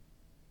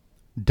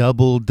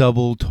Double,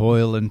 double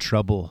toil and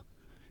trouble.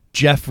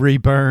 Jeffrey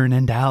Byrne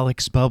and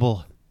Alex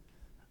Bubble.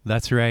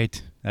 That's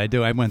right. I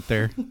do. I went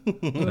there.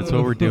 That's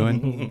what we're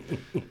doing.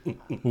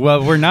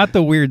 Well, we're not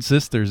the Weird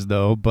Sisters,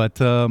 though, but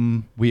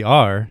we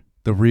are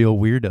the Real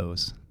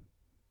Weirdos.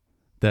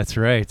 That's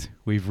right.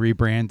 We've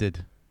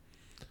rebranded.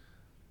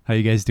 How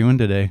you guys doing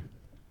today?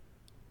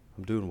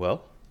 I'm doing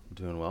well.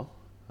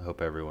 I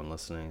hope everyone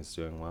listening is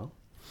doing well.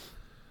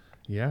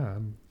 Yeah,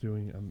 I'm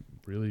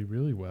really,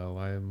 really well.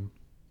 I am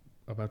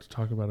about to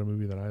talk about a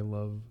movie that I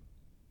love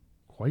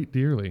quite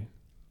dearly.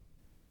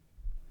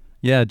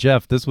 Yeah,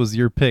 Jeff, this was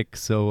your pick,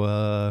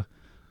 so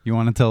you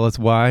want to tell us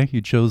why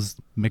you chose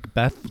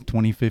Macbeth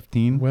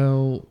 2015?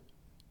 Well,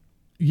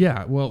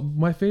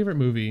 my favorite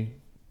movie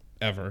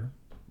ever,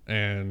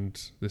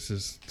 and this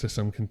is to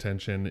some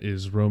contention,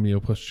 is Romeo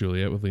plus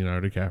Juliet with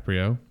Leonardo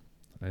DiCaprio.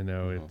 I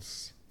know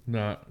it's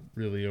not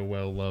really a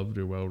well-loved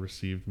or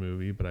well-received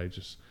movie, but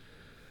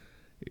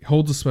it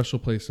holds a special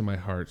place in my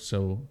heart.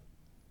 So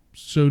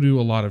do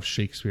a lot of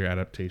Shakespeare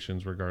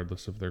adaptations,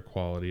 regardless of their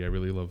quality. I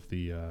really love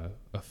the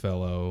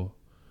Othello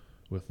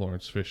with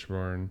Lawrence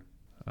Fishburne,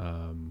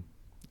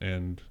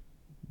 and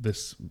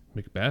this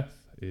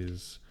Macbeth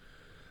is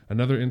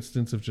another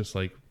instance of just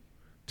like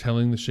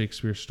telling the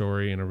Shakespeare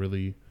story in a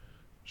really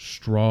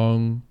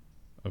strong,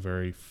 a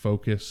very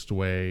focused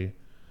way,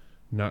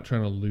 not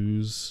trying to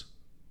lose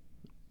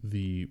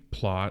the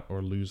plot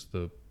or lose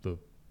the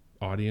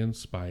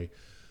audience by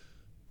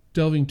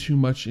delving too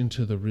much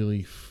into the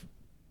really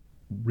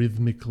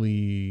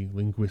rhythmically,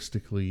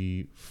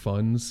 linguistically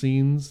fun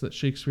scenes that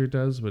Shakespeare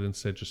does, but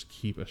instead just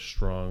keep a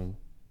strong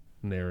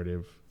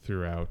narrative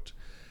throughout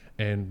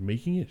and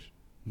making it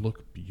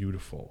look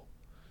beautiful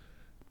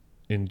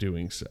in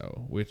doing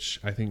so, which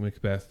I think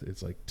Macbeth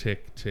is like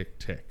tick, tick,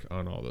 tick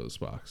on all those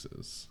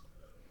boxes.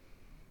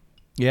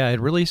 Yeah, it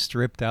really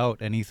stripped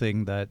out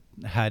anything that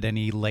had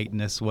any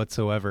lightness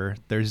whatsoever.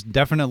 There's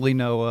definitely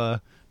no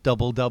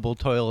double, double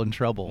toil and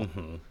trouble.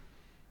 Mm-hmm.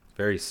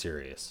 Very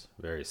serious.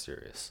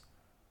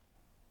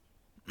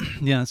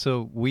 Yeah,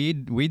 so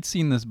we'd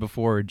seen this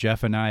before,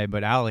 Jeff and I,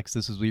 but Alex,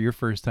 this was your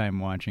first time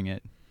watching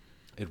it.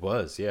 It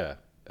was, yeah.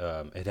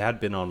 It had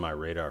been on my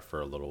radar for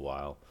a little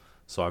while,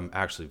 so I'm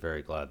actually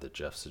very glad that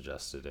Jeff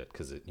suggested it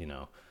because it,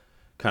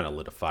 kind of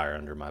lit a fire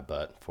under my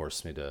butt,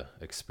 forced me to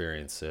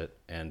experience it,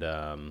 and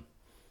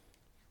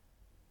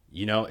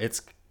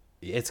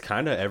it's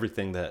kind of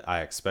everything that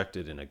I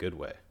expected in a good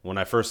way. When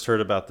I first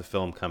heard about the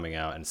film coming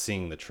out and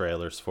seeing the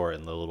trailers for it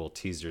and the little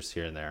teasers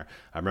here and there,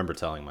 I remember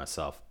telling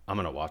myself, I'm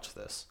going to watch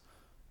this.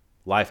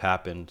 Life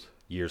happened,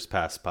 years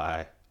passed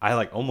by.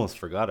 I almost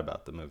forgot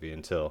about the movie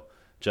until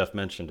Jeff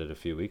mentioned it a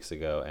few weeks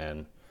ago,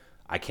 and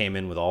I came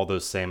in with all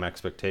those same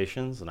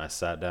expectations, and I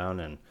sat down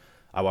and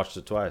I watched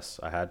it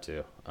twice. I had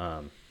to.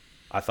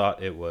 I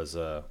thought it was,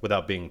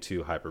 without being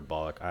too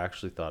hyperbolic, I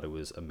actually thought it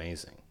was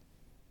amazing.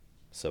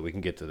 So we can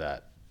get to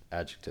that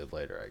adjective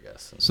later, I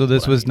guess. So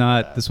this was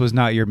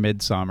not your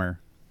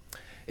Midsummer.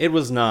 It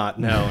was not,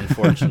 no,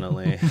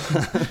 unfortunately.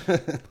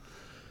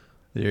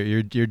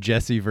 your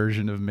Jesse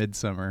version of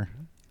Midsummer.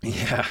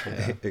 Yeah,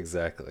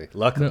 exactly.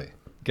 Luckily. No,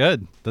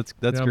 good. That's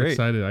I'm great.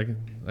 excited.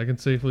 I can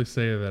safely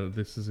say that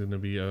this is going to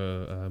be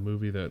a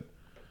movie that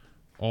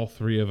all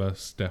three of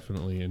us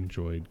definitely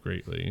enjoyed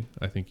greatly.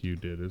 I think you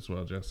did as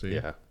well, Jesse.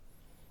 Yeah.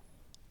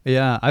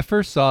 Yeah, I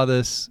first saw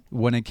this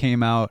when it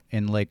came out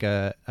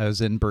I was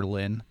in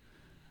Berlin,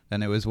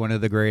 and it was one of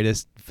the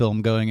greatest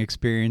film going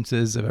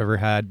experiences I've ever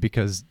had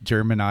because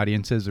German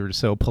audiences were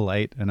so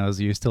polite, and I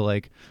was used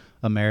to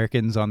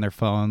Americans on their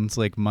phones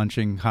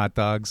munching hot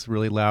dogs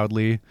really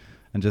loudly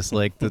and just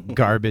the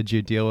garbage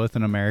you deal with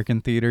in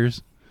American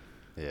theaters.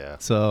 Yeah.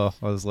 So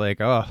I was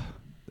like, oh,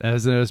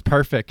 it was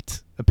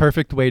perfect. A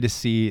perfect way to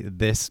see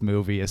this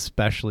movie,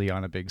 especially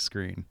on a big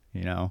screen,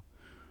 Oh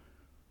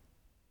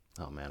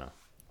man,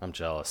 I'm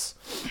jealous.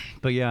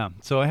 But yeah,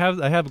 so I have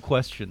a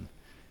question.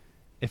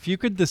 If you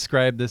could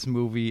describe this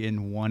movie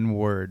in one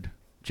word,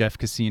 Jeff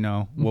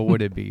Casino, what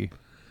would it be?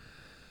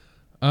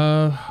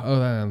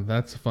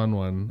 That's a fun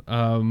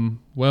one.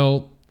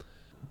 Well,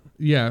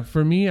 yeah,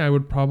 for me, I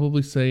would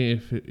probably say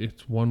if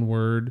it's one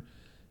word,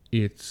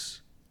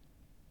 it's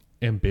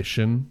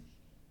ambition.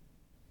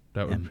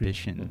 That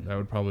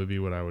would probably be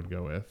what I would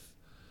go with.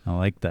 I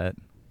like that.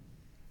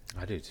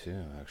 I do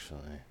too,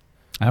 actually.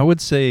 I would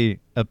say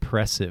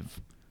oppressive.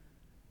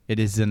 It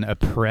is an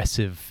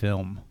oppressive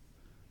film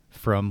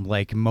from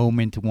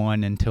moment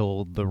one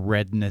until the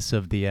redness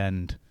of the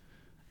end.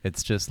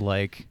 It's just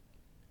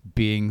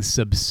being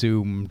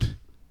subsumed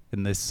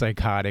in this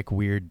psychotic,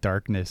 weird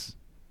darkness.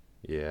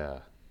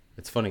 Yeah.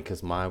 It's funny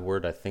because my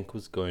word I think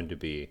was going to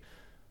be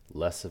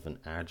less of an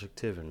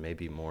adjective and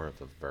maybe more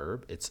of a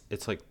verb.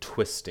 It's like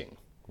twisting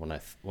when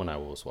I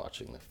was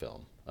watching the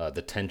film.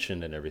 The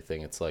tension and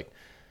everything. It's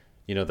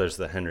there's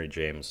the Henry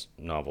James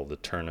novel, The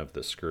Turn of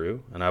the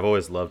Screw. And I've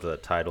always loved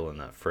that title and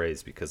that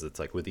phrase because it's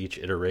with each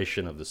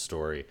iteration of the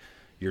story,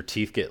 your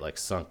teeth get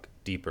sunk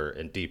deeper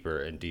and deeper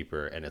and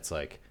deeper. And it's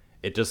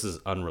it just is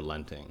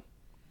unrelenting.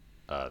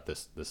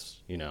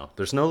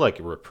 There's no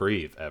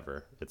reprieve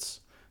ever. It's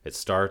it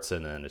starts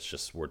and then it's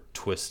just we're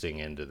twisting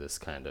into this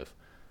kind of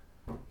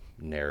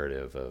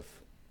narrative of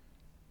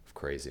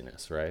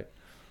craziness, right?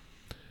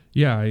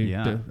 Yeah,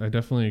 I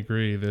definitely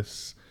agree. The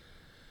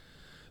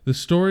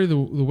story, the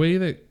way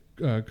that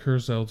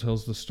Kurzel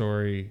tells the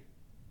story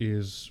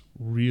is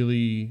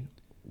really,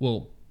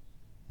 well,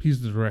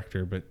 he's the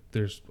director, but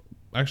there's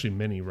actually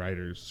many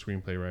writers,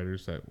 screenplay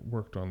writers, that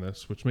worked on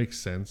this, which makes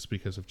sense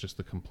because of just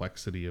the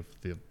complexity of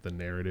the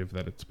narrative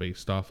that it's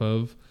based off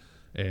of,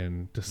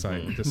 and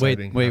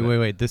deciding.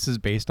 Wait! This is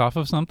based off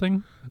of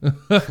something?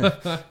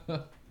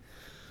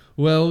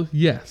 Well,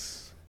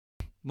 yes.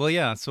 Well,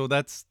 yeah. So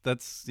that's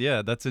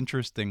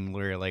interesting.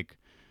 Where like,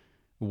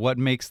 what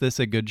makes this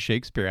a good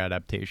Shakespeare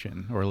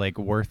adaptation, or like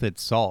worth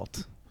its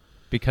salt?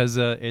 Because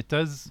it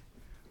does,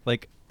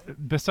 like,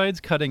 besides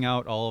cutting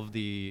out all of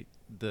the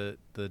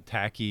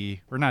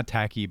tacky, or not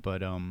tacky,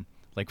 but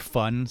like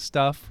fun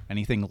stuff,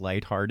 anything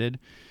lighthearted,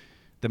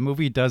 the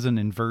movie does an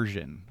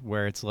inversion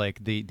where it's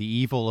like the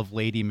evil of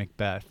Lady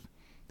Macbeth,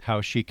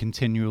 how she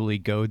continually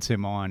goads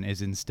him on,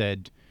 is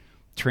instead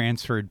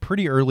transferred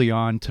pretty early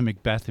on to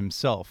Macbeth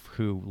himself,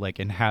 who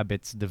like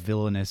inhabits the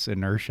villainous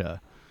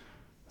inertia.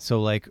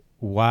 So like,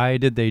 why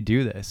did they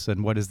do this,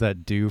 and what does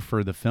that do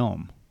for the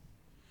film?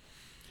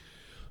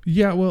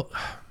 Yeah, well,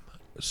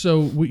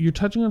 so what you're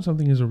touching on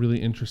something is a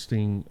really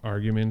interesting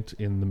argument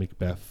in the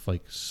Macbeth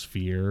like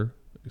sphere,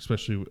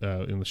 especially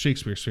in the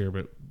Shakespeare sphere,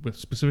 but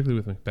specifically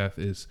with Macbeth,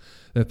 is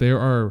that there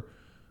are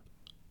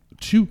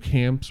two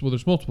camps. Well,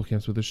 there's multiple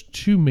camps, but there's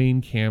two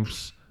main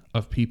camps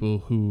of people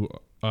who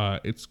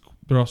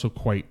they're also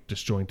quite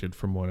disjointed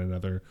from one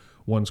another.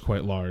 One's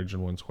quite large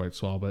and one's quite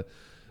small, but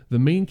the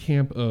main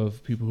camp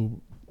of people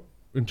who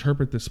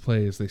interpret this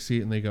play is they see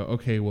it and they go,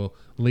 okay, well,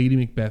 Lady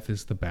Macbeth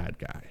is the bad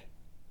guy.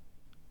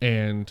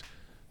 And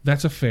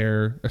that's a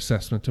fair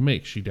assessment to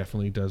make. She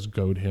definitely does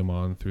goad him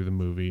on through the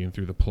movie and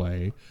through the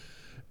play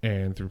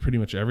and through pretty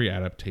much every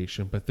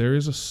adaptation. But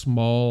there's a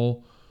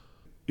small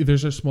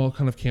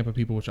kind of camp of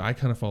people, which I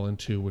kind of fall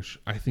into, which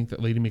I think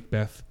that Lady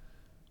Macbeth,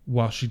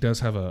 while she does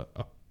have a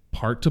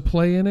part to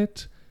play in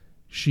it,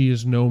 she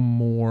is no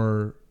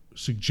more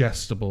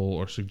suggestible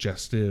or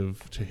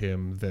suggestive to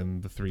him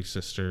than the three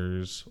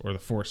sisters or the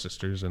four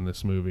sisters in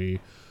this movie,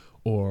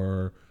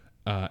 or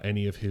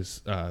any of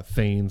his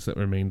thanes that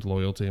remained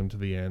loyal to him to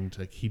the end.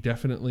 Like,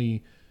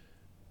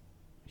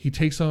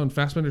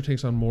 Fassbender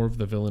takes on more of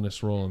the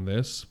villainous role in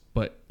this,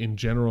 but in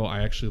general,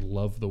 I actually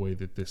love the way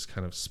that this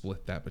kind of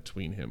split that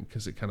between him,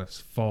 because it kind of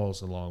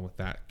falls along with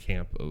that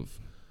camp of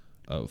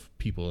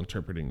people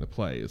interpreting the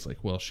play. It's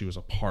like, well, she was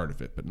a part of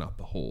it, but not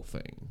the whole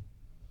thing.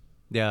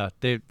 Yeah,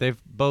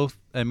 they've both,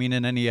 I mean,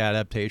 in any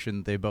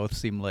adaptation, they both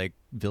seem like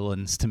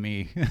villains to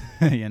me,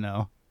 you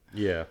know?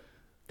 Yeah.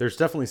 There's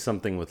definitely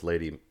something with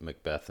Lady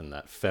Macbeth and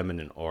that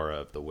feminine aura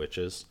of the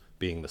witches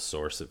being the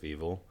source of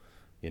evil,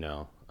 you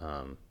know?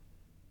 And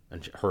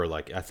her,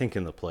 like, I think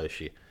in the play,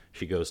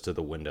 she goes to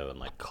the window and,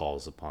 like,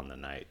 calls upon the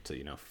night to,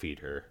 you know, feed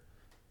her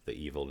the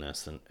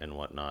evilness and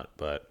whatnot.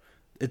 But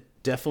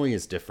it definitely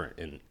is different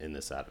in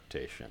this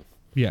adaptation.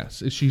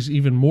 Yes, she's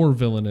even more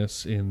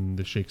villainous in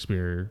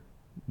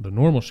the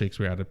normal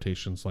Shakespeare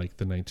adaptations, like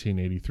the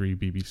 1983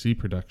 BBC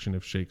production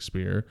of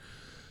Shakespeare,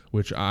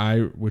 which I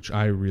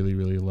really,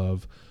 really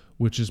love,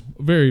 which is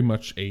very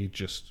much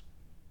just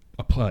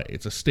a play.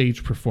 It's a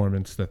stage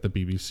performance that the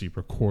BBC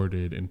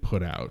recorded and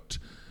put out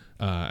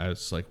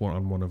as like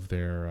on one of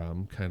their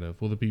kind of,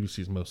 well, the BBC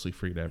is mostly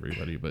free to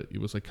everybody, but it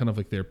was like kind of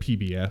like their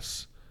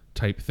PBS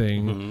type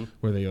thing,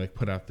 where they like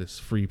put out this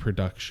free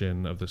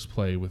production of this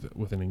play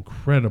with an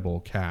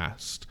incredible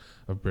cast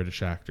of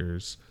British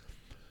actors.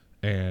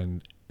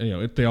 And, you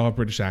know, they all have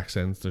British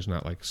accents. There's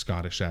not like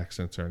Scottish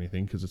accents or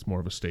anything, because it's more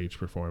of a stage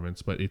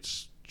performance. But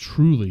it's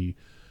truly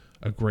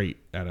a great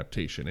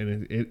adaptation,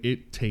 and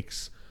it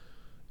takes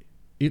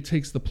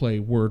the play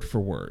word for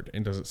word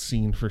and does it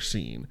scene for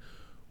scene.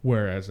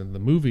 Whereas in the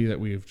movie that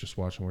we've just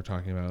watched and we're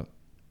talking about,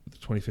 the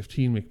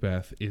 2015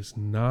 Macbeth, is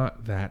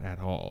not that at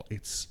all.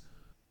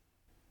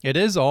 It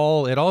is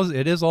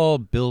all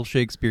Bill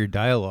Shakespeare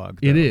dialogue,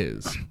 though, it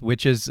is,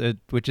 which is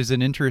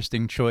an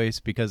interesting choice,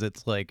 because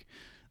it's like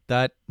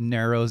that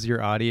narrows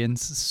your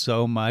audience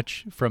so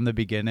much from the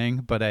beginning.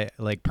 But I,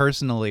 like,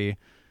 personally,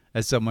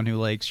 as someone who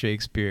likes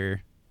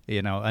Shakespeare,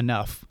 you know,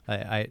 enough,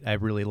 I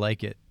really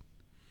like it.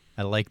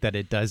 I like that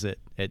it does it.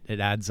 It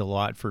adds a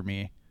lot for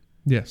me.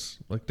 Yes,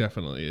 like,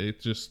 definitely.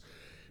 It just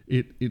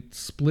it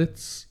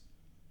splits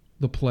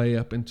the play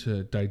up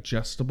into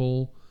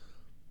digestible,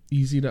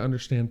 easy to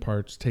understand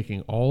parts,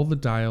 taking all the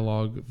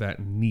dialogue that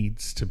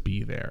needs to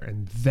be there.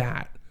 And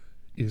that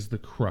is the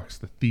crux,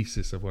 the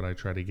thesis of what I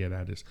try to get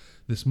at, is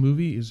this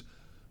movie is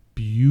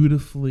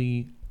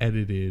beautifully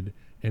edited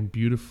and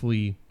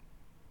beautifully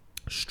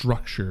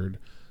structured,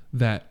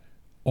 that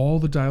all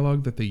the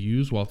dialogue that they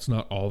use, while it's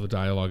not all the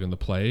dialogue in the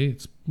play,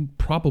 it's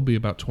probably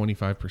about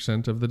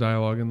 25% of the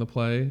dialogue in the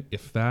play,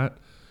 if that,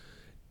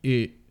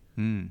 it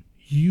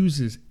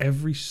uses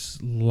every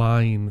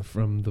line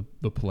from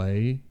the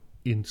play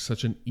in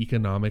such an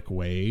economic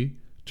way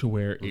to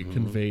where it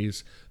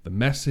conveys the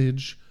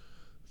message,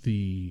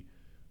 the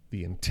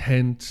the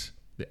intent.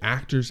 The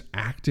actors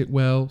act it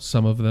well,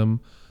 some of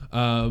them.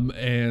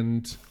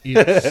 And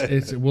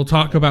it's we'll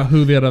talk about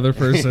who that other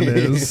person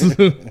is.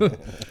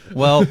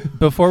 Well,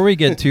 before we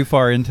get too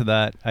far into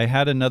that, I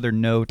had another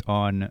note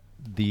on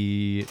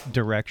the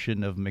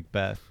direction of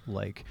Macbeth.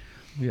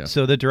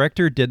 So the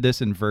director did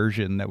this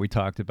inversion that we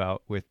talked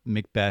about, with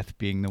Macbeth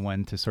being the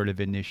one to sort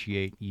of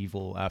initiate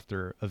evil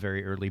after a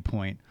very early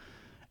point,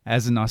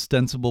 as an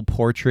ostensible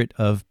portrait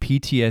of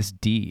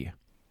PTSD.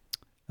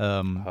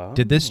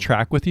 Did this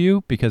track with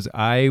you? Because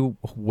I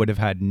would have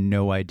had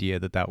no idea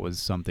that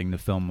was something the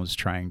film was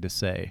trying to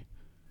say.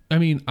 I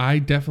mean, I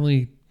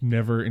definitely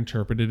never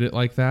interpreted it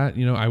like that.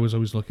 I was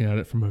always looking at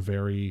it from a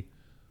very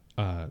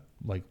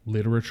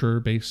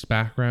literature-based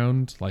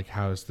background. Like,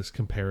 how is this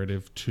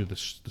comparative to the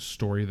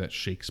story that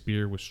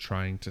Shakespeare was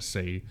trying to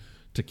say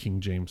to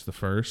King James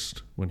I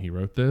when he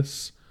wrote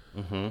this?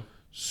 Mm-hmm.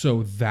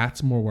 So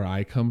that's more where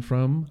I come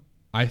from,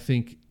 I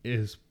think,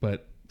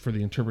 but for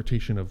the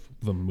interpretation of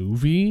the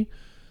movie,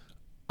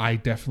 I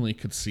definitely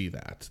could see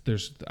that.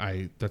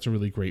 That's a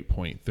really great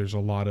point. There's a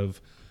lot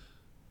of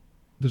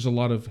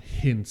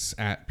hints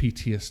at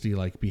PTSD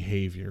like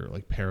behavior,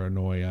 like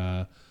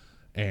paranoia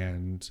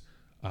and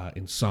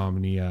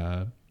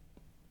insomnia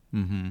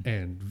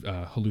and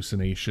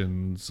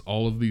hallucinations.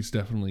 All of these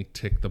definitely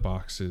tick the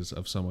boxes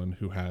of someone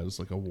who has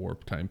like a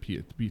warped time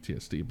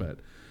PTSD, But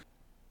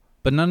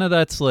none of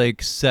that's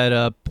like set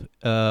up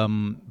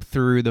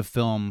through the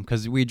film,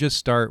 because we just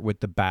start with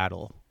the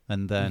battle,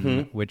 and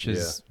then which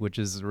is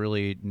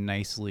really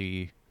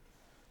nicely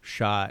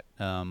shot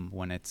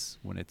when it's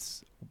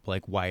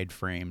like wide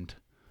framed.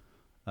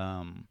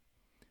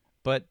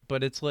 But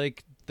it's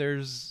like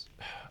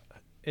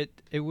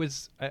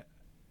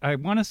I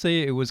want to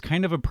say it was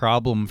kind of a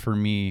problem for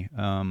me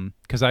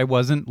because I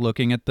wasn't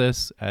looking at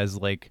this as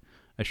like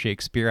a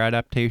Shakespeare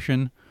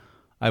adaptation.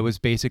 I was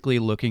basically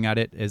looking at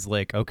it as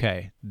like,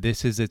 okay,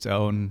 this is its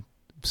own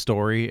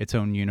story, its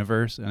own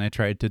universe, and I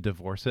tried to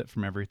divorce it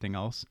from everything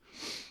else.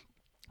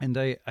 And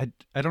I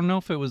don't know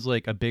if it was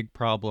like a big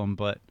problem,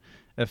 but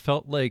it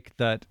felt like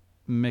that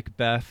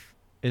Macbeth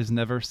is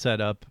never set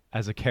up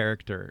as a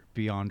character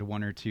beyond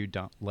one or two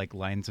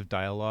lines of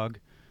dialogue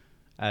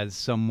as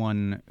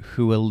someone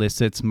who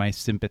elicits my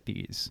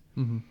sympathies.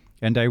 Mm-hmm.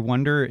 And I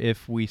wonder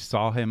if we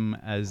saw him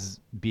as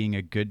being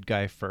a good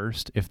guy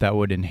first, if that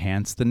would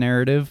enhance the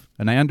narrative.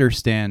 And I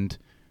understand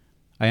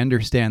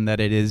that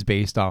it is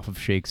based off of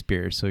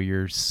Shakespeare, so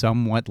you're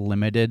somewhat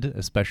limited,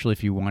 especially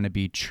if you want to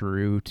be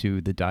true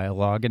to the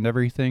dialogue and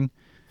everything.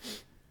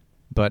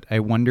 But I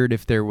wondered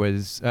if there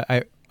was...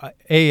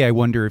 I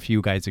wonder if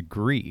you guys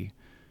agree.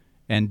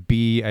 And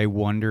B, I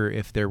wonder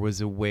if there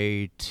was a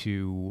way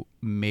to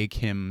make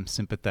him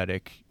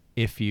sympathetic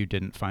if you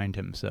didn't find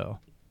him so.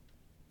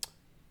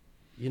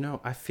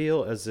 I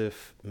feel as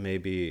if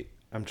maybe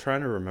I'm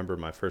trying to remember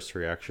my first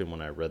reaction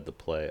when I read the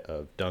play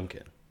of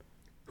Duncan,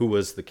 who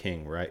was the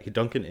king, right?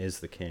 Duncan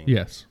is the king.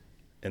 Yes.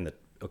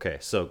 Okay,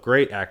 so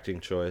great acting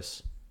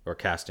choice or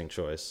casting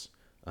choice.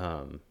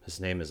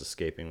 His name is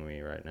escaping me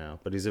right now,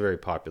 but he's a very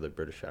popular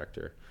British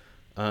actor.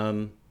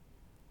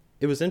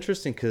 It was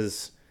interesting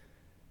because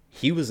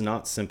he was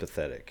not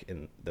sympathetic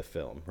in the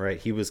film, right?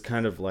 He was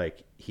kind of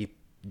like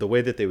the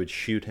way that they would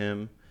shoot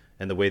him.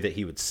 And the way that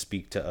he would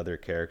speak to other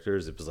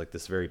characters, it was like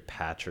this very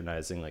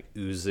patronizing, like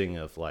oozing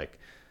of like,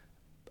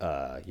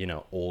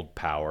 old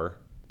power,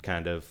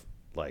 kind of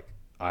like,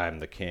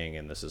 I'm the king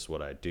and this is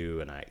what I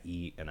do, and I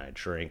eat and I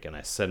drink and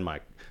I send my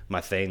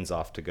thanes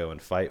off to go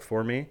and fight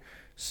for me.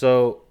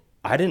 So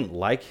I didn't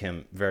like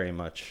him very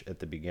much at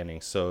the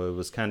beginning. So it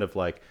was kind of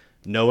like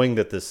knowing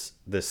that this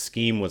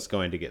scheme was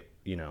going to get,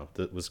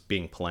 that was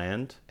being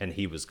planned and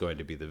he was going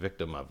to be the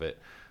victim of it.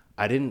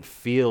 I didn't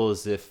feel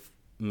as if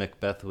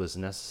Macbeth was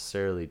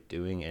necessarily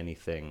doing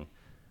anything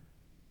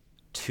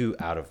too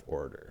out of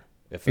order.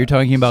 You're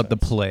talking about the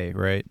play,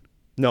 right?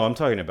 No, I'm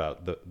talking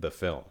about the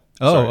film.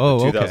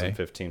 The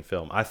 2015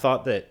 film. I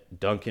thought that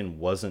Duncan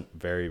wasn't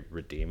very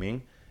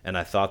redeeming, and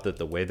I thought that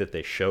the way that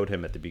they showed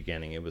him at the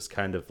beginning, it was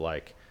kind of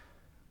like,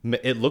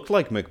 it looked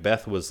like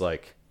Macbeth was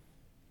like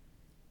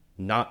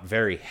not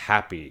very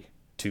happy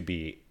to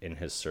be in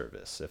his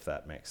service, if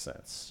that makes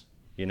sense.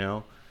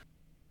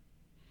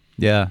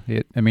 Yeah,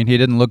 he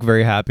didn't look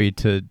very happy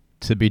to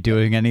be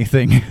doing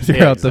anything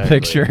throughout the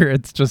picture.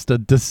 It's just a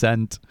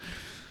descent.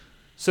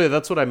 So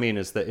that's what I mean,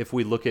 is that if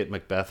we look at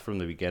Macbeth from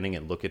the beginning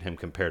and look at him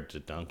compared to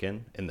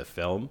Duncan in the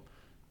film,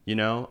 in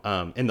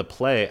the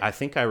play, I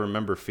think I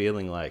remember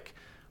feeling like,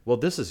 well,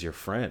 this is your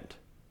friend.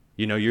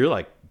 You're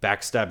like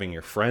backstabbing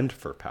your friend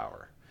for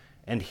power.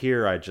 And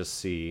here I just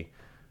see,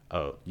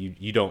 oh,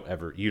 you don't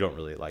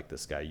really like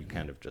this guy. You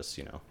kind of just,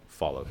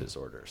 follow his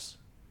orders.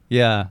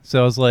 Yeah,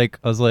 so I was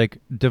like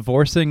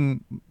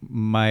divorcing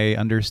my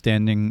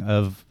understanding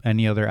of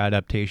any other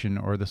adaptation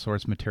or the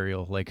source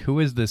material. Like, who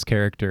is this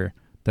character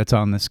that's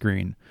on the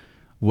screen?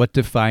 What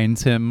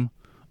defines him?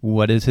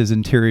 What is his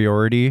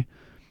interiority?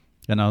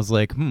 And I was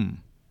like,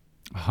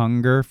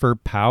 hunger for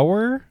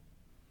power? ?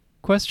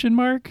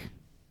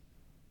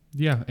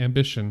 Yeah,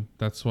 ambition.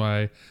 That's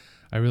why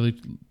I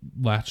really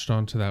latched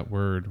onto that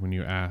word when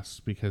you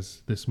asked,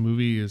 because this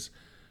movie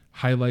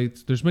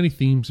highlights. There's many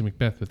themes in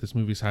Macbeth, but this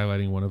movie is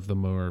highlighting one of the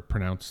more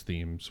pronounced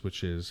themes,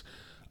 which was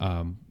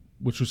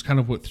kind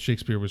of what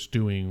Shakespeare was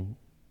doing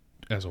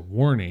as a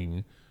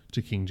warning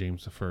to King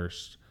James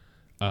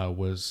I.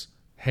 Was,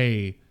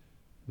 hey,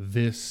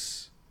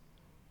 this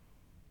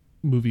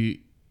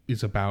movie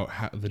is about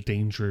the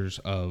dangers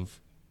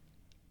of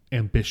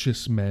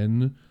ambitious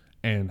men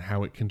and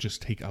how it can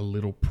just take a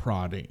little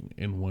prodding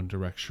in one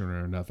direction or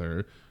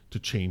another to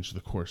change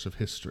the course of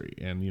history.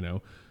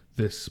 And,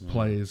 this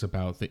play is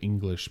about the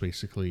English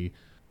basically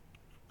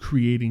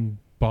creating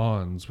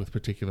bonds with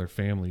particular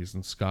families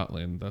in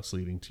Scotland, thus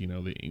leading to,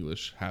 the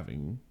English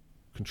having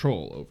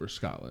control over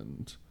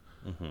Scotland.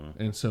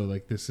 Mm-hmm. And so,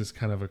 this is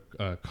kind of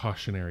a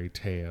cautionary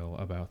tale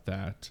about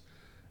that.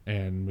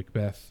 And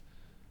Macbeth,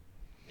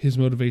 his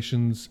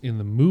motivations in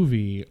the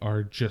movie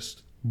are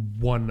just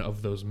one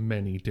of those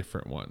many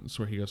different ones,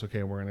 where he goes,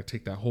 okay, we're going to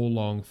take that whole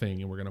long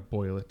thing and we're going to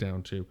boil it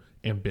down to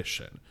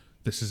ambition.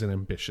 This is an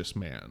ambitious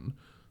man.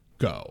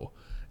 Go.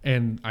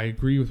 And I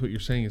agree with what you're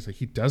saying, is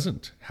he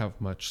doesn't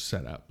have much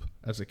set up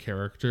as a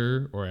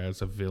character or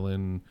as a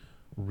villain.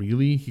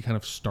 Really, he kind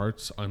of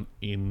starts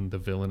in the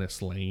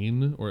villainous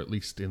lane, or at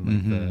least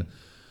in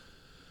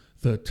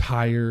the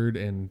tired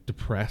and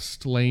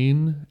depressed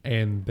lane,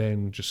 and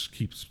then just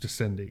keeps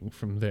descending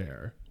from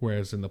there.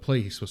 Whereas in the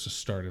play, he's supposed to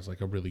start as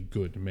a really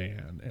good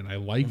man, and I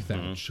like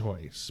that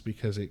choice,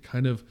 because it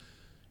kind of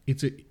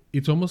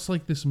it's almost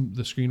like the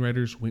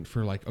screenwriters went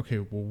for okay,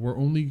 well,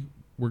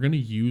 we're going to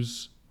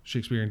use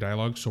Shakespearean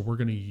dialogue, so we're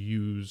going to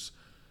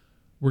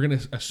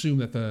assume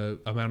that the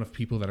amount of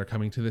people that are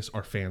coming to this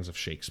are fans of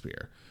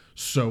Shakespeare.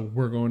 So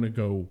we're going to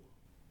go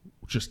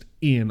just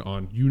in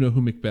on,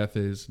 who Macbeth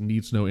is,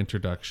 needs no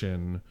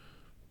introduction.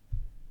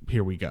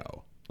 Here we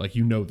go.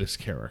 This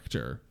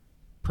character.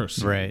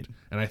 Proceed. Right.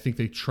 And I think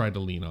they tried to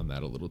lean on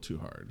that a little too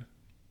hard.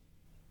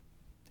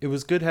 It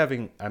was good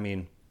having,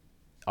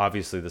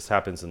 obviously this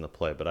happens in the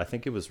play, but I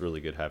think it was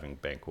really good having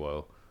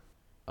Banquo.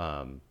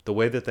 The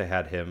way that they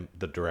had him,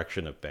 the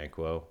direction of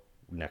Banquo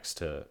next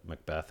to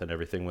Macbeth and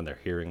everything when they're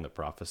hearing the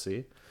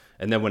prophecy.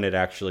 And then when it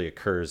actually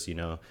occurs,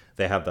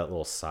 they have that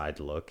little side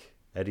look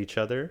at each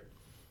other.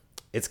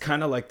 It's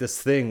kind of like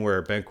this thing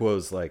where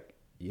Banquo's like,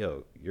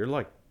 yo, you're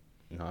not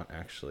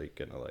actually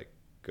going to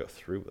go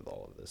through with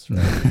all of this,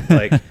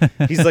 right?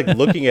 He's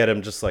looking at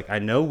him just I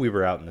know we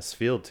were out in this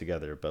field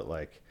together, but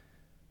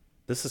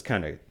this is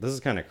kind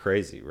of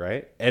crazy,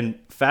 right? And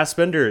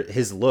Fassbender,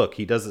 his look,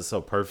 he does it so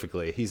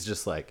perfectly. He's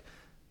just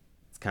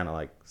it's kind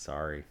of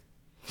sorry,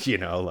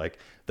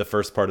 the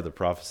first part of the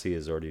prophecy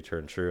has already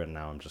turned true, and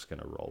now I'm just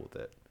gonna roll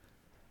with it.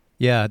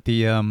 Yeah,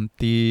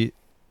 the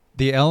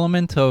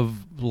element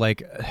of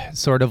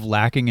sort of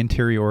lacking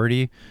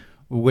interiority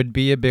would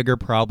be a bigger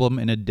problem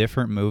in a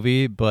different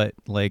movie, but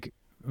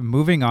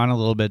moving on a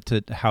little bit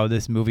to how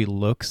this movie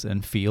looks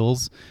and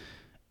feels,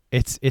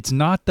 it's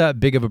not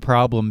that big of a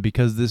problem,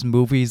 because this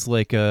movie's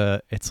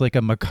it's like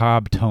a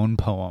macabre tone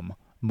poem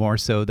more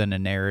so than a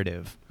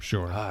narrative.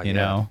 Sure. You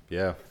know?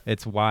 Yeah.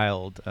 It's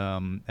wild.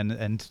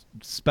 And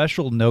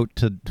special note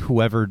to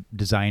whoever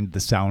designed the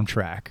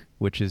soundtrack,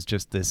 which is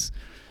just this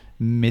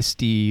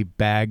misty,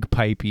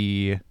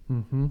 bagpipey,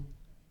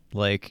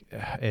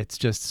 it's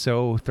just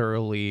so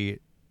thoroughly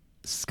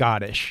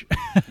Scottish.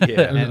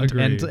 Yeah.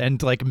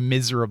 and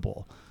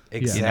miserable.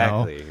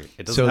 Exactly.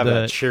 It doesn't have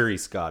that cheery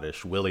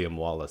Scottish William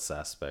Wallace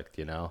aspect,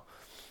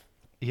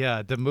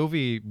 Yeah, the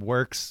movie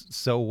works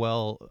so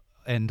well,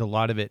 and a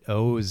lot of it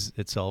owes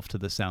itself to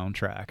the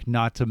soundtrack,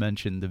 not to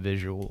mention the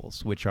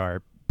visuals, which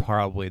are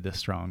probably the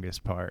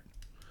strongest part.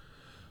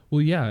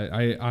 Well, yeah,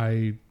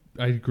 I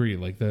agree.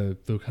 The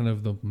kind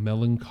of the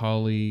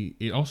melancholy,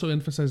 it also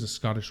emphasizes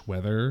Scottish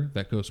weather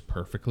that goes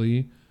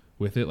perfectly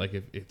with it.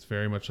 It's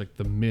very much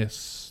the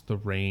mist, the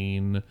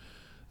rain,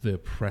 the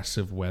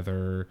oppressive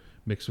weather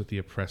mixed with the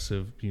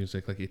oppressive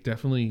music. It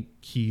definitely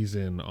keys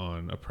in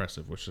on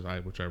oppressive, which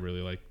I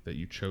really like that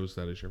you chose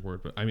that as your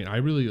word. But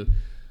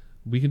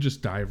we can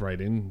just dive right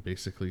in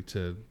basically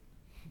to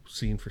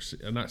scene for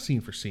not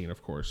scene for scene,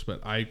 of course,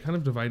 but I kind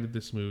of divided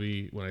this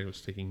movie when I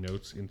was taking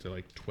notes into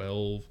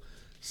 12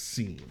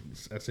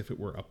 scenes, as if it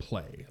were a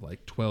play,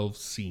 12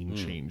 scene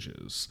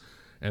changes.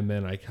 And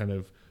then I kind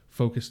of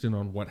focused in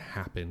on what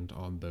happened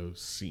on those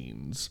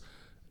scenes,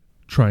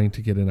 trying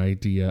to get an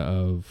idea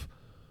of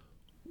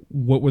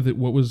what were the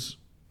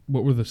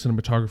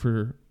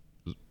cinematographer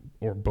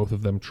or both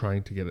of them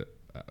trying to get it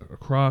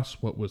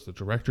across, what was the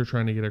director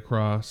trying to get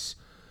across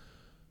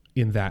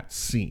in that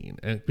scene.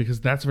 And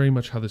because that's very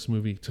much how this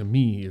movie to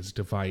me is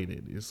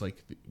divided, is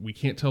we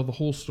can't tell the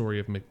whole story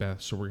of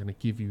Macbeth, so we're going to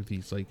give you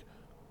these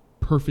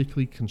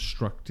perfectly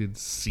constructed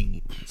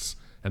scenes,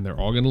 and they're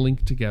all going to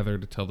link together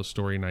to tell the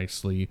story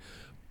nicely,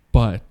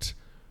 but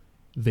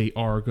they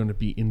are going to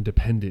be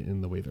independent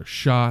in the way they're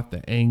shot,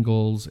 the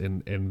angles,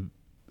 and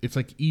it's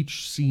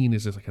each scene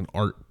is an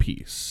art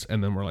piece.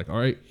 And then we're all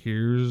right,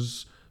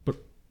 but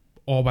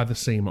all by the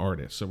same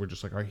artist. So we're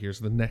just all right, here's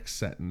the next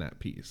set in that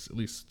piece, at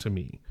least to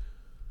me.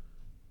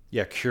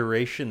 Yeah,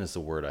 curation is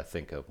the word I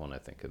think of when I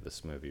think of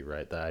this movie,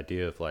 right? The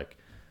idea of like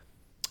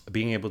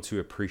being able to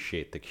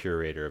appreciate the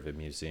curator of a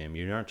museum.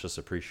 You're not just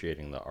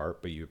appreciating the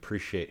art, but you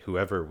appreciate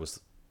whoever was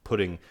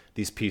putting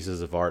these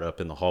pieces of art up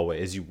in the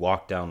hallway as you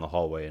walk down the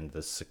hallway in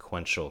this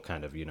sequential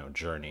kind of,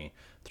 journey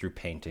through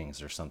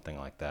paintings or something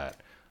like that.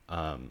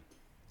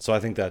 So I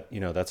think that,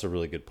 that's a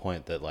really good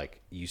point, that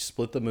like you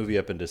split the movie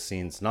up into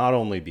scenes, not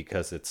only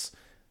because it's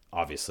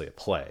obviously a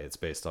play, it's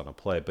based on a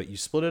play, but you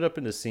split it up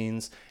into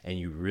scenes and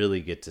you really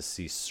get to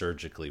see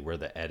surgically where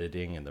the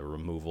editing and the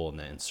removal and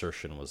the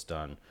insertion was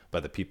done by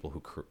the people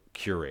who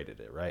curated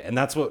it, right? And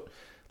that's what,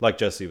 like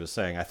Jesse was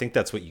saying, I think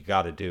that's what you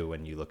got to do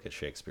when you look at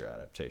Shakespeare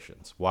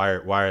adaptations. Why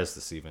does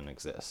this even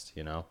exist,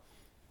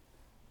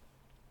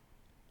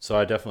 So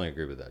I definitely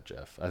agree with that,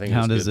 Jeff. I think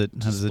how does it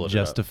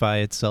justify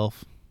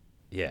itself?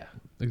 Yeah,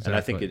 exactly. And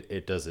I think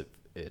it does it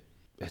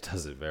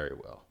does it very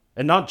well,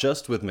 and not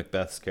just with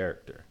Macbeth's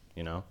character,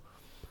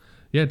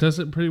 Yeah, it does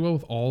it pretty well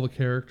with all the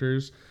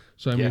characters.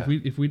 So I mean, Yeah.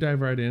 if we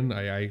dive right in,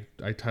 I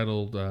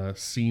titled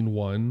scene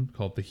 1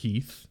 called The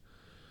Heath,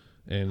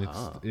 and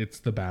it's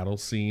the battle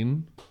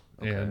scene,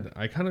 and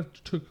I kind of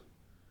took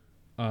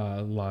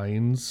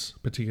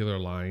particular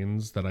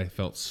lines that I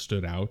felt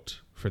stood out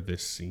for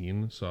this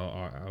scene. So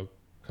I'll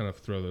kind of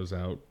throw those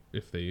out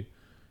if they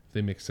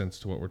make sense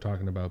to what we're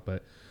talking about.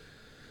 But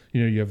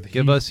you have the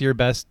Give us your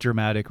best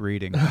dramatic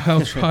reading.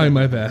 I'll try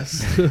my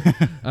best. So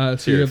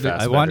you have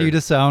I want you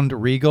to sound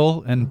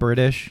regal and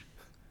British.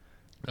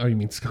 Oh, you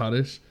mean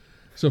Scottish?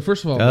 So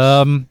first of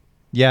all,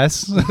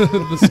 yes.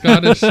 the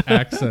Scottish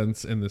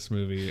accents in this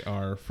movie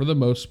are, for the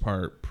most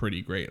part,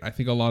 pretty great. I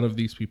think a lot of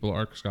these people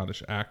are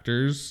Scottish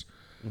actors,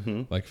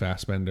 like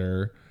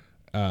Fassbender.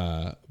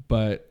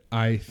 But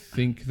I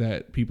think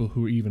that people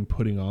who are even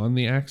putting on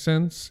the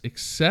accents,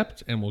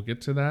 except, and we'll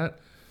get to that,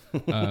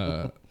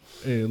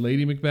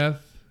 Lady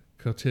Macbeth,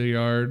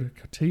 Cotillard.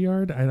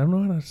 I don't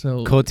know how to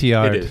spell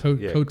Cotillard.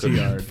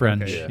 Cotillard.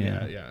 French. Okay,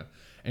 yeah. yeah.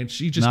 And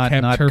she just Not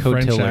kept her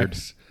French Cotillard.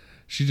 accent.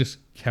 She just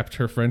kept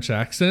her French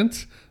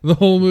accent the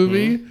whole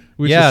movie.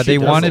 Which Yeah, is they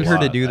super wanted her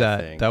lot, to do I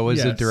that. think. That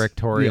was a Yes.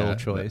 directorial Yeah,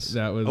 choice.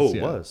 That was. Oh, it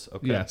yeah. was?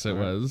 Okay. Yes, it All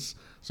right. was.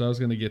 So I was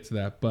going to get to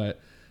that,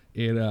 but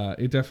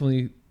it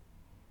definitely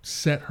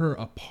set her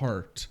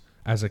apart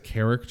as a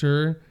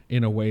character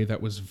in a way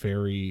that was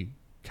very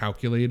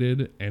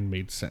calculated and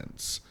made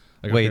sense.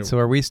 Like, Wait, okay, so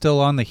are we still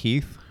on the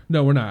Heath?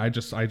 no, we're not. I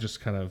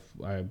just kind of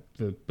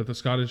but the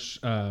Scottish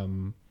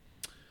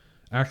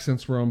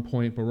accents were on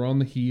point, but we're on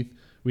the Heath.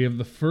 We have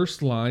the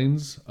first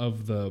lines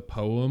of the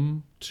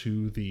poem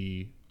to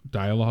the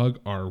dialogue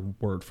are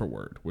word for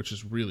word, which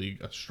is really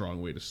a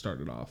strong way to start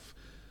it off.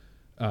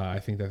 I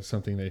think that's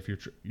something that if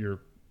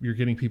you're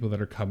getting people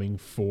that are coming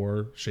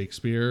for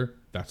Shakespeare,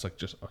 that's like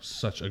just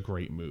such a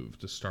great move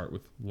to start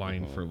with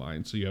line for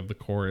line. So you have the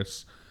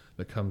chorus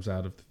that comes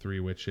out of the Three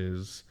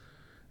Witches,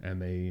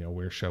 and they,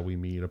 where shall we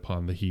meet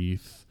upon the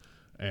heath?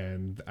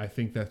 And I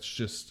think that's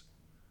just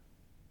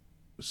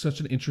such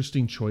an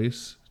interesting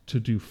choice to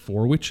do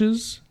 4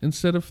 witches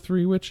instead of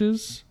 3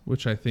 witches,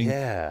 which I think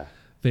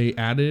they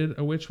added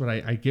a witch, but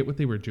I get what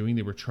they were doing.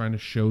 They were trying to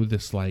show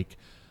this like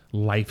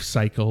life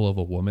cycle of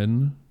a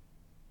woman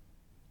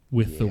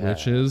with the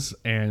witches,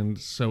 and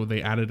so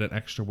they added an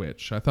extra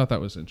witch. I thought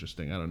that was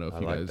interesting. I don't know if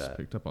you like guys that.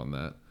 picked up on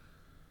that.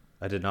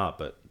 I did not,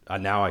 but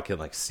now I can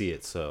like see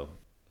it so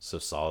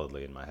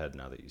solidly in my head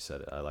now that you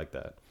said it. I like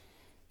that.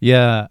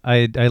 Yeah,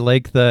 I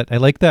like that. I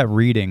like that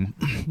reading.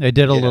 I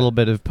did a little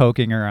bit of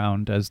poking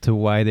around as to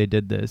why they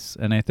did this,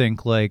 and I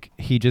think like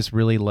he just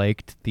really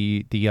liked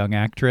the young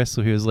actress,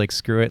 so he was like,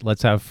 "Screw it,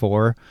 let's have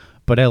 4."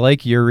 But I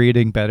like your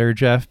reading better,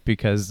 Jeff,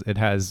 because it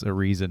has a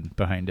reason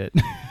behind it.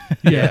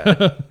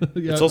 Yeah.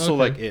 It's also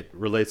like it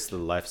relates to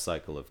the life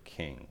cycle of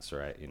kings,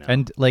 right?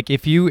 And like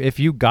if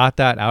you got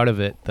that out of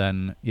it,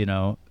 then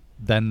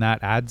then that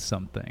adds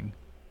something,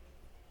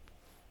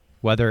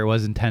 whether it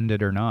was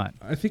intended or not.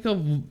 I think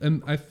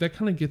that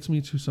kind of gets me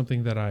to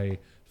something that I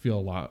feel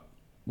a lot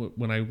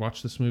when I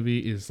watch this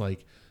movie is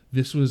like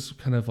this was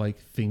kind of like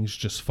things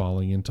just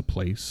falling into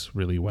place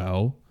really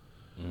well.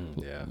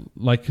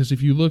 Like, because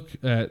if you look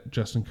at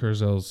Justin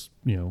Kurzel's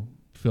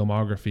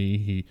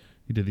filmography, he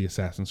did the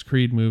Assassin's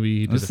Creed movie.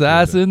 He did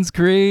Assassin's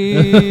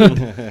Creed.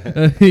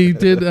 he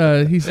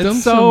did. He's done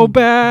so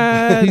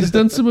bad. He's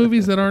done some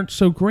movies that aren't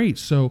so great.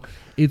 So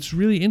it's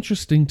really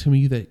interesting to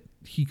me that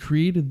he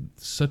created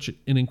such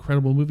an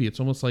incredible movie. It's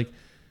almost like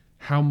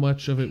how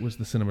much of it was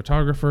the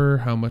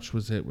cinematographer, how much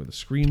was it with the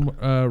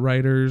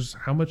screenwriters,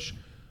 how much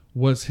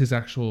was his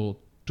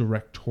actual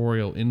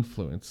directorial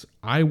influence.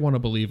 I want to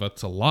believe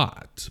it's a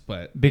lot,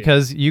 but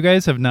because you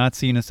guys have not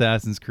seen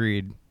Assassin's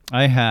Creed.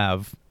 I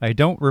have. I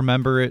don't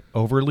remember it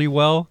overly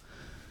well,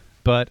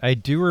 but I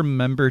do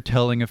remember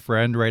telling a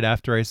friend right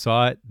after I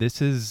saw it, this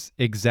is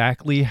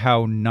exactly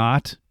how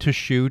not to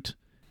shoot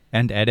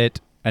and edit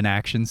an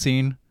action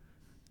scene.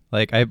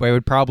 Like I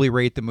would probably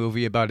rate the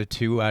movie about a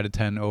 2 out of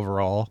 10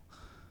 overall.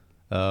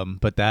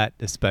 But that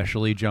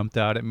especially jumped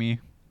out at me.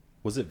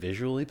 Was it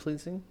visually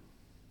pleasing?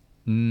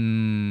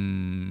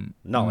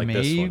 Not like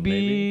this one,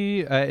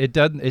 maybe. It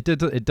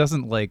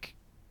doesn't like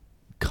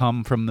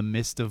come from the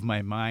mist of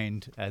my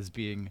mind as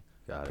being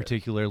Got it.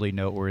 particularly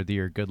noteworthy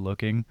or good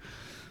looking.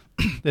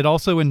 It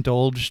also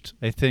indulged,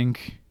 I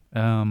think,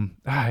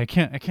 I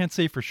can't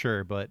say for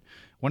sure, but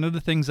one of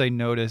the things I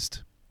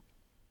noticed,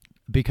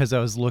 because I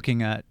was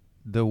looking at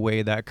the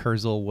way that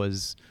Kurzel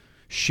was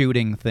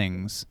shooting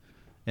things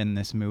in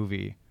this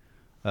movie,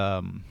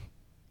 something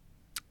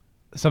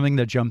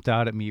that jumped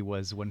out at me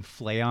was when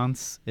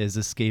Fleance is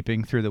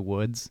escaping through the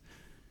woods,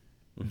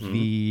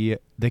 the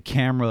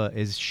camera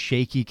is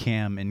shaky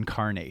cam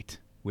incarnate,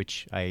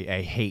 which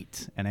I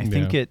hate, and I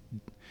think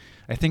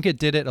it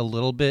did it a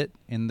little bit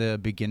in the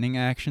beginning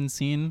action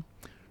scene.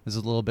 There's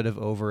a little bit of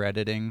over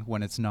editing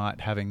when it's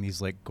not having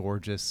these like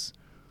gorgeous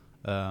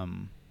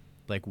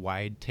like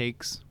wide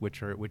takes,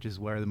 which is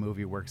where the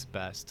movie works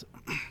best.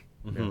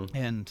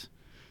 And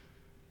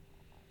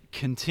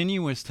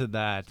continuous to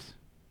that,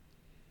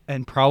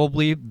 and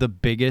probably the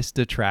biggest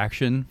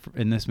detraction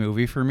in this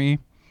movie for me,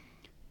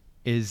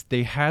 is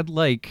they had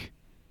like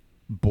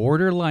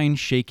borderline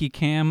shaky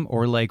cam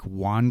or like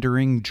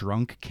wandering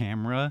drunk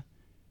camera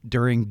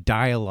during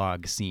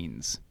dialogue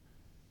scenes,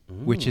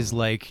 which is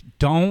like,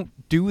 don't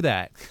do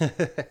that.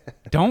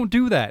 Don't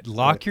do that.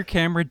 Lock your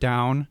camera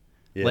down.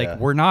 Yeah. Like,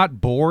 we're not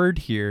bored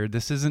here.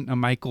 This isn't a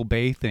Michael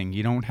Bay thing.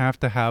 You don't have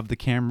to have the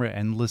camera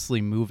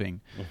endlessly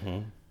moving.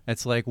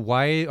 It's like,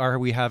 why are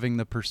we having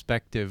the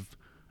perspective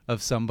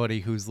of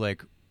somebody who's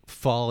like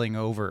falling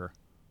over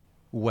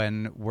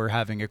when we're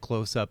having a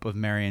close-up of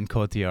Marion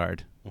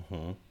Cotillard?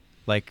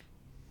 Like,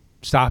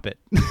 stop it.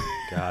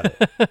 Got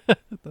it.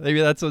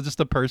 Maybe that's just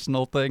a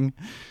personal thing,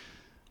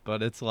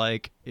 but it's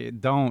like,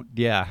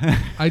 yeah.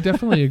 I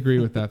definitely agree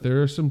with that.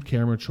 There are some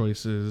camera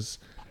choices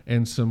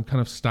and some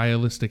kind of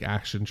stylistic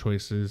action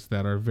choices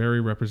that are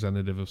very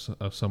representative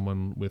of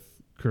someone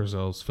with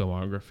Kurzel's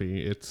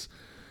filmography. It's,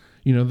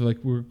 like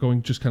we're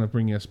going, just kind of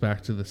bringing us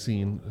back to the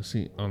scene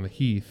on the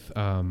Heath.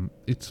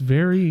 It's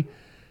very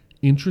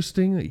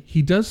interesting.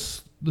 He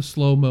does the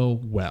slow-mo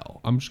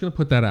well. I'm just going to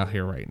put that out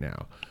here right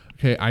now.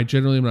 Okay, I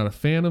generally am not a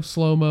fan of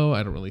slow-mo.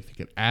 I don't really think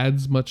it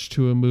adds much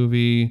to a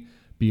movie.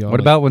 What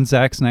about when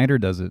Zack Snyder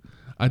does it?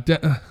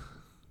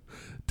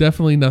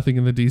 Definitely nothing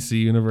in the DC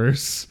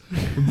universe,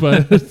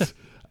 but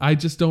I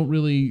just don't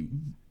really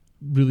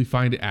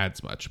find it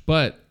adds much.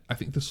 But I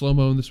think the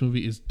slow-mo in this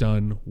movie is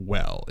done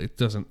well.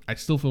 I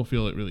still don't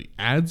feel it really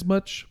adds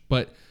much,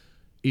 but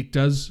it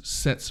does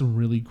set some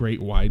really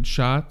great wide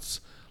shots.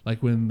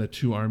 Like when the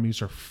two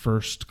armies are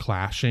first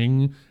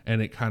clashing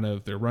and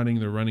they're running,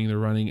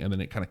 and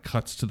then it kind of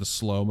cuts to the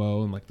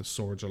slow-mo and like the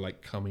swords are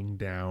like coming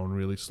down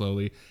really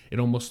slowly. It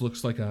almost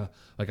looks like a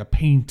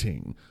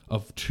painting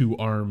of two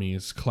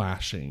armies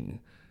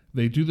clashing.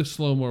 They do the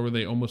slow-mo where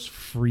they almost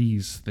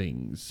freeze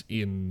things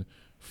in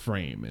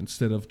frame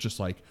instead of just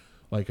like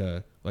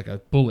a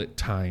bullet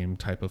time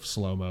type of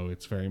slow-mo.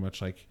 It's very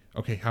much like,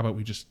 okay, how about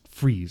we just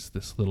freeze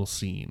this little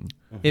scene?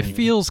 It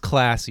feels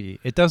classy.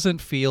 It doesn't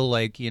feel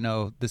like,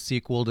 the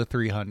sequel to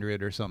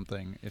 300 or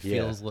something. It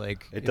feels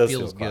like it does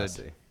feels feel good.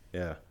 classy.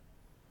 Yeah.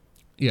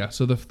 Yeah,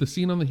 so the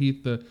scene on the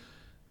Heath,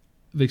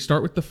 they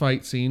start with the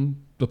fight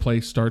scene. The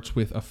play starts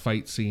with a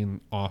fight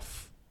scene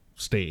off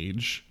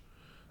stage.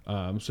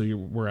 So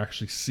we're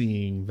actually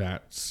seeing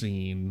that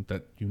scene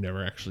that you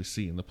never actually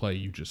see in the play.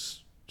 You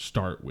just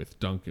start with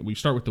Duncan. We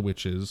start with the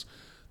witches.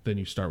 Then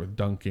you start with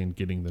Duncan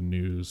getting the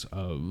news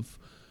of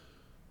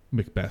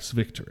Macbeth's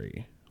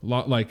victory. A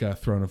lot like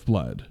Throne of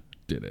Blood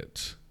did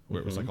it, where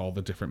it was like all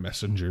the different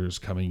messengers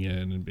coming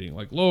in and being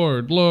like,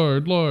 Lord,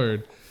 Lord,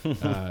 Lord.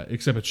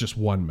 Except it's just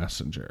one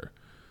messenger.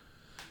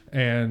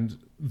 And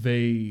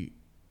they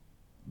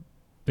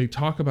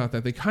talk about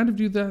that. They kind of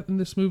do that in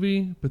this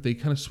movie, but they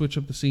kind of switch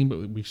up the scene.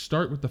 But we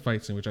start with the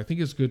fight scene, which I think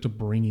is good to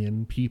bring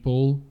in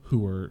people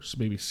who are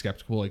maybe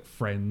skeptical, like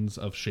friends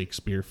of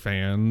Shakespeare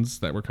fans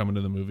that were coming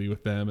to the movie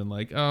with them and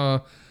like,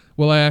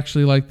 well, I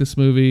actually like this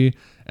movie.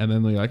 And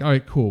then they're like, all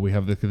right, cool. We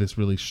have this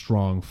really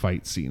strong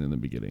fight scene in the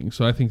beginning.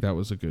 So I think that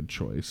was a good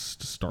choice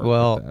to start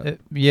with that.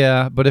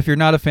 Yeah, but if you're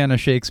not a fan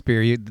of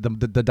Shakespeare,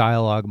 the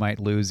dialogue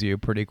might lose you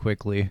pretty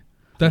quickly.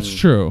 That's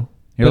true.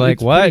 You're like,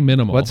 what?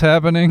 Minimal. What's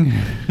happening?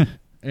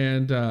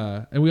 And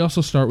we also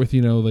start with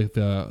like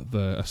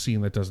a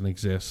scene that doesn't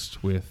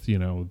exist with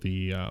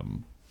the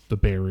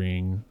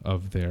burying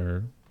of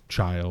their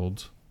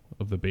child,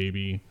 of the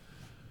baby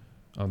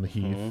on the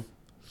Heath.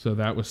 So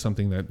that was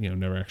something that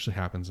never actually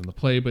happens in the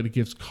play, but it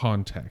gives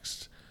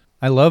context.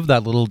 I love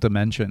that little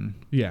dimension.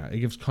 Yeah,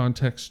 it gives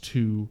context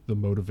to the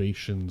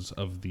motivations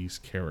of these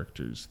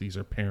characters. These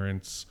are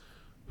parents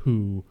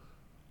who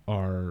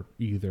are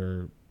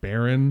either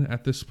barren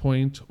at this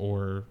point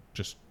or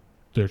just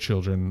their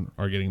children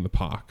are getting the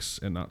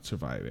pox and not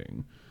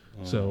surviving.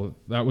 So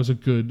that was a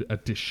good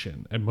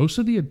addition. And most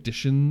of the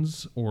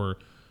additions or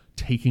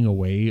taking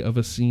away of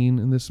a scene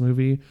in this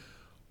movie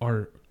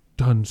are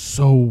done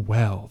so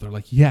well. They're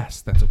like,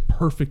 yes, that's a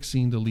perfect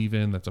scene to leave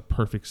in. That's a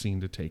perfect scene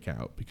to take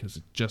out because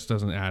it just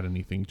doesn't add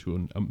anything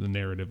to the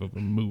narrative of a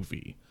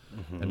movie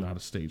and not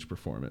a stage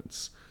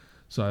performance.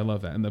 So I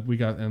love that. And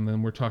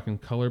then we're talking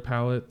color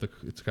palette.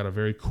 It's got a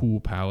very cool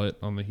palette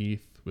on the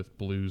Heath with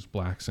blues,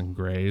 blacks, and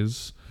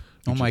grays.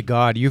 Oh my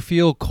God, you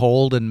feel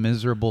cold and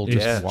miserable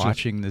It's just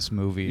watching this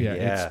movie. Yeah,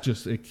 Yeah. it's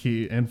just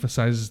it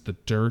emphasizes the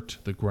dirt,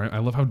 the ground. I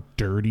love how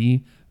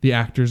dirty the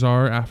actors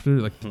are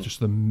after, like just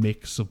the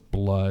mix of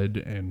blood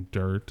and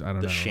dirt. I don't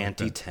know. The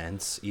shanty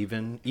tents,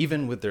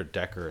 even with their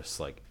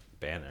decorous like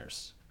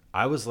banners.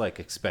 I was like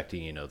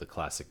expecting, the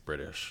classic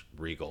British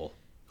regal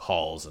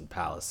halls and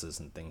palaces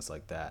and things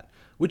like that,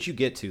 which you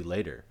get to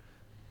later.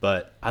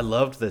 But I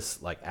loved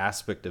this like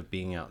aspect of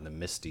being out in the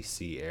misty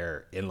sea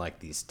air in like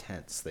these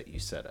tents that you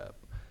set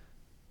up,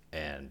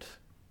 and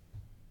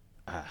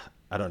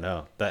I don't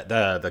know, that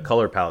the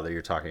color palette that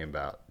you're talking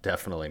about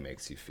definitely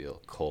makes you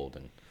feel cold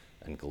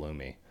and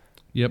gloomy.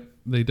 Yep,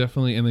 they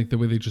definitely, and like the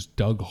way they just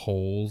dug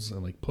holes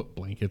and like put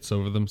blankets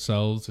over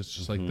themselves. It's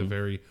just like the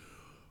very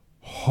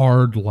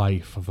hard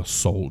life of a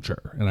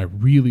soldier, and I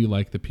really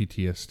like the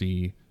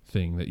PTSD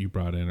thing that you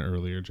brought in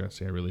earlier,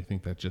 Jesse. I really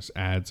think that just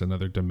adds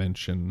another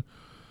dimension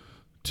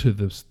to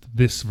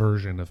this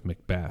version of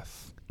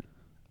Macbeth.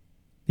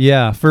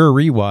 Yeah, for a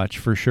rewatch,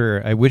 for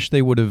sure. I wish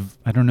they would have,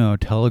 I don't know,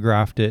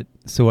 telegraphed it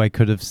so I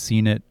could have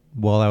seen it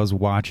while I was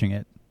watching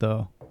it,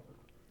 though.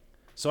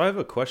 So I have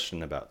a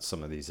question about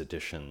some of these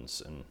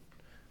additions and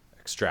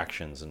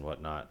extractions and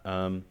whatnot.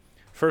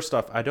 First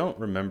off, I don't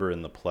remember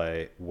in the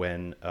play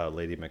when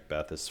Lady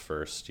Macbeth is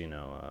first,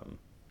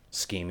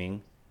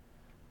 scheming,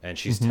 and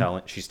she's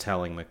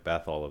telling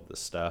Macbeth all of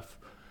this stuff.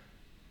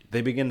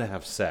 They begin to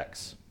have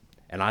sex,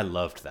 and I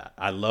loved that.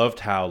 I loved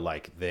how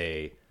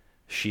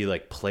she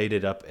played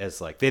it up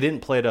as like, they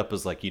didn't play it up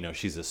as like,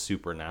 she's a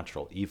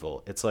supernatural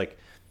evil. It's like,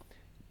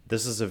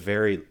 this is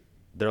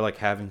they're like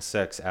having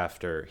sex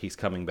after he's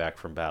coming back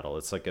from battle.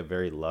 It's like a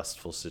very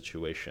lustful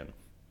situation.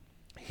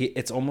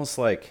 It's almost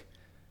like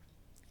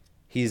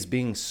he's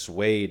being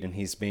swayed and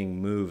he's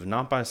being moved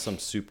not by some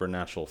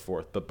supernatural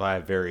force, but by a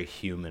very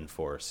human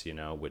force,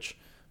 which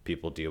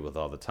people deal with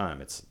all the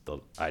time. It's the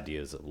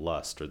ideas of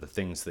lust, or the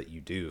things that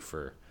you do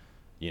for,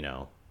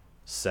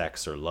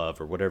 sex or love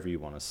or whatever you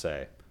want to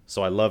say.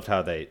 So I loved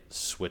how they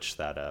switched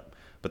that up.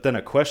 But then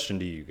a question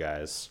to you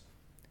guys.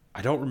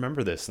 I don't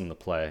remember this in the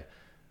play.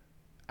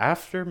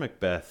 After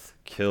Macbeth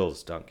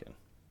kills Duncan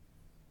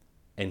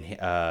and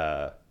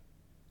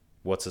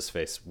what's his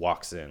face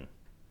walks in,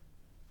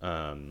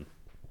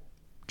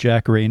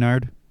 Jack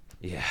Reynard.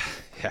 Yeah,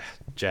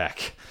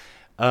 Jack.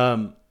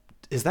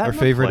 Is that our in the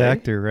favorite play?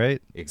 Actor,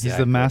 right? Exactly. He's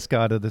the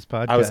mascot of this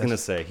podcast. I was gonna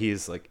say he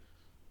is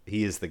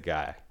the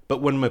guy.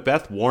 But when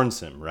Macbeth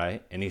warns him,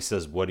 right, and he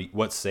says,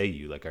 "What say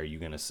you? Like, are you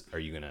gonna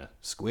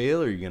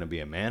squeal? Or are you gonna be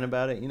a man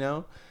about it?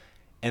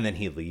 And then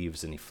he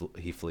leaves and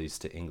he flees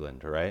to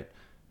England, right?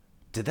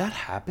 Did that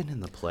happen in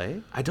the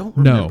play? I don't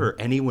remember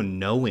anyone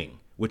knowing,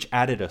 which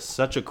added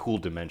such a cool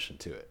dimension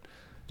to it.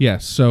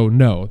 Yes, so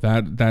no,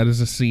 that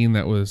is a scene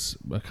that was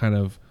a kind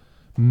of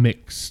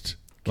mixed,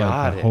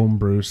 like a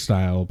homebrew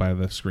style by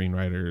the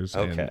screenwriters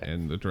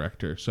and the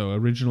director. So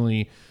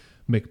originally,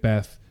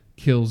 Macbeth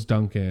kills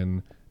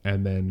Duncan,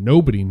 and then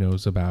nobody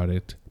knows about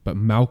it, but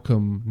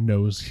Malcolm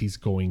knows he's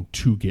going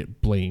to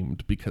get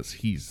blamed because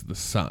he's the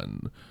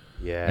son.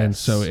 Yes. And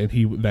so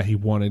he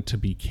wanted to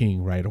be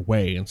king right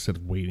away instead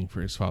of waiting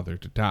for his father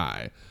to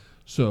die.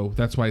 So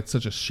that's why it's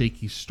such a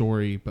shaky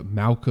story. But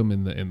Malcolm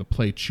in the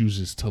play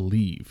chooses to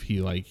leave.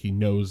 He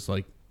knows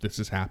like this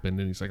has happened,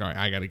 and he's like, all right,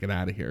 I got to get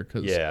out of here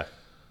because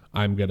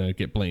I'm gonna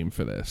get blamed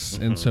for this.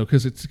 And so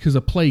because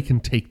a play can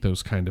take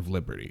those kind of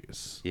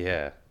liberties.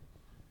 Yeah.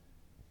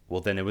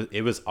 Well, then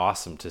it was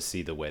awesome to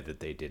see the way that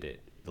they did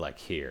it, like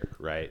here,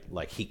 right?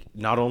 Like he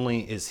not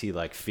only is he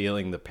like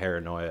feeling the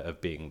paranoia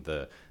of being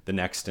the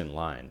next in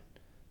line,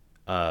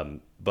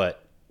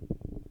 but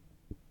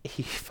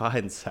he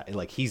finds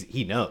like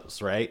he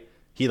knows, right?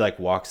 He like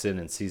walks in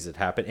and sees it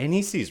happen, and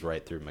he sees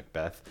right through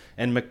Macbeth.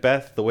 And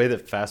Macbeth, the way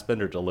that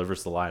Fassbender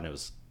delivers the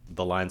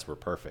lines were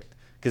perfect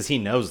because he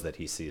knows that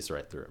he sees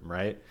right through him,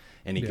 right?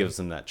 And he gives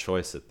him that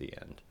choice at the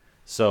end.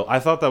 So I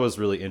thought that was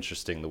really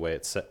interesting the way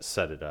it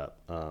set it up.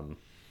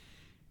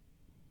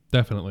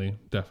 Definitely.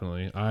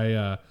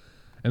 And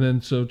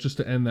then so just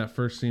to end that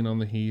first scene on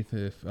the heath,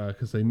 if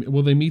because they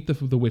meet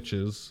the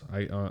witches.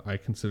 I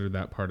consider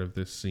that part of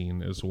this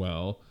scene as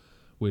well,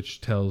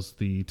 which tells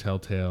the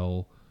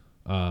telltale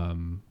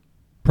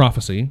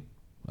prophecy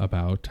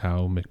about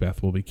how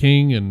Macbeth will be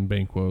king and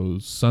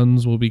Banquo's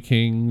sons will be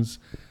kings.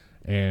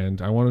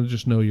 And I want to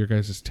just know your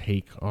guys'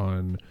 take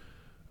on.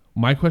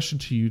 My question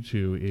to you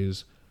two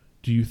is,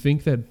 do you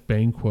think that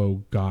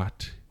Banquo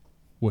got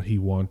what he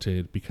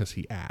wanted because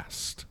he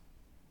asked?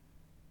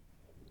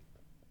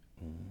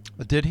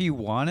 Did he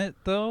want it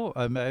though?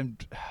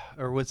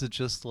 Or was it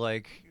just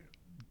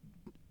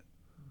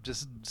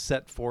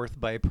set forth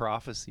by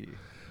prophecy?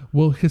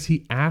 Well, because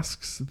he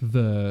asks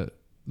the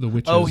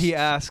witches. Oh, he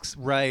asks,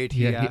 right?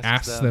 He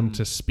asks them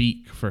to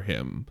speak for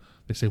him.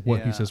 They say,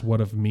 "What?" He says, "What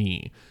of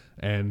me?"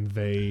 And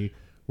they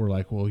were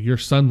like, "Well, your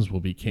sons will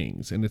be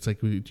kings." And it's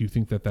like, do you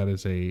think that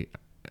is a?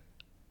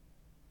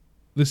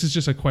 This is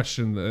just a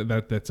question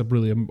that's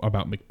really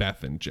about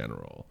Macbeth in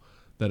general.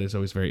 That is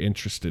always very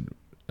interested.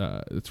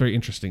 It's very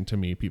interesting to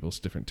me, people's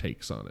different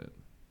takes on it.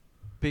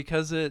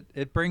 because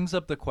it brings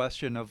up the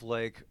question of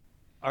like,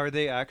 are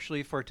they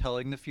actually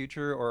foretelling the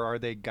future, or are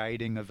they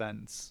guiding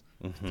events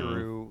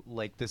through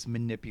like this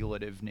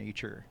manipulative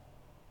nature?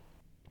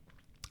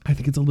 I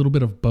think it's a little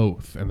bit of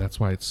both, and that's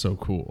why it's so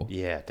cool.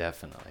 Yeah,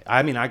 definitely.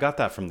 I mean, I got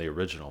that from the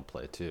original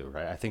play too,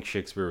 right? I think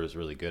Shakespeare was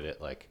really good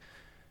at like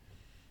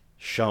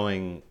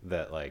showing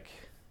that, like,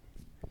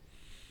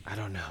 I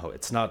don't know,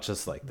 it's not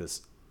just like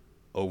this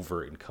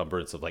over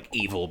encumbrance of like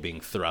evil being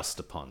thrust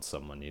upon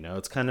someone, you know?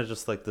 It's kind of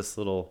just like this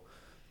little,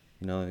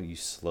 you know, you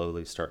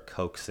slowly start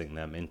coaxing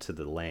them into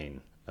the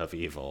lane of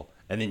evil,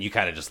 and then you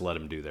kind of just let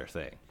them do their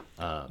thing.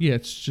 Yeah,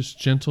 it's just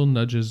gentle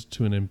nudges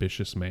to an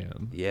ambitious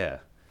man. Yeah.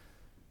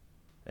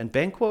 And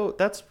Banquo,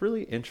 that's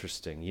really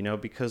interesting, you know,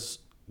 because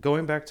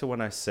going back to when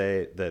I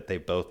say that they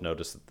both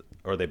noticed,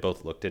 or they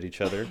both looked at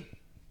each other,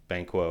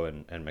 Banquo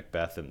and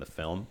Macbeth in the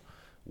film,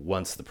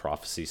 once the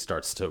prophecy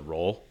starts to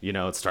roll, you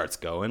know, it starts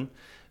going.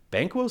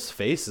 Banquo's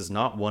face is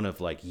not one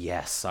of like,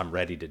 yes, I'm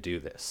ready to do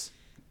this.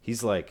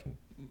 He's like,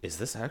 is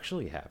this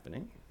actually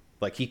happening?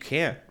 Like, he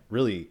can't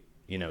really,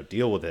 you know,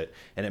 deal with it.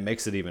 And it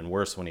makes it even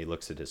worse when he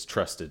looks at his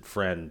trusted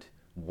friend,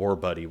 war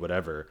buddy,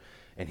 whatever.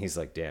 And he's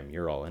like, damn,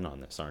 you're all in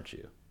on this, aren't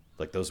you?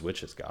 Like, those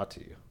witches got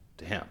to you.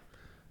 Damn.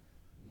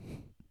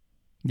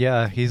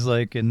 Yeah, he's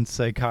like in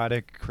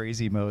psychotic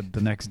crazy mode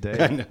the next day.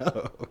 I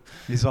know.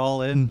 He's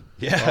all in.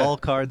 Yeah. All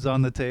cards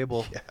on the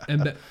table.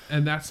 Yeah.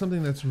 And that's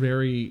something that's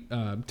very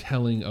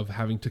telling of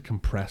having to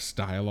compress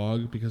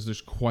dialogue, because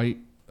there's quite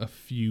a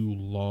few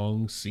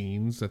long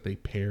scenes that they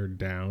pared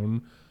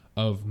down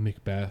of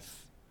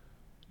Macbeth.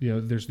 You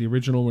know, there's the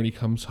original when he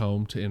comes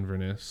home to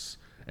Inverness.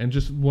 And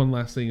just one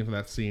last thing for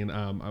that scene,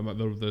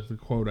 the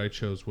quote I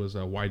chose was,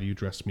 "Why do you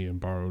dress me in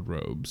borrowed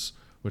robes?"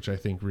 Which I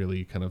think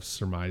really kind of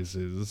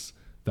surmises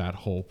that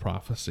whole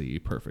prophecy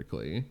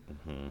perfectly.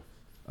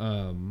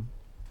 But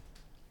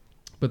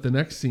the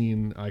next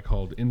scene I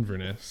called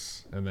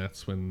Inverness, and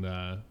that's when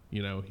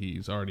you know,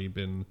 he's already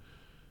been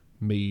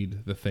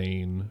made the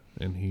Thane,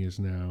 and he is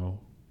now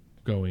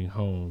going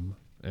home.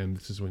 And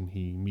this is when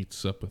he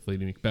meets up with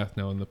Lady Macbeth.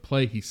 Now in the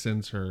play, he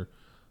sends her,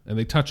 and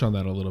they touch on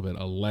that a little bit,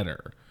 a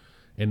letter.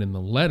 And in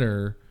the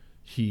letter,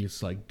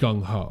 he's like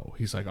gung-ho.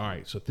 He's like, all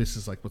right, so this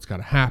is like what's got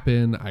to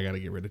happen. I got to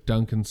get rid of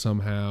Duncan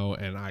somehow,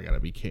 and I got to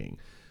be king.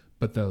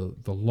 But the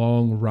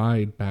long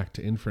ride back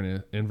to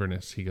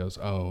Inverness, he goes,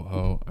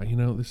 oh, you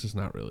know, this is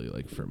not really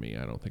like for me.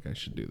 I don't think I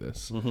should do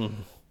this.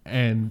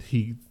 And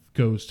he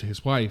goes to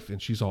his wife,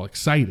 and she's all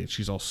excited.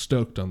 She's all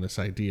stoked on this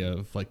idea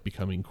of like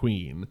becoming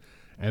queen.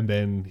 And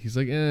then he's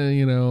like,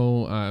 you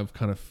know, I've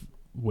kind of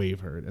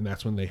wavered. And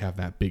that's when they have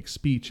that big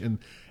speech. And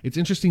it's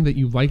interesting that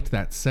you liked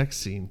that sex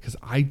scene, because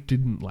I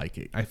didn't like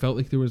it. I felt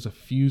like there was a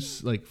few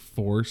like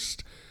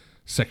forced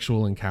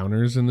sexual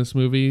encounters in this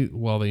movie.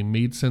 While they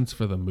made sense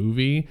for the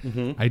movie,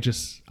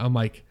 I'm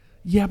like,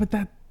 yeah, but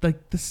that,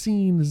 like, the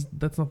scene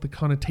that's not the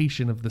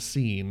connotation of the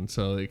scene.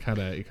 So it kind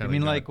of I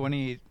mean, like when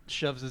he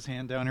shoves his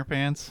hand down her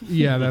pants?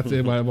 Yeah, that's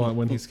it.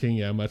 When he's king,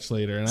 yeah, much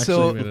later. And I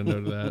actually made a note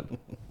of that.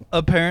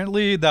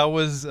 Apparently that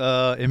was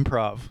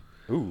improv.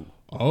 Ooh.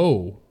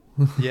 Oh.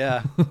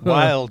 Yeah.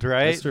 Wild,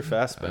 right? Mr.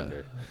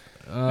 Fassbender.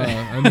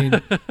 I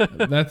mean,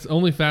 that's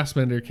only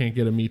Fassbender can't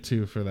get a Me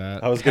Too for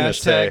that. I was going to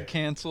say.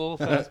 Cancel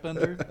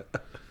Fassbender.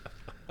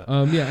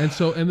 Yeah,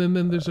 and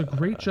then there's a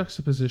great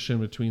juxtaposition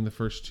between the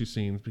first two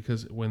scenes,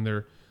 because when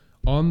they're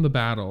on the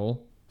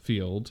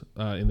battlefield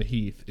in the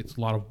heath, it's a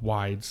lot of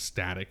wide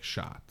static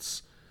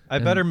shots. I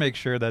better make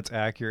sure that's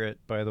accurate,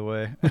 by the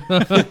way.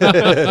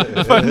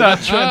 If I'm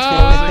not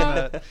transposing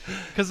that.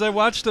 Because I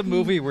watched a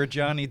movie where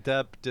Johnny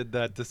Depp did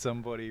that to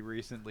somebody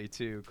recently,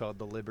 too, called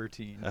The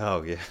Libertine.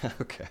 Oh, yeah.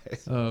 Okay.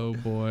 Oh,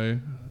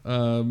 boy.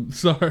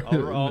 Sorry.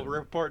 I'll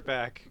report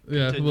back.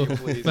 Yeah, Continue, well,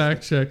 please.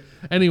 fact check.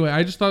 Anyway,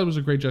 I just thought it was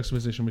a great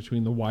juxtaposition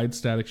between the wide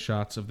static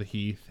shots of the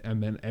heath,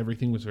 and then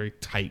everything was very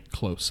tight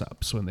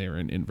close-ups when they were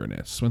in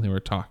Inverness, when they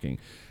were talking.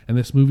 And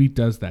this movie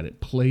does that.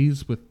 It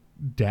plays with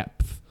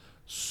depth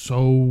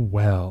so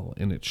well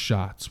in its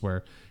shots,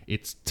 where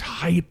it's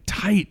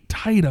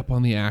tight up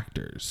on the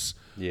actors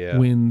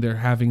when they're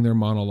having their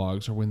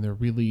monologues, or when they're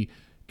really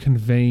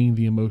conveying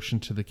the emotion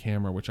to the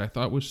camera, which I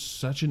thought was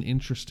such an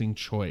interesting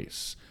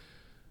choice,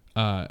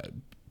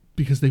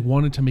 because they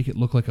wanted to make it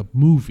look like a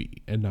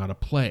movie and not a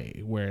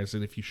play, whereas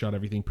if you shot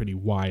everything pretty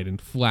wide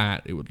and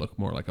flat, it would look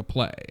more like a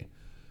play.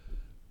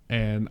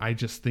 And I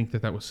just think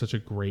that was such a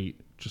great,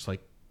 just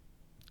like,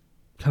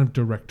 kind of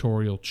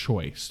directorial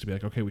choice to be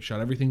like, okay, we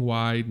shot everything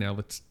wide, now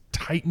let's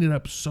tighten it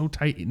up so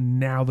tight, and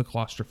now the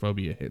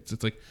claustrophobia hits.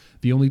 It's like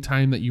the only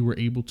time that you were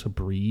able to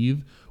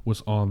breathe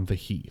was on the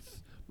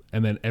heath,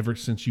 and then ever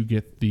since you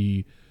get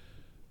the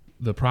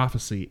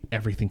prophecy,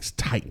 everything's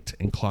tight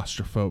and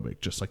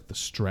claustrophobic, just like the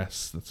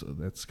stress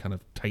that's kind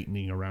of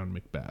tightening around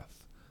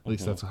Macbeth. At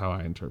least that's how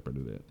I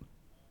interpreted it.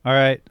 All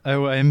right, I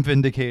am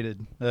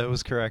vindicated. That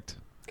was correct.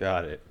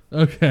 Got it.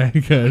 Okay,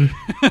 good.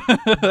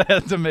 I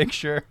had to make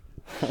sure.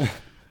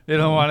 You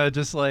don't want to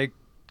just like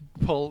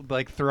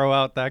throw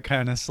out that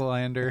kind of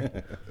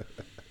slander.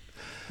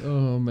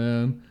 Oh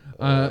man.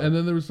 And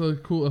then there was a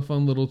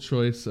fun little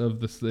choice of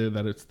this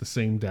that it's the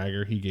same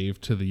dagger he gave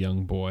to the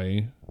young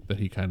boy that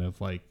he kind of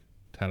like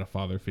had a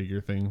father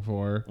figure thing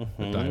for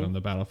that died on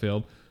the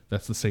battlefield.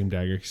 That's the same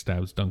dagger he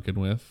stabs Duncan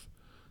with.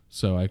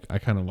 So I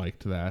kind of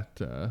liked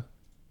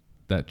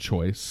that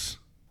choice.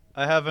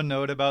 I have a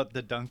note about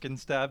the Duncan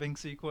stabbing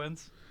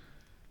sequence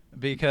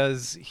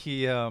because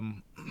he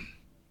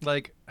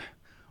like,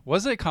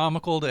 was it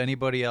comical to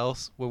anybody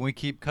else when we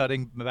keep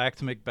cutting back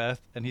to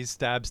Macbeth and he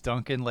stabs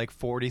Duncan like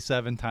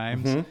 47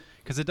 times?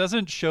 Because it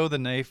doesn't show the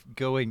knife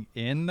going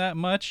in that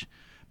much,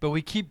 but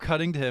we keep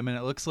cutting to him and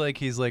it looks like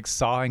he's like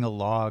sawing a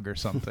log or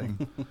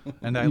something.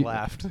 And I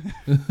laughed.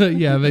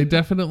 Yeah, they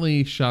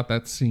definitely shot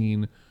that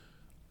scene,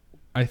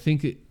 I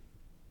think,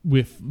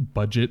 with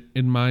budget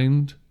in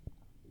mind,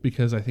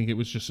 because I think it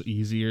was just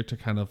easier to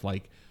kind of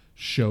like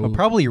show. Well,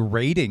 probably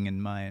rating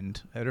in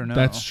mind. I don't know.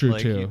 That's true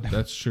like, too.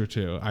 That's true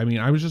too. I mean,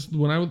 I was just,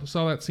 when I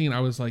saw that scene, I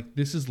was like,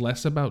 this is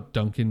less about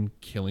Duncan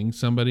killing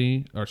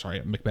somebody, or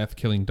sorry, Macbeth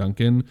killing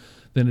Duncan,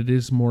 than it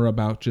is more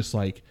about just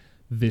like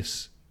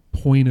this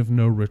point of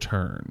no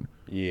return.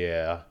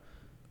 Yeah.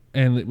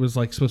 And it was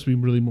like supposed to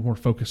be really more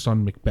focused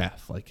on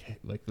Macbeth. Like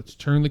let's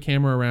turn the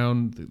camera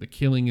around. The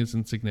killing is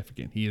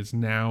insignificant. He is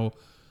now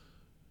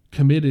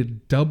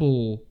committed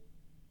double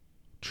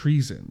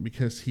treason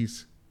because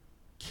he's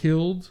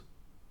killed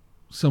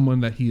someone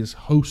that he is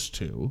host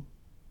to,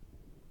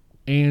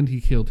 and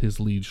he killed his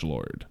liege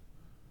lord.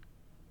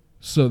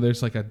 So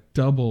there's like a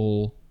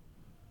double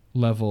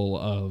level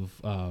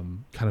of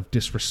kind of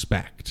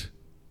disrespect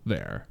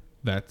there.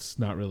 That's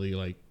not really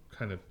like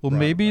kind of. Well,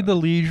 maybe the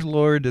liege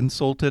lord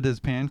insulted his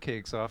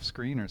pancakes off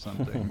screen or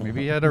something.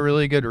 Maybe he had a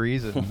really good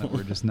reason that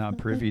we're just not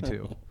privy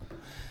to.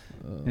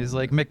 He's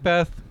like,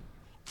 Macbeth,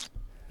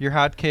 your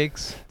hot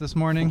cakes this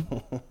morning,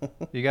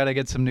 you got to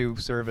get some new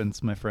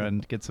servants, my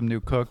friend. Get some new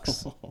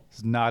cooks.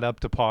 It's not up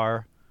to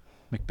par.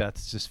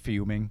 Macbeth's just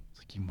fuming. It's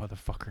like, you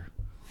motherfucker.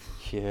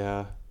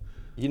 Yeah.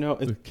 You know,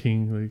 the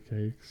kingly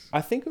cakes.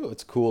 I think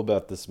what's cool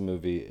about this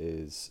movie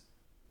is,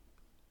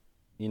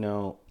 you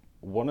know,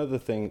 one of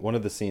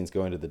the scenes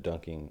going to the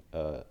dunking,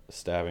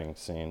 stabbing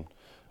scene,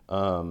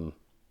 or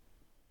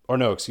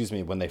no, excuse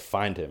me, when they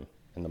find him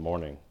in the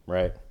morning,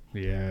 right?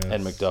 Yeah.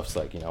 And Macduff's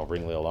like, you know,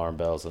 ring the alarm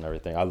bells and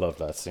everything. I love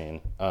that scene.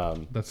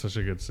 That's such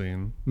a good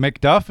scene.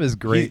 Macduff is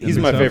great. He's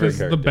my favorite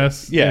character. The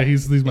best. Yeah,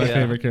 he's my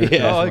favorite character.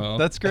 Yeah. As well.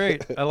 That's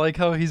great. I like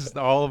how he's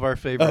all of our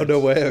favorites. Oh, no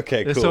way.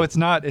 Okay, cool. So it's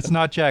not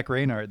Jack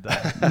Reynard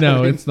though.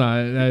 No, it's not.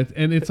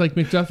 And it's like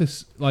Macduff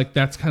is like,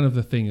 that's kind of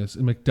the thing is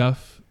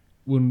Macduff,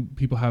 when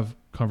people have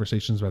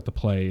conversations about the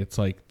play, it's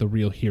like the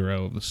real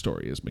hero of the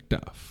story is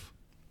Macduff.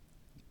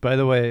 By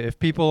the way, if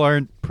people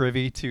aren't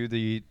privy to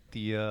the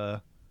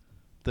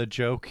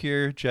joke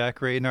here,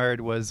 Jack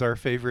Reynard was our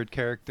favorite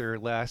character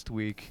last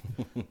week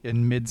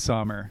in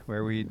Midsummer,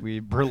 where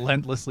we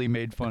relentlessly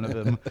made fun of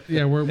him.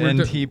 Yeah,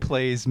 he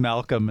plays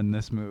Malcolm in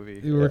this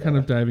movie. We're kind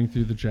of diving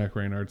through the Jack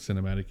Reynard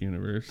cinematic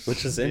universe,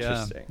 which is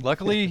interesting. Yeah.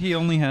 Luckily, he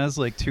only has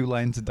like 2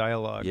 lines of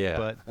dialogue.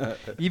 Yeah. But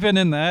even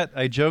in that,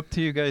 I joked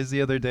to you guys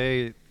the other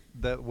day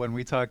that when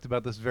we talked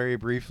about this very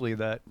briefly,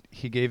 that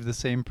he gave the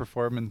same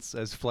performance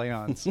as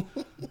Fleance.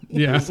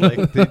 Yeah. It's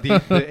like the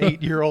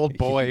 8-year-old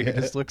boy who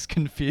just looks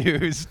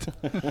confused.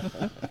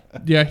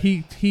 Yeah,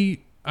 it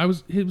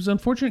was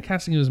unfortunate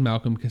casting him as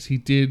Malcolm because he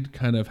did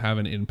kind of have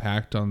an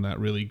impact on that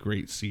really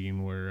great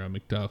scene where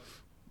Macduff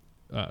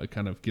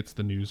kind of gets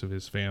the news of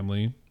his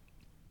family.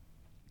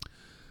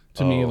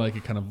 To me, like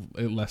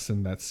it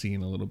lessened that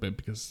scene a little bit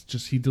because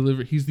just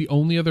he's the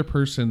only other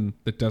person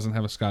that doesn't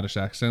have a Scottish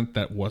accent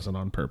that wasn't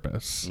on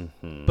purpose.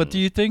 Mm-hmm. But do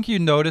you think you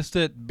noticed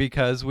it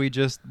because we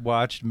just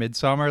watched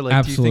Midsummer? Like,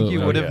 Absolutely. Do you think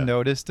you would have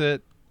noticed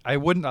it? I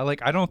wouldn't.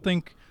 I don't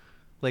think.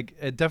 Like,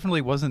 it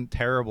definitely wasn't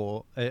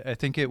terrible. I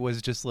think it was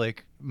just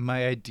like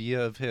my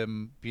idea of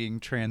him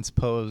being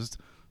transposed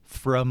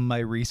from my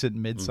recent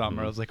Midsummer.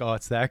 Mm-hmm. I was like, oh,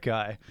 it's that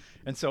guy.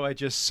 And so I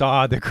just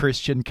saw the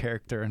Christian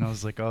character and I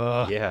was like,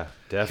 oh. Yeah,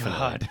 definitely.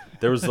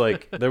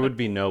 God. There would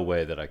be no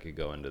way that I could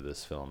go into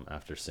this film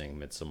after seeing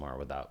Midsommar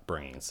without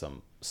bringing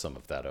some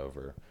of that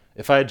over.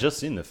 If I had just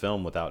seen the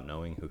film without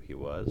knowing who he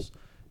was,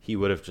 he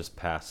would have just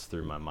passed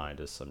through my mind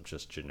as some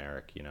just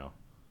generic,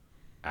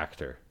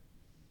 actor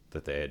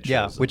that they had chosen.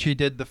 Yeah, which he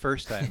did the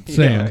first time.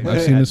 Same. Yeah,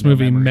 I've seen this no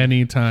movie memory.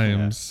 many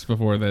times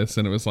before this,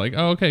 and it was like,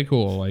 oh, okay,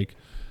 cool. Like,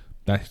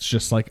 that's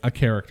just like a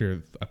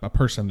character, a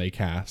person they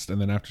cast. And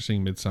then after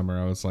seeing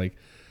Midsummer, I was like,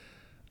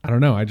 I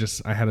don't know.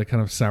 I had a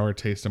kind of sour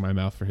taste in my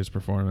mouth for his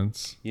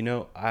performance.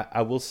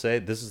 I will say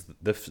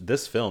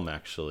this film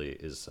actually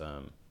is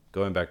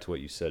going back to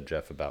what you said,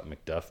 Jeff, about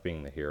Macduff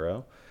being the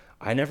hero.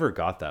 I never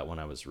got that when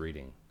I was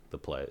reading the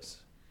plays,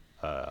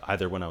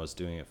 either when I was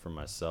doing it for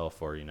myself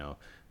or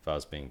if I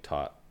was being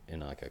taught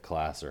in like a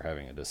class or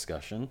having a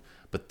discussion.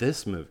 But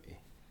this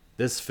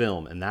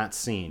film, and that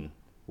scene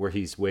where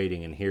he's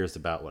waiting and hears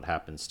about what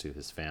happens to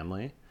his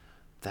family,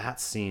 that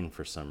scene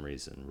for some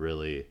reason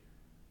really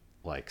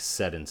like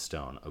set in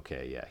stone.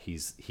 Okay, yeah,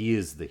 he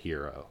is the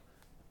hero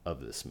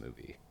of this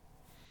movie.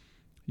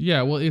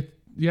 Yeah, well,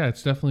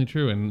 it's definitely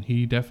true, and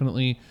he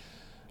definitely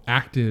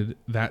acted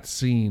that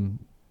scene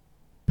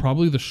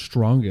probably the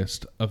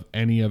strongest of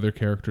any other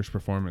character's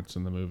performance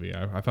in the movie.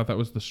 I thought that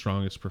was the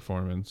strongest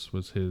performance,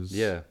 was his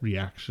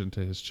reaction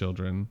to his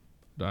children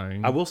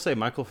dying. I will say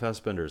Michael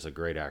Fassbender is a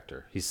great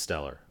actor. He's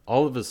stellar.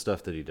 All of his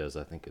stuff that he does,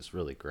 I think, is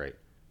really great.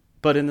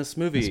 But in this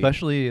movie...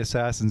 Especially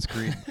Assassin's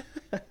Creed.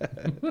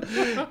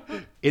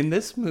 In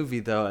this movie,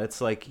 though, it's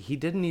like he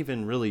didn't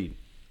even really...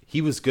 He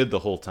was good the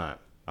whole time.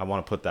 I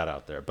want to put that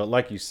out there. But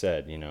like you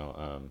said,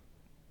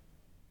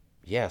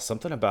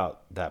 something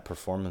about that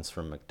performance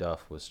from Macduff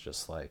was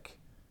just like...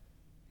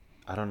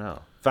 I don't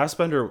know.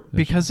 Fassbender...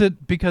 Because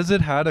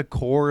it had a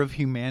core of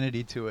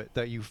humanity to it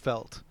that you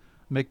felt.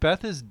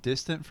 Macbeth is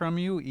distant from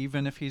you,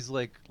 even if he's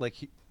like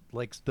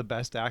the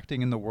best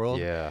acting in the world.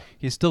 Yeah.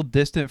 He's still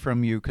distant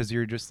from you because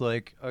you're just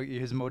like,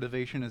 his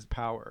motivation is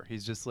power.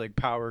 He's just like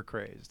power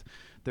crazed.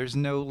 There's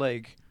no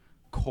like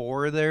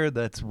core there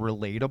that's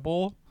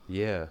relatable.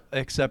 Yeah.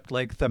 Except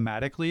like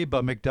thematically,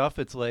 but Macduff,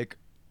 it's like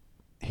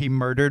he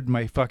murdered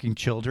my fucking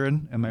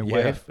children and my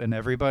wife and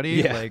everybody.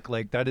 Yeah.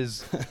 Like that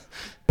is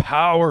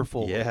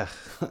powerful. Yeah.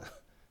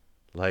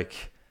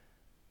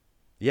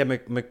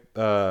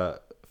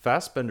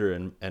 Fassbender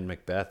and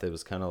Macbeth, it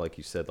was kind of like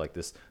you said, like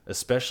this,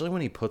 especially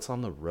when he puts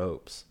on the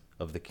robes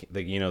of the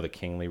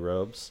kingly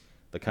robes,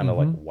 the kind of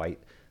like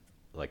white,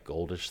 like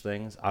goldish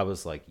things. I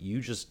was like,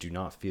 you just do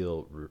not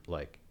feel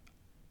like,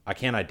 I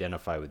can't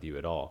identify with you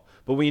at all.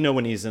 But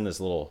when he's in his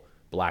little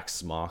black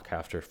smock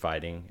after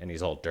fighting and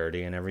he's all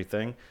dirty and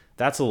everything,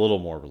 that's a little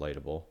more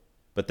relatable.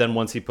 But then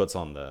once he puts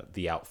on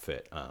the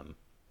outfit,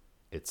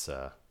 it's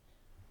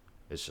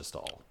just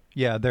all.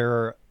 Yeah, there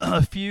are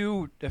a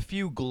few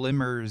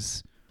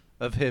glimmers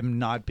of him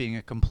not being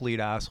a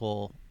complete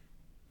asshole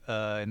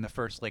in the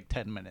first like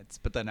 10 minutes,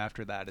 but then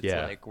after that it's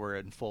like we're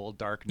in full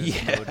darkness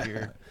mode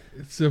here.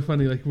 It's so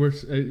funny, like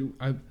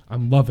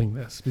I'm loving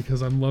this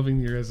because I'm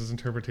loving your guys'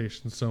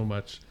 interpretation so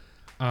much.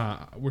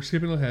 We're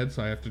skipping ahead,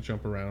 so I have to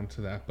jump around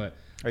to that, but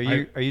are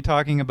you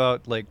talking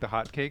about like the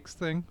hotcakes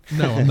thing?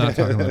 No, I'm not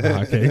talking about the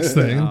hotcakes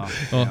thing.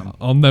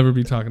 I'll never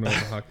be talking about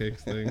the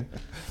hotcakes thing.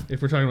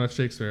 If we're talking about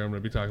Shakespeare, I'm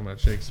going to be talking about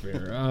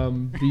Shakespeare.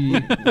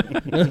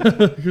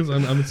 Because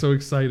I'm so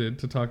excited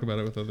to talk about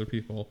it with other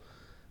people.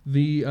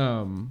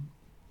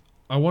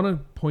 I want to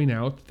point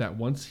out that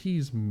once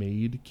he's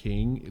made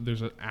king,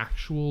 there's an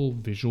actual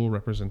visual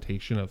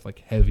representation of like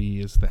heavy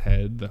is the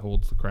head that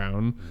holds the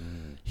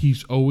crown.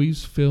 He's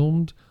always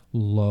filmed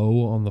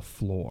low on the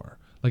floor,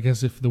 like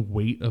as if the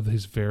weight of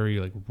his very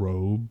like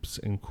robes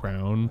and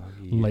crown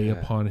lay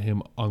upon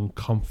him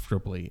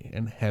uncomfortably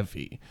and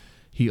heavy.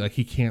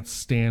 He can't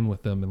stand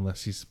with them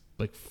unless he's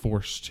like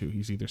forced to.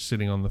 He's either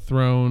sitting on the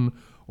throne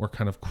or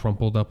kind of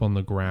crumpled up on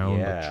the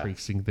ground, or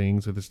tracing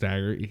things with his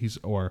dagger.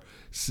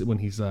 When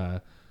he's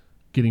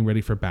getting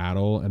ready for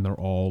battle, and they're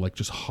all like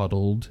just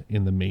huddled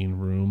in the main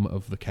room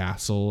of the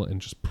castle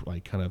and just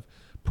like kind of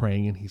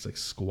praying, and he's like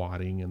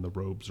squatting, and the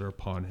robes are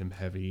upon him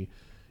heavy.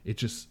 It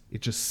just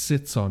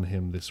sits on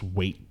him, this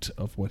weight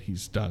of what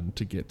he's done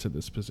to get to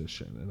this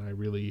position. And I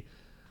really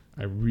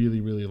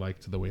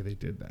liked the way they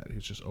did that.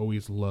 He's just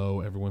always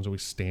low. Everyone's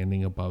always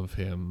standing above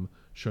him,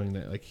 showing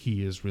that like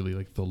he is really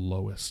like the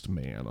lowest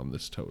man on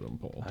this totem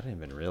pole. I didn't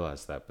even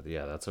realize that, but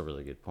yeah, that's a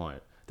really good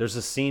point. There's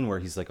a scene where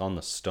he's like on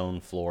the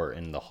stone floor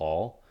in the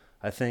hall,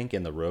 I think,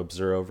 and the robes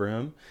are over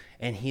him,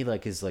 and he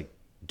like is like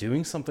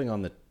doing something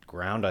on the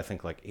ground. I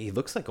think like he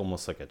looks like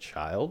almost like a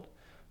child,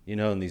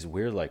 in these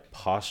weird like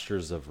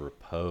postures of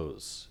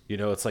repose.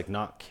 It's like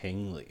not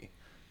kingly.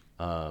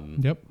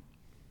 Yep.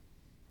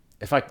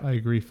 I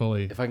agree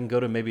fully. If I can go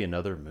to maybe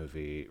another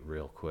movie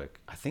real quick,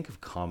 I think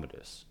of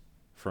Commodus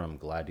from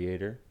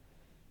Gladiator.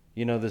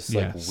 This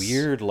like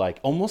weird, like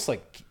almost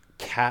like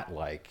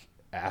cat-like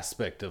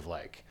aspect of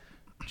like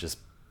just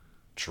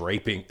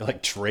draping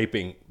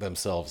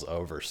themselves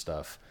over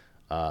stuff.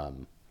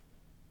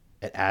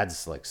 It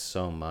adds like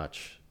so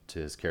much to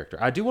his character.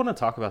 I do want to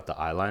talk about the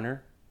eyeliner,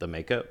 the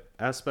makeup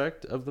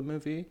aspect of the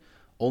movie,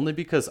 only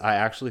because I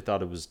actually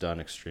thought it was done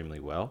extremely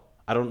well.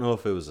 I don't know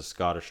if it was a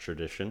Scottish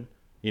tradition.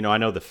 I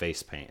know the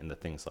face paint and the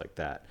things like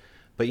that.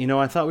 But,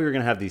 I thought we were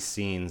going to have these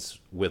scenes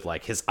with,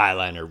 like, his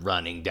eyeliner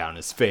running down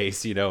his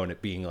face, and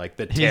it being, like,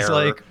 the terror. He's,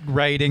 like,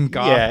 writing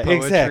goth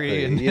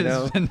poetry in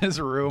his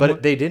room.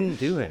 But they didn't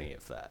do any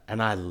of that.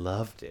 And I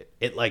loved it.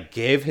 It, like,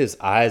 gave his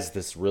eyes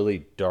this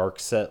really dark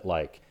set,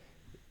 like,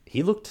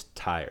 he looked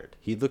tired.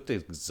 He looked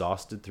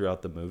exhausted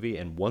throughout the movie.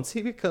 And once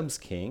he becomes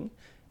king,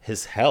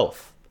 his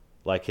health,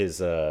 like, he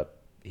has,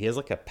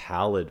 like, a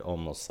pallid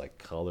almost, like,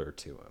 color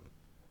to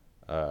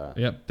him.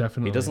 Yep,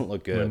 definitely. He doesn't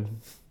look good.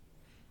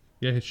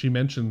 She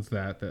mentions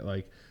that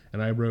like,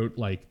 and I wrote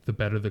like, the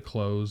better the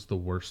clothes, the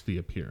worse the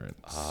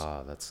appearance.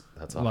 That's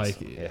awesome. Like,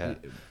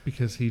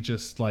 because he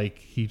just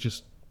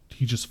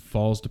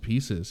falls to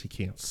pieces. He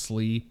can't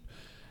sleep,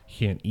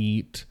 he can't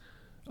eat.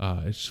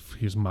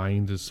 His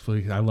mind is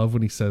fully. I love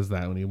when he says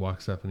that, when he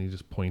walks up and he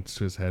just points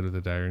to his head with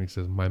a dagger and he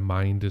says, "My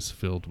mind is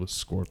filled with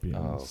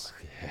scorpions."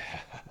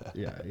 Oh,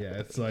 yeah.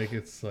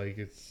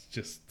 It's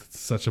just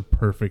such a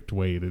perfect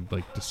way to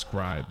like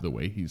describe the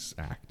way he's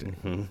acting.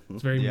 Mm-hmm.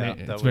 It's very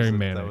That very was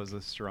manic. That was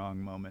a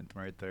strong moment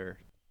right there.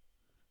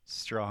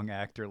 Strong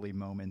actorly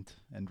moment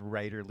and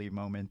writerly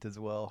moment as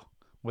well.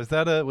 Was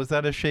that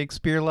a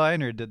Shakespeare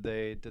line, or did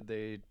they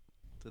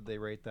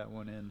write that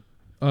one in?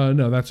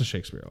 No, that's a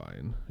Shakespeare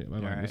line. Yeah, my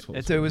mind Right. is full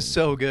of It was scorpions.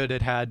 so good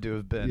it had to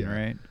have been, Yeah.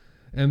 right?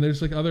 And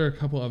there's like a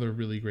couple other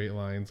really great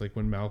lines, like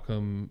when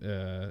Malcolm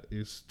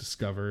is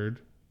discovered.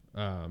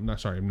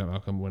 Not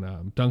Malcolm.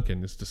 When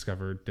Duncan is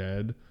discovered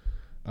dead.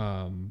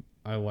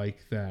 I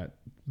like that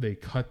they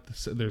cut.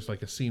 There's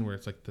like a scene where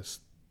it's like this.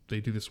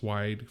 They do this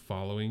wide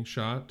following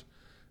shot,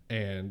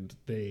 and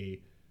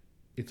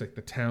it's like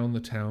the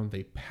town.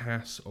 They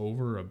pass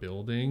over a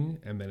building,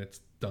 and then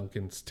it's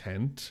Duncan's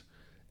tent,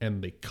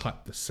 and they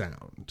cut the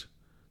sound.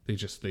 They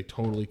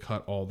totally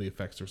cut all the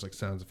effects. There's like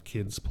sounds of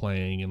kids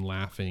playing and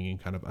laughing and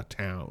kind of a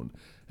town,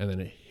 and then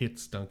it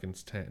hits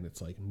Duncan's tent and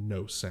it's like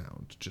no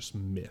sound, just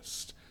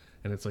mist.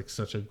 And it's like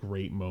such a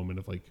great moment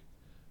of like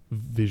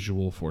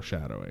visual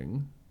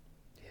foreshadowing.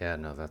 Yeah,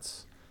 no,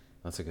 that's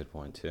a good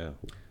point too.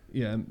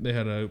 Yeah, and they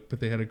had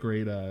a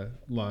great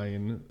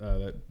line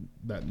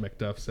that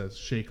Macduff says,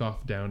 "Shake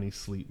off downy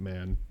sleep,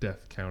 man.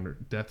 Death's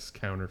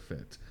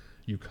counterfeit.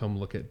 You come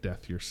look at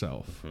death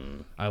yourself."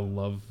 Mm-hmm. I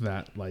love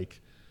that.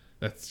 Like,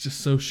 that's just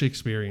so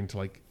Shakespearean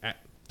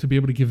to be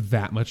able to give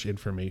that much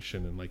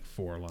information in like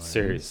 4 lines.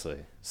 Seriously,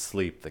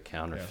 sleep, the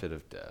counterfeit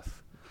of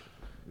death.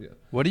 Yeah.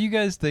 What do you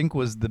guys think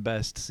was the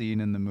best scene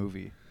in the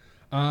movie?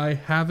 I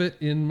have it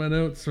in my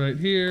notes right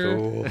here.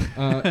 Cool.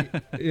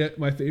 Yeah,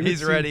 my favorite.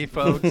 He's ready,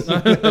 folks.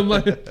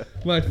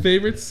 my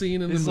favorite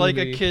scene in the movie. It's like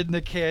a kid in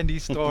a candy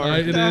store.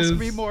 It Ask is.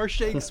 me more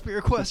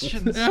Shakespeare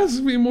questions.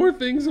 Ask me more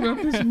things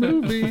about this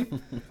movie.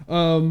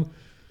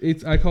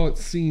 I call it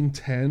scene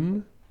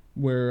 10,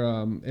 where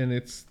and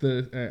it's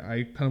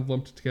I kind of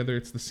lumped it together.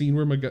 It's the scene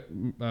where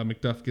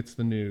Macduff gets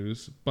the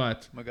news,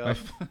 but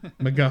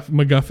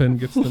MacGuffin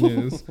gets the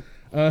news.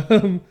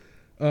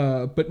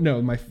 But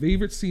no, my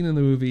favorite scene in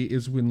the movie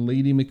is when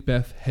Lady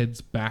Macbeth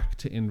heads back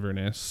to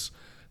Inverness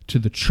to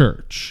the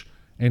church,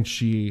 and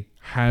she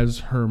has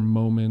her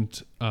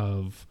moment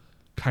of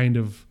kind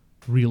of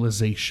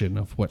realization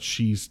of what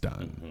she's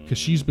done, because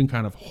she's been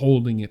kind of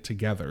holding it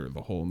together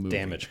the whole movie.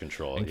 Damage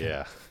control,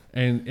 yeah.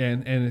 And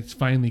it's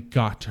finally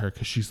got to her,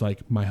 because she's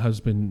like, my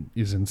husband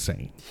is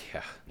insane.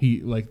 Yeah.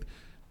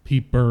 He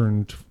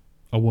burned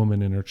a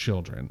woman and her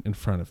children in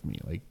front of me.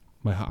 Like,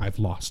 I've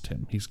lost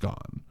him. He's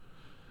gone.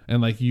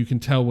 And like, you can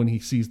tell when he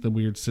sees the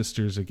weird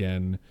sisters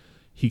again,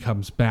 he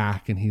comes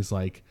back and he's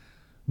like,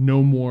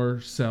 no more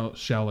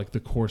shall like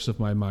the course of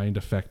my mind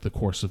affect the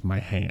course of my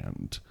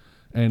hand.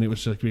 And it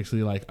was like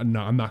basically like, no,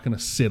 I'm not going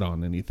to sit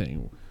on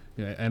anything.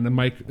 Yeah, and then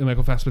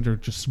Michael Fassbender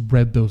just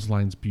read those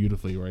lines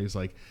beautifully, where he's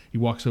like, he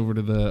walks over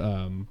to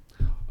the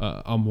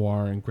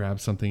armoire and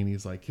grabs something, and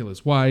he's like, kill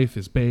his wife,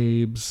 his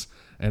babes,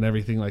 and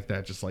everything like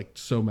that, just like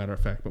so matter of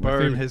fact. But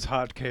Burn his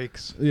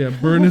hotcakes. Yeah,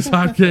 burn his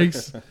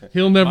hotcakes.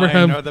 He'll never Mine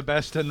have. are the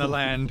best in the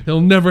land.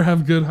 He'll never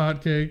have good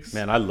hotcakes.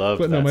 Man, I love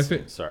that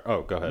scene. Sorry.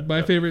 Oh, go ahead.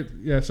 My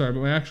favorite, but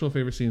my actual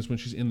favorite scene is when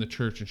she's in the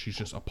church and she's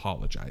just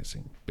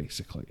apologizing,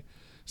 basically,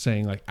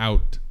 saying like,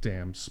 "Out,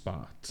 damn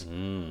spot."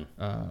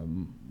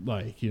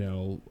 Like, you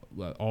know,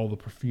 all the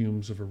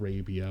perfumes of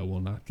Arabia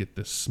will not get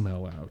this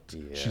smell out.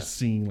 Yeah. She's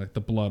seeing like the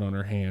blood on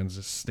her hands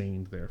is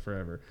stained there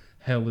forever.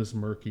 Hell is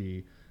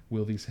murky.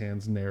 Will these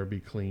hands ne'er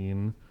be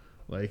clean?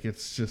 Like,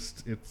 she's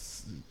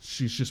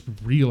just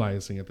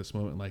realizing at this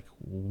moment, like,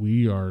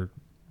 we're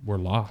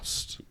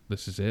lost.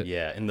 This is it.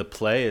 Yeah, in the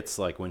play, it's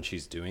like when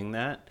she's doing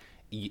that,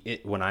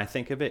 when I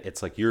think of it,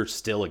 it's like you're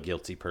still a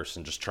guilty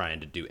person just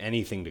trying to do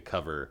anything to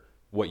cover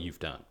what you've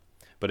done.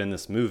 But in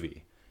this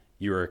movie,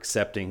 you are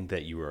accepting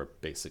that you are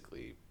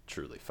basically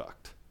truly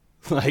fucked.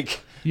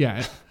 Like,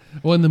 yeah.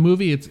 Well, in the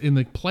movie, she's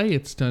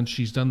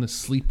done the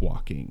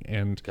sleepwalking,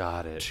 and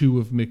got it. 2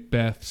 of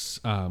Macbeth's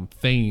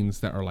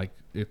thanes that are like,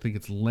 I think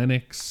it's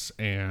Lennox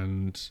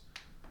and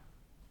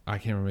I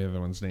can't remember the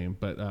other one's name,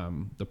 but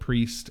the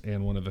priest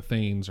and one of the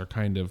thanes are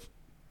kind of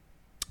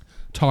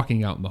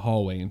talking out in the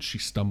hallway, and she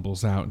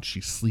stumbles out and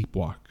she's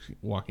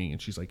sleepwalking,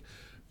 and she's like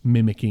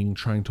mimicking,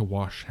 trying to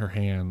wash her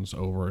hands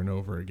over and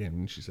over again,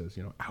 and she says,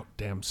 you know, out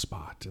damn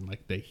spot, and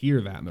like they hear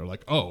that and they're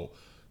like, oh,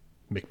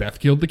 Macbeth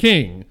killed the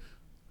king.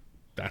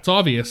 That's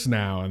obvious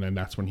now. And then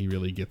that's when he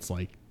really gets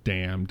like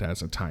damned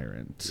as a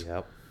tyrant.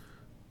 Yep.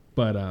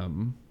 But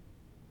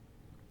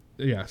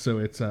yeah, so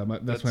it's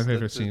that's my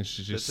favorite scene.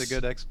 She's just, that's a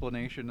good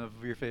explanation of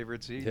your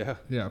favorite scene.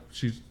 Yeah,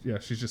 she's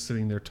just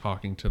sitting there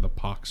talking to the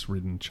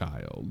pox-ridden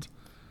child,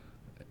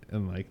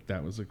 and like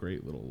that was a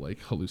great little like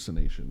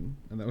hallucination,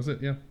 and that was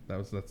it. Yeah,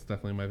 that's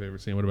definitely my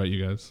favorite scene. What about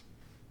you guys?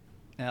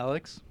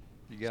 Alex,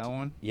 you got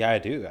one? Yeah, I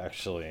do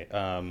actually.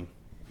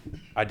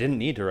 I didn't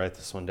need to write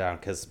this one down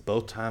because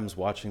both times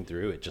watching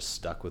through, it just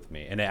stuck with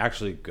me. And it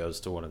actually goes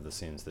to one of the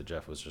scenes that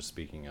Jeff was just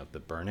speaking of, the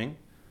burning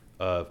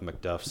of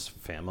Macduff's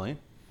family.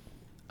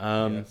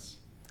 Yes.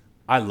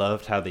 I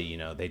loved how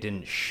they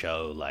didn't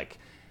show like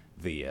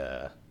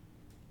the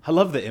I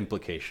love the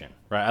implication,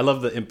 right? I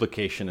love the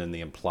implication and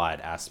the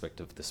implied aspect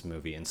of this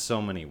movie in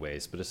so many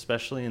ways, but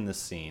especially in this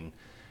scene,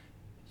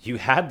 you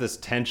had this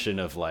tension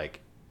of like,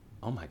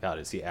 oh my God,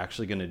 is he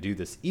actually going to do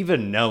this?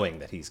 Even knowing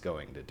that he's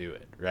going to do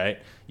it, right?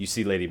 You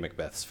see Lady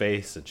Macbeth's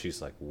face and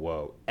she's like,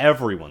 whoa,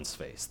 everyone's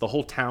face. The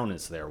whole town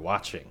is there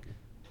watching,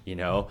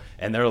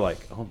 and they're like,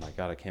 oh my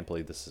God, I can't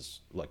believe this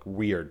is like,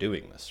 we are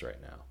doing this right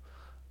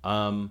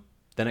now.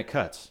 Then it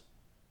cuts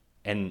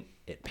and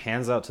it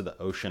pans out to the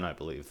ocean, I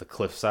believe, the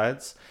cliff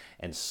sides,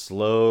 and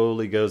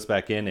slowly goes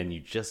back in, and you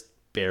just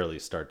barely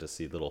start to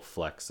see little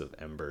flecks of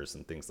embers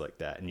and things like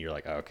that. And you're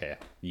like, okay,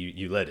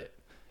 you lit it,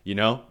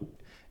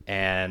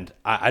 And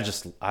I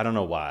don't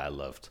know why I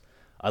loved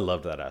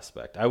that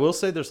aspect. I will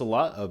say there's a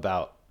lot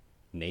about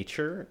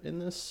nature in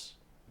this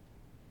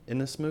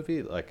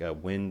movie, like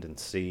wind and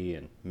sea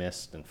and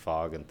mist and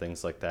fog and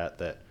things like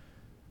that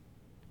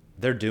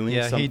they're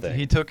doing something.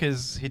 He took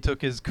his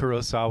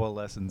Kurosawa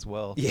lessons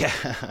well. Yeah.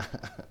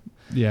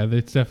 Yeah,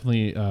 it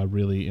definitely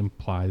really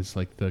implies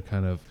like the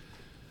kind of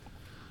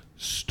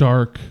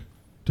stark,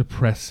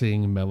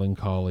 depressing,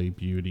 melancholy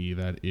beauty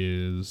that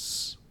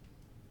is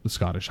the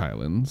Scottish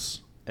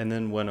Highlands. And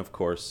then when, of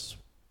course,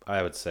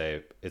 I would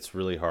say it's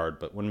really hard,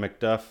 but when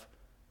Macduff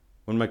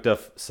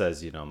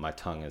says, my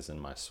tongue is in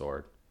my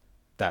sword,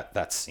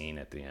 that scene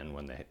at the end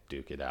when they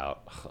duke it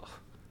out,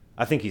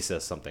 I think he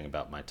says something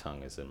about my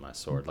tongue is in my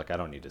sword. Like, I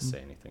don't need to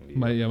say anything to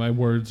you. My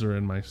words are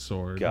in my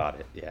sword. Got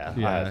it.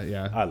 Yeah.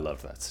 Yeah. I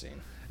love that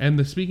scene.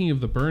 And speaking of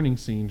the burning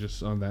scene,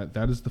 just on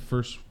that is the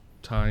first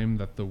time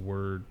that the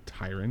word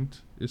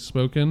tyrant is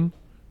spoken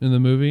in the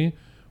movie,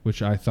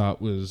 which I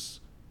thought was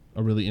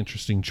a really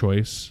interesting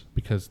choice,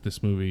 because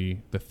this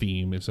movie, the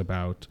theme is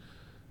about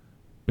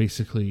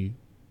basically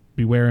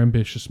beware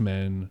ambitious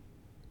men,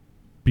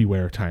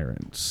 beware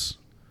tyrants.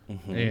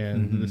 Mm-hmm.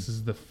 And this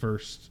is the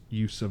first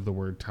use of the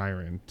word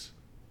tyrant,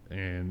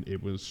 and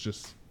it was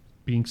just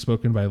being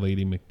spoken by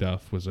Lady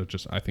Macduff was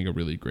I think a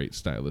really great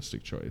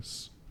stylistic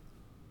choice.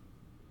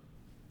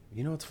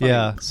 It's funny.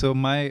 Yeah. So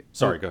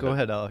Sorry, go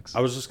ahead, Alex. I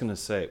was just gonna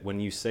say,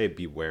 when you say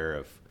beware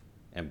of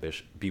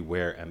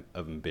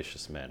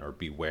ambitious men, or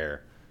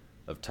beware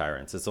of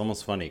tyrants, it's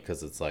almost funny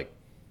because it's like,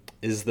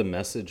 is the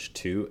message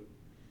to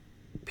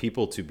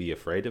people to be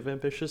afraid of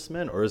ambitious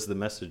men, or is the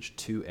message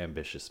to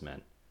ambitious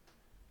men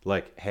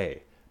like,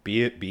 hey,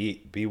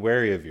 be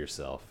wary of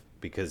yourself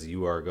because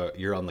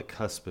you're on the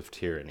cusp of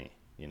tyranny,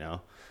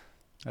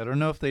 I don't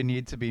know if they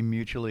need to be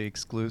mutually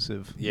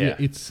exclusive. Yeah,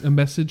 it's a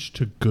message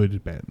to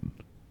good men.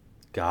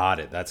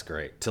 Got it. That's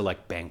great. To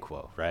like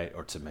Banquo, right?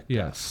 Or to Macbeth.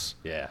 Yes.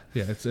 Yeah.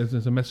 Yeah, it's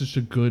a message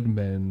to good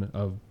men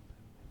of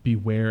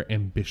beware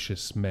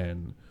ambitious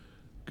men.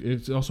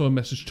 It's also a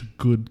message to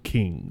good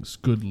kings,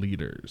 good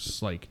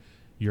leaders. Like,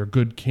 you're a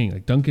good king.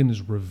 Like, Duncan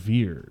is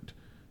revered.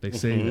 They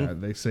say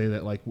that. They say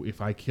that, like, if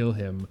I kill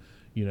him,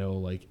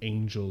 like,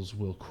 angels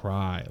will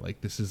cry.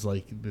 Like, this is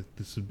like,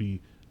 this would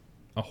be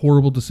a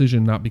horrible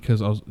decision, not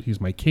because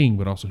he's my king,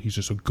 but also he's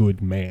just a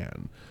good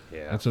man.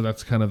 Yeah. And so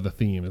that's kind of the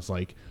theme, is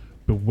like,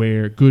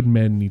 beware, good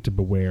men need to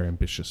beware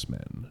ambitious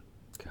men.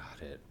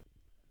 Got it.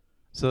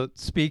 So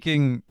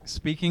speaking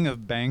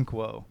of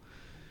Banquo,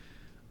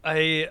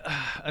 I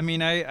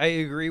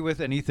agree with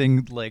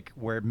anything like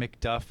where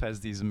Macduff has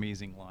these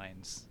amazing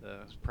lines.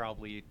 It's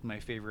probably my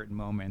favorite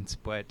moment,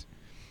 but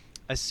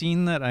a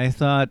scene that I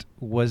thought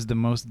was the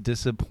most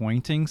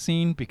disappointing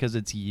scene, because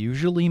it's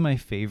usually my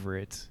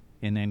favorite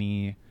in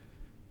any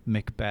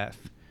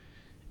Macbeth,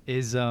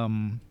 is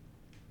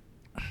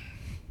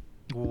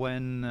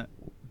when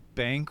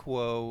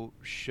Banquo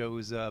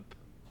shows up.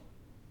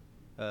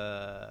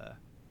 Sorry,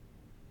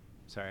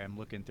 I'm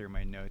looking through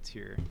my notes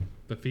here.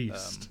 The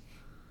feast.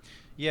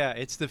 Yeah,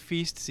 it's the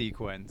feast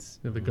sequence.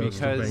 Yeah, the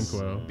ghost of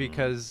Banquo.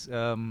 Because,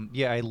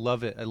 I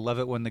love it. I love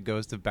it when the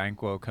ghost of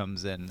Banquo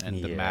comes in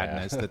and the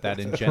madness that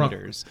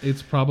engenders.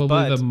 It's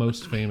probably the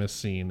most famous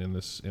scene in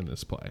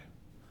this play.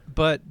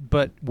 But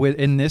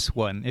in this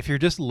one, if you're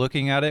just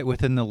looking at it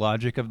within the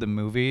logic of the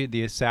movie,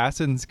 the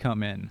assassins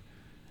come in,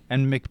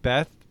 and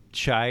Macbeth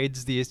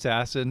chides the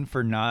assassin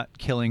for not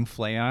killing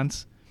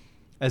Fleance,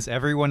 as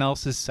everyone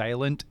else is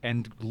silent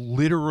and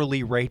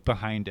literally right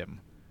behind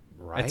him.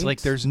 Right? It's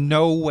like there's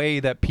no way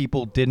that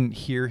people didn't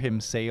hear him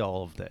say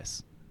all of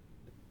this.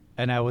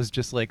 And I was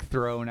just like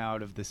thrown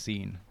out of the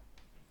scene.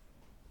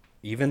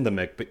 Even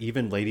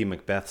Lady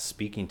Macbeth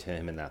speaking to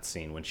him in that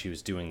scene when she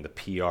was doing the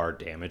PR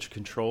damage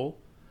control,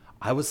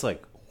 I was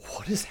like,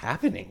 what is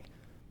happening?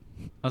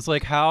 I was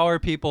like, how are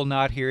people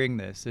not hearing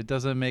this? It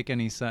doesn't make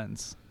any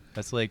sense.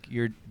 That's like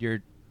you're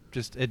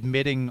just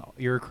admitting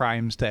your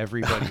crimes to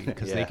everybody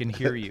because they can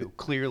hear you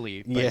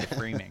clearly by the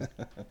framing.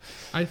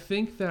 I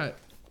think that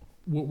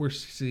what we're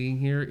seeing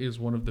here is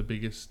one of the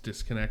biggest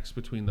disconnects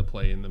between the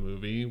play and the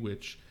movie,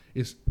 which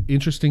is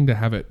interesting to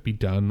have it be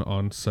done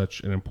on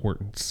such an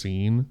important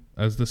scene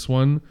as this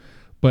one.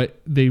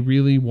 But they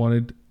really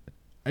wanted...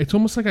 It's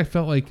almost like I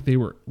felt like they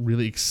were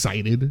really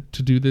excited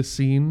to do this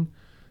scene.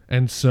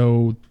 And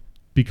so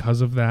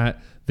because of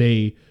that,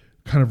 they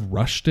kind of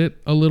rushed it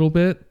a little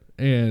bit.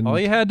 And all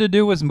you had to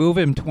do was move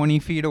him 20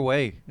 feet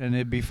away and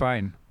it'd be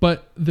fine.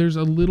 But there's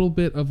a little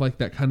bit of like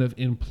that kind of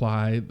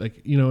implied,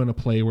 like, you know, in a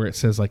play where it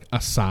says like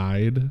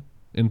aside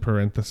in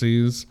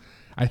parentheses.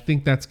 I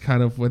think that's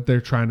kind of what they're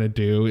trying to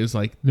do, is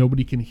like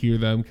nobody can hear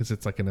them because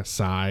it's like an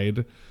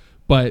aside.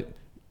 But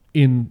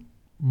in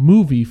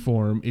movie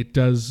form, it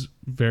does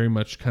very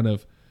much kind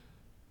of,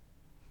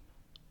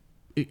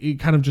 it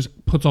kind of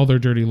just puts all their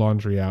dirty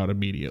laundry out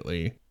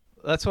immediately.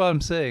 That's what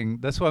I'm saying.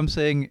 That's what I'm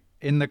saying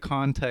in the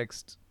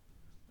context.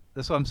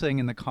 That's what I'm saying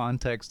in the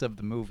context of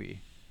the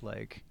movie.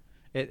 Like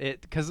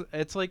it because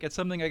it's like, it's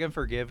something I can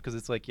forgive because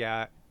it's like,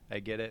 yeah, I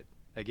get it.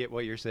 I get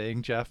what you're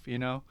saying, Jeff, you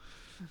know?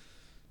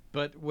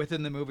 But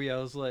within the movie, I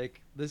was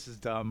like, this is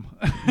dumb.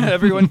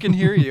 Everyone can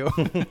hear you.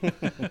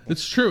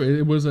 It's true.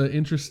 It was an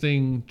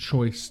interesting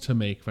choice to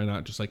make by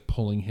not just like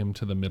pulling him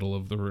to the middle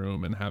of the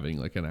room and having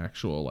like an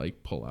actual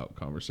like pull out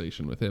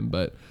conversation with him.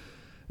 But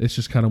it's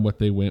just kind of what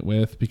they went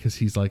with because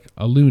he's like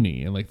a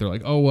loony. And like, they're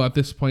like, oh, well, at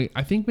this point,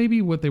 I think maybe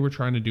what they were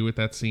trying to do with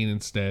that scene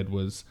instead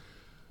was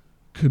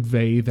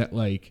convey that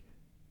like,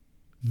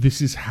 this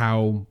is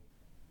how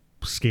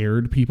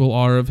scared people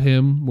are of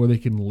him, where they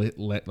can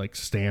let like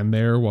stand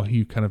there while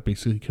he kind of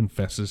basically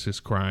confesses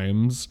his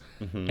crimes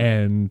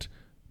and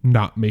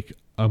not make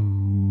a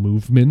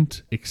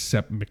movement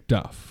except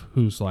Macduff,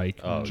 who's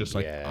like,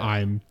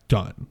 I'm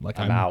done. Like,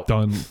 I'm out.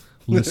 done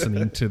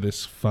listening to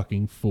this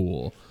fucking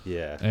fool.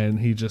 Yeah. And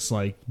he just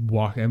like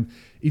and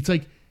it's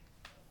like,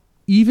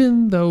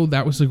 even though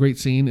that was a great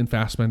scene and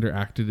Fassbender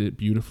acted it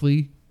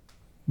beautifully,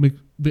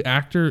 the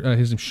actor,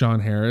 his name's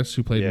Sean Harris,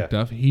 who played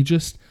Macduff, he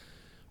just,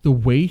 the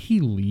way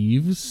he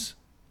leaves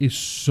is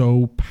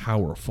so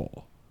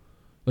powerful.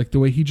 Like the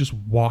way he just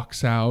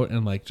walks out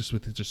and like just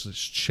with just his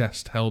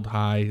chest held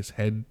high, his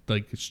head,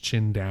 like his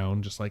chin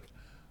down, just like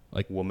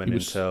woman in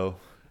tow.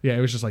 Yeah,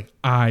 it was just like,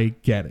 I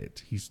get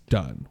it. He's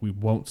done. We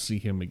won't see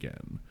him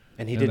again.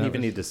 And he didn't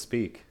even need to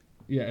speak.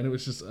 Yeah, and it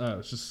was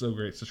just so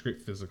great. Such great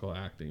physical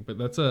acting. But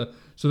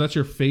that's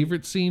your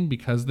favorite scene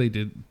because they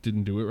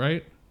didn't do it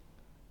right?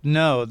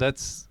 No,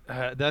 that's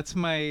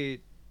the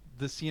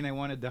scene I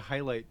wanted to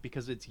highlight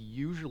because it's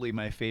usually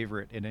my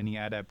favorite in any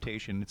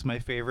adaptation. It's my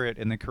favorite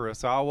in the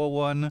Kurosawa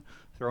one,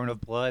 Throne of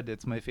Blood.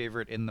 It's my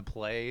favorite in the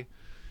play.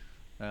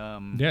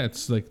 Yeah,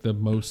 it's like the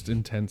most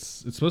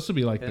intense. It's supposed to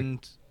be like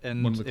and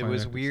it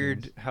was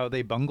weird scenes. How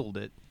they bungled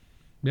it.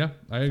 Yeah,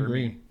 I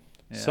agree.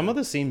 Yeah. Some of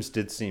the scenes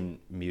did seem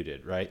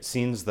muted, right?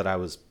 Scenes that I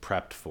was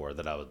prepped for,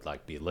 that I would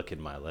like be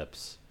licking my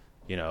lips,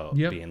 you know,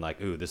 being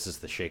like, "Ooh, this is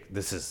the shake.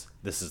 This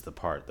is the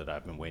part that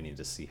I've been waiting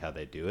to see how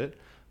they do it."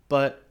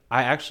 But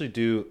I actually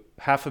do.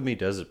 Half of me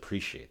does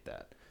appreciate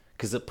that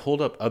because it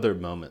pulled up other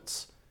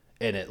moments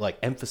and it like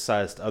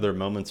emphasized other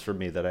moments for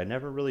me that I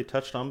never really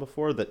touched on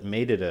before. That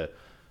made it a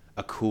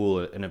cool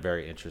and a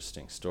very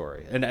interesting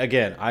story. And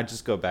again, I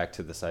just go back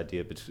to this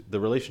idea, the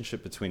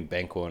relationship between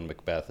Banquo and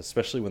Macbeth,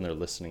 especially when they're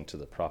listening to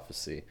the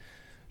prophecy,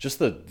 just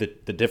the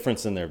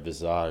difference in their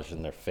visage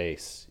and their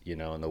face, you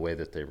know, and the way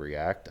that they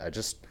react.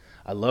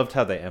 I loved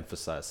how they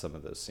emphasized some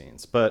of those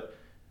scenes. But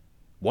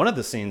one of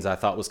the scenes I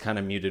thought was kind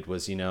of muted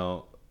was, you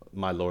know,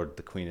 my lord,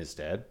 the queen is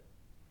dead.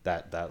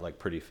 That like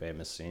pretty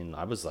famous scene.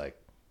 I was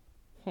like,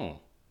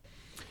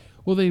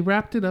 Well, they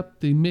wrapped it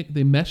up. They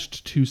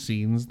meshed two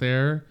scenes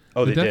there.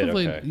 Oh, they did.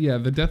 Okay. Yeah,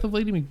 the death of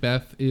Lady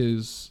Macbeth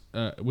was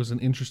an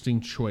interesting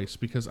choice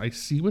because I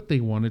see what they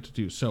wanted to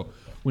do. So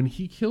when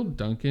he killed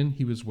Duncan,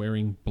 he was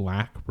wearing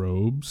black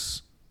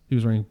robes. He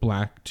was wearing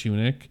black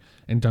tunic,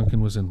 and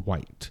Duncan was in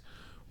white.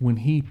 When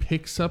he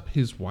picks up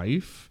his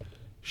wife,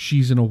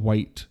 she's in a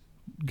white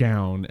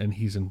gown and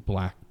he's in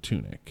black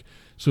tunic.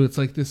 So it's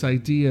like this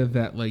idea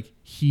that like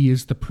he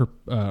is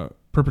the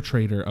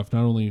perpetrator of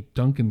not only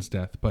Duncan's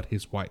death but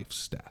his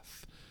wife's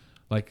death.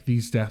 Like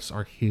these deaths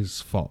are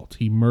his fault.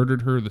 He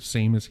murdered her the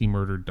same as he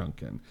murdered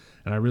Duncan.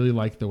 And I really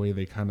like the way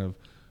they kind of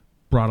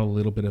brought a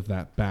little bit of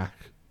that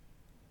back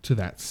to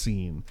that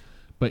scene.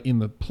 But in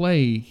the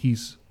play,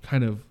 he's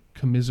kind of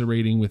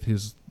commiserating with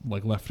his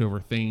like leftover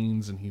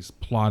things and he's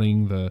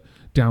plotting the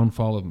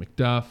downfall of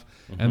Macduff.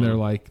 And they're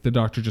like, the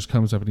doctor just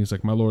comes up and he's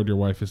like, my lord, your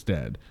wife is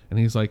dead. And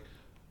he's like,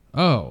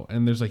 oh.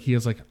 And there's like, he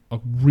has like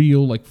a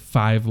real like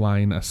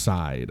 5-line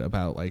aside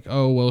about like,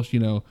 oh, well, you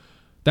know,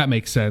 that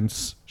makes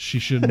sense. She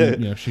shouldn't,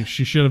 you know, she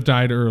should have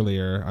died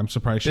earlier. I'm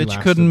surprised she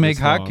lasted couldn't make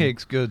this long.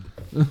 hotcakes good.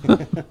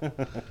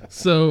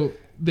 So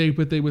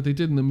what they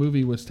did in the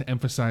movie was to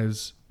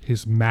emphasize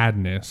his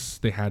madness.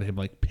 They had him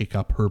like pick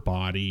up her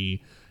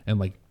body and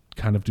like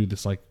kind of do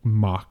this like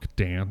mock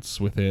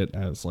dance with it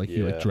as like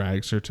he like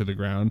drags her to the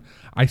ground.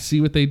 I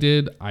see what they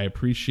did. I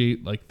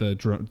appreciate like the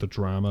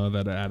drama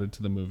that it added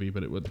to the movie,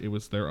 but it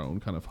was their own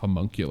kind of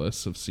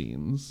homunculus of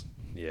scenes.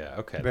 Yeah.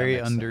 Okay. Very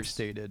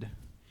understated. Sense.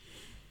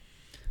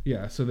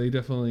 Yeah, so they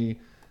definitely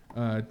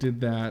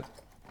did that.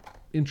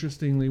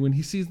 Interestingly, when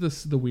he sees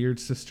the weird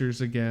sisters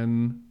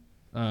again,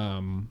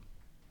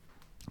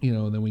 you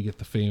know, and then we get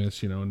the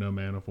famous, you know, no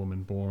man of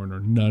woman born or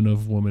none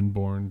of woman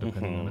born,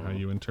 depending on how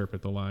you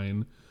interpret the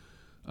line.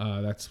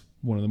 That's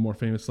one of the more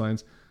famous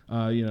lines.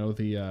 You know,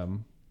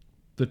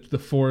 the the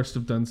Forest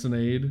of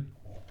Dunsinane.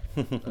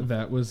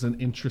 That was an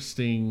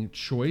interesting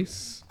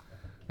choice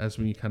as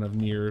we kind of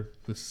near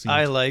the scene.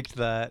 I liked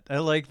that. I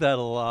liked that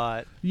a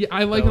lot. Yeah,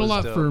 I like That it a was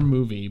lot dope. for a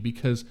movie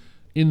because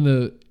in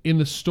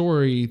the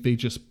story they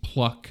just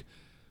pluck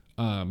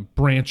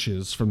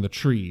branches from the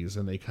trees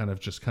and they kind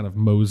of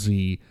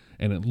mosey,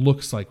 and it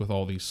looks like with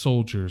all these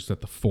soldiers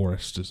that the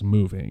forest is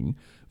moving.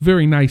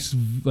 Very nice,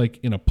 like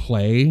in a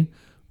play,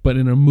 but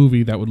in a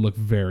movie that would look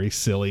very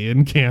silly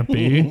and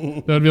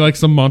campy. That would be like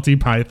some Monty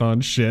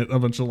Python shit. A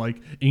bunch of like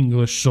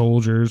English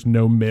soldiers,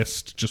 no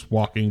mist, just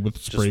walking with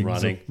sprigs.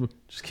 Just running.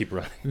 Just keep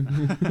running.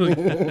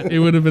 It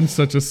would have been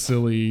such a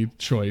silly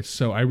choice.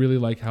 So I really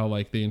like how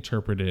like they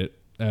interpret it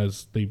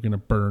as they're gonna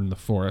burn the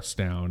forest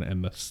down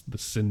and the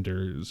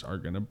cinders are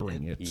gonna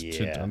bring it to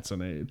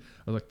Dunsinane.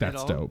 I was like,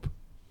 that's dope.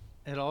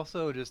 It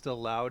also just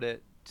allowed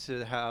it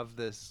to have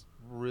this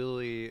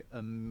really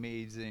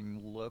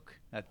amazing look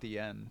at the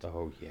end.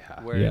 Oh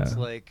yeah. Where it's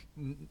like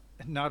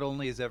not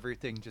only is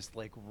everything just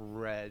like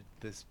red,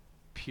 this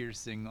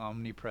piercing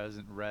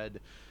omnipresent red,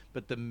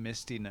 but the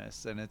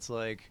mistiness, and it's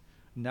like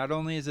not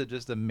only is it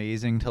just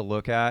amazing to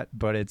look at,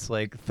 but it's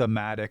like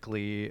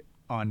thematically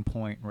on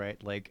point,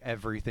 right? Like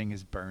everything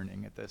is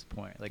burning at this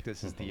point. Like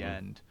this is the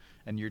end,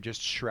 and you're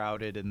just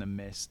shrouded in the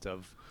mist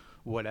of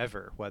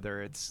whatever,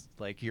 whether it's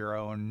like your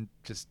own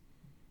just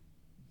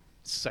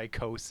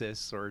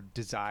psychosis or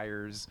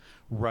desires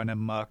run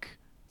amok.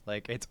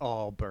 Like it's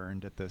all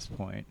burned at this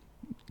point.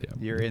 Yeah.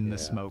 You're in the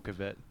smoke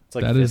of it. It's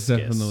like that is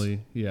viscous.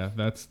 definitely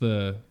that's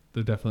the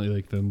definitely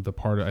like the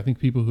part I think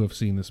people who have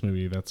seen this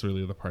movie, that's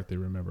really the part they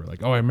remember.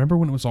 Like, oh, I remember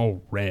when it was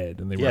all red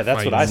and they were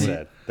that's what I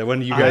said. That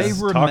when you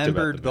guys I talked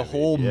remembered about the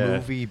whole movie.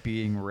 movie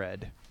being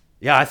red.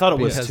 Yeah, I thought it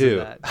was Because of too.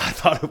 that. I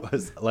thought it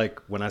was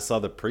like when I saw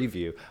the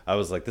preview, I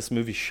was like, this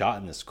movie's shot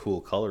in this cool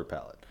color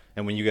palette.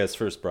 And when you guys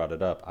first brought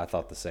it up, I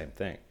thought the same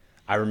thing.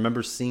 I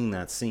remember seeing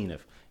that scene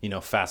of,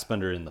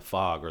 Fassbender in the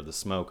fog or the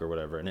smoke or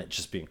whatever, and it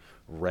just being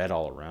red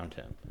all around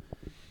him.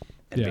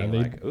 And being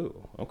like,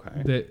 ooh,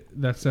 okay.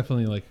 That's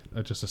definitely like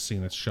just a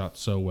scene that's shot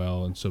so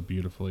well and so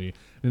beautifully.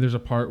 And there's a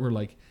part where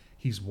like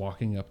he's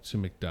walking up to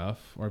Macduff,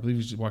 or I believe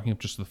he's walking up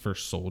just to the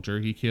first soldier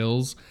he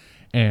kills,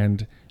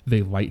 and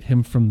they light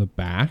him from the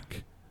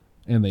back,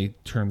 and they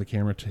turn the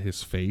camera to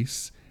his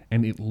face,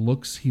 and he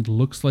looks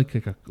like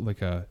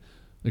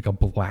a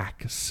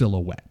black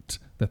silhouette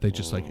that they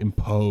just like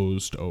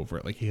imposed over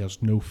it. Like he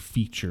has no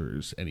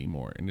features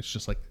anymore, and it's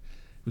just like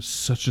it was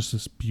such just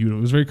this beautiful.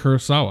 It was very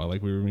Kurosawa,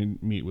 like we were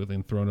meet with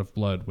in Throne of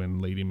Blood when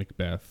Lady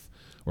Macbeth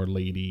or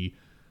Lady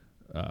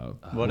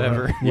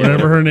Whatever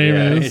her name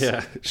is.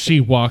 Yeah. She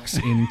walks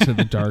into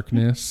the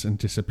darkness and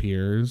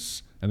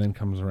disappears, and then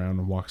comes around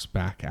and walks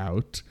back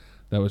out.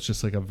 That was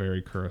just like a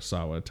very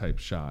Kurosawa type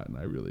shot, and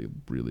I really,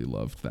 really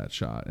loved that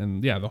shot.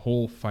 And yeah, the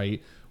whole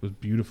fight was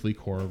beautifully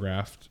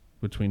choreographed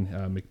between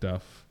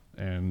Macduff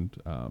and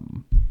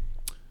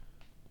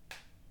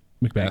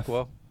Macbeth.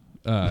 Banquo?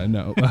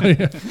 No,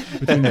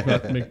 between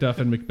Macduff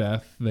and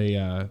Macbeth,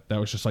 that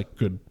was just like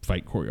good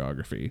fight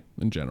choreography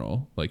in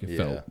general. Like it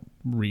felt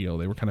real.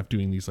 They were kind of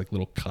doing these like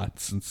little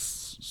cuts and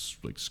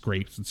like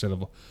scrapes instead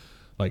of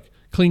like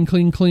cling,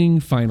 cling, cling,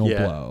 final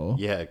blow.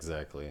 Yeah,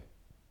 exactly.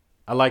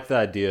 I like the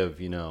idea of,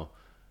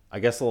 I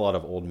guess a lot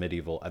of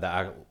medieval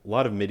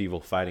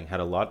fighting had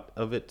a lot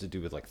of it to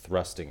do with like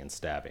thrusting and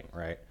stabbing,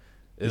 right?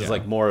 It's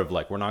like more of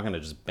like, we're not going to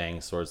just bang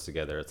swords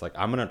together. It's like,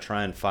 I'm going to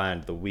try and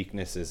find the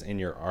weaknesses in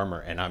your armor,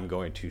 and I'm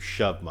going to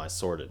shove my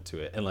sword into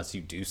it unless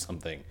you do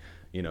something,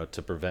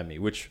 to prevent me,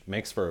 which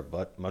makes for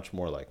a much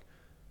more like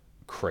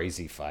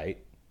crazy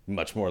fight,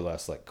 much more or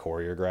less like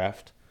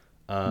choreographed.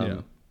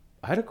 I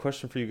had a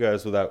question for you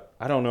guys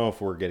I don't know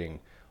if we're getting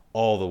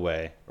all the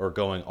way or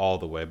going all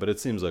the way, but it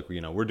seems like,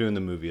 we're doing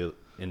the movie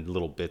in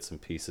little bits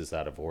and pieces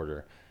out of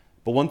order.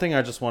 But one thing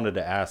I just wanted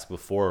to ask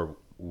before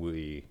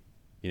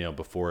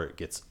before it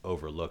gets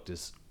overlooked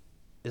is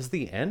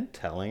the end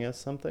telling us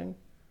something?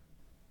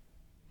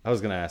 I was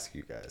going to ask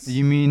you guys.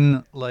 You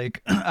mean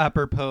like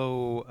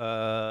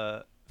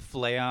apropos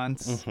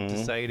Fleance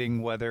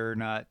deciding whether or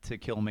not to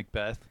kill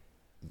Macbeth?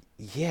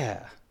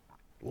 Yeah.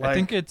 I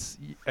think it's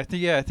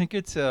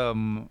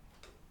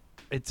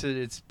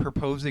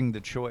proposing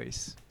the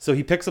choice. So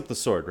he picks up the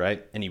sword,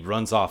 right? And he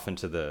runs off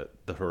into the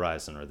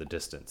horizon or the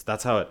distance.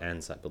 That's how it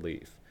ends, I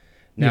believe.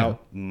 Now,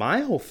 my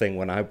whole thing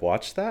when I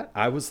watched that,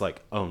 I was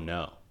like, oh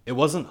no. It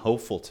wasn't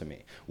hopeful to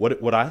me.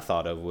 What I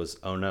thought of was,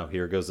 oh no,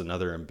 here goes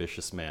another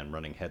ambitious man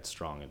running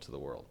headstrong into the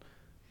world.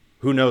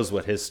 Who knows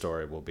what his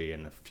story will be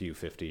in a few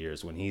 50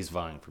 years when he's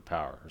vying for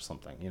power or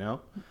something,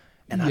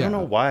 And I don't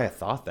know why I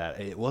thought that.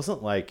 It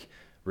wasn't like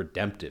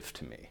redemptive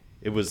to me.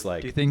 It was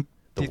like, do you think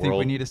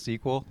we need a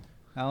sequel,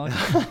 Alan?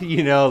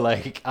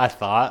 Like I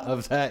thought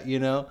of that,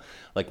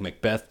 like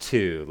Macbeth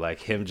 2, like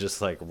him just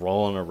like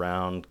rolling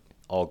around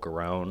all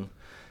grown.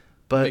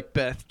 But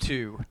Macbeth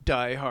 2,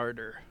 Die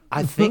Harder.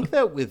 I think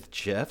that with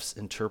Jeff's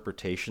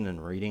interpretation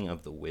and reading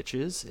of the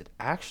witches, it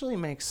actually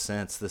makes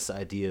sense, this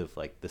idea of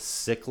like the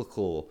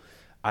cyclical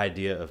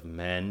idea of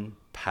men,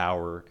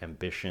 power,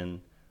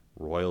 ambition,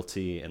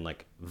 royalty, and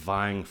like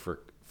vying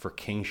for for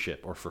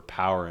kingship or for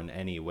power in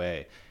any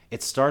way.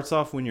 It starts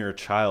off when you're a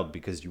child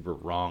because you were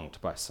wronged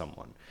by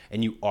someone,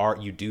 and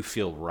you do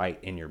feel right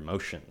in your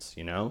motions,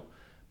 you know?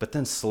 But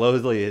then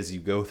slowly as you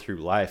go through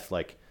life,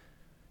 like,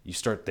 you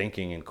start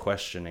thinking and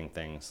questioning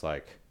things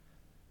like,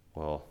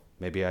 well,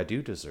 maybe I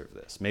do deserve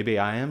this. Maybe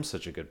I am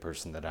such a good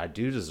person that I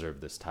do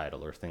deserve this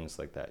title, or things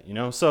like that, you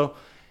know? So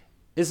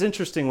it's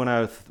interesting when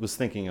I was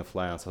thinking of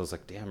Flayance, I was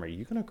like, damn, are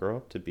you going to grow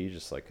up to be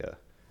just like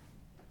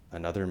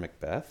another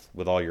Macbeth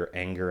with all your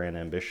anger and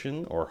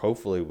ambition? Or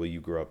hopefully will you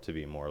grow up to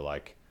be more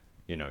like,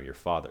 you know, your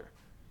father?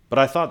 But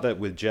I thought that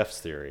with Jeff's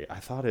theory, I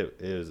thought it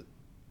is,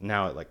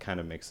 now it like kind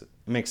of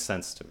makes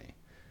sense to me.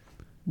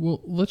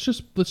 Well, let's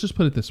just put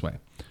it this way.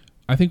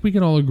 I think we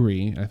can all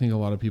agree, I think a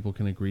lot of people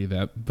can agree,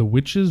 that the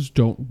witches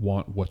don't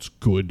want what's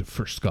good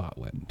for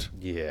Scotland.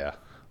 Yeah.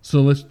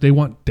 So they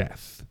want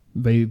death.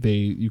 They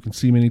you can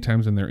see many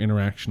times in their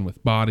interaction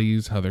with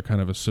bodies how they're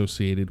kind of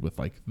associated with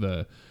like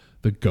the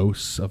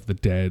ghosts of the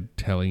dead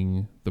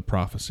telling the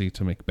prophecy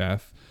to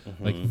Macbeth.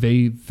 Mm-hmm. Like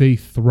they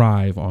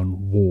thrive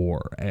on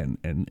war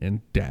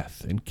and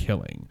death and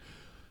killing.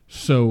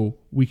 So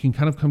we can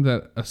kind of come to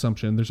that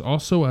assumption. There's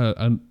also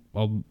a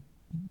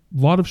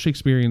lot of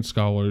Shakespearean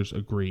scholars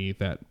agree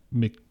that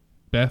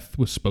Macbeth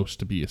was supposed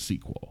to be a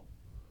sequel.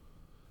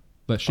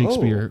 That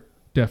Shakespeare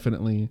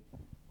definitely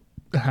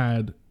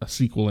had a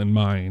sequel in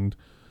mind,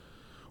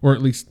 or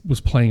at least was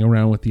playing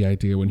around with the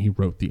idea when he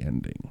wrote the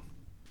ending.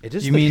 It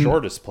is the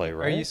shortest play,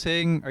 right?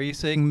 Are you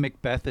saying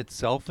Macbeth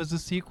itself is a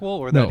sequel,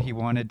 or No. that he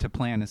wanted to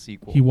plan a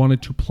sequel? He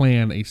wanted to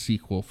plan a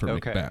sequel for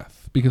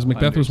Macbeth, because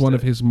Macbeth was one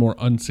of his more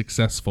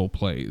unsuccessful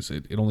plays.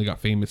 It only got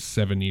famous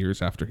 7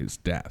 years after his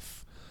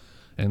death.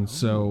 And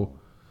so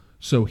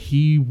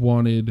he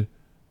wanted,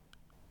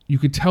 you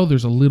could tell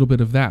there's a little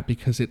bit of that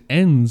because it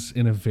ends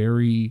in a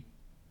very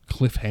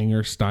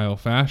cliffhanger style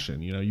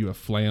fashion. You know, you have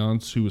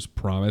Flayance, who was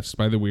promised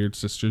by the Weird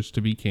Sisters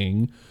to be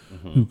king,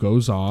 who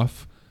goes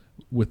off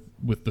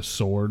with the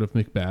sword of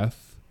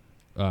Macbeth,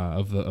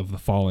 of the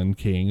fallen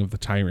king, of the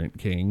tyrant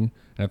king.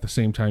 And at the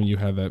same time, you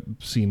have that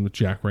scene with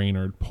Jack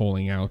Reynard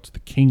pulling out the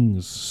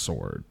king's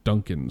sword,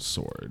 Duncan's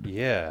sword.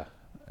 Yeah.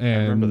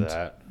 And, I remember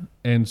that.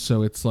 And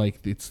so it's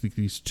like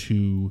these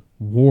two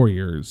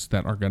warriors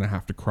that are going to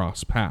have to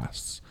cross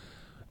paths.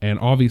 And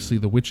obviously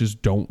the witches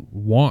don't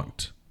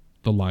want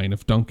the line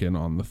of Duncan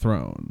on the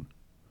throne.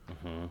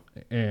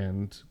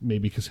 And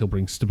maybe because he'll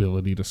bring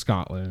stability to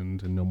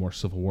Scotland and no more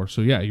civil war.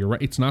 So yeah, you're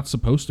right. It's not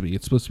supposed to be.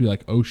 It's supposed to be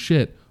like, oh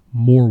shit,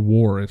 more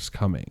war is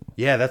coming.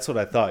 Yeah, that's what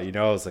I thought. You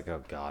know, I was like,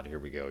 oh God, here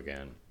we go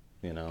again.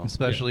 You know,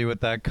 especially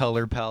with that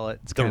color palette,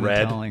 it's the kind of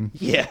red. telling.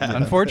 Yeah.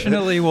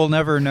 Unfortunately, we'll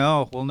never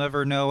know. We'll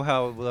never know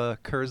how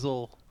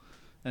Kurzel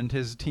and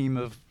his team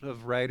of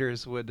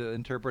writers would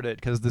interpret it,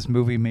 because this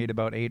movie made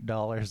about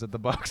 $8 at the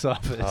box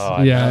office.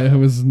 Oh, yeah, it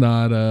was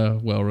not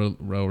well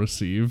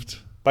received.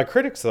 By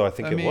critics, though, I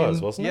think it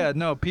was, wasn't it? Yeah,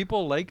 no,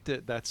 people liked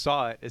it that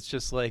saw it. It's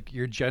just like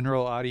your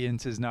general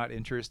audience is not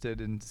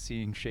interested in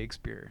seeing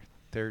Shakespeare.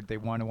 They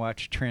want to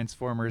watch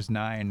Transformers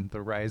 9,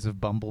 The Rise of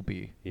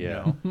Bumblebee.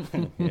 Yeah, you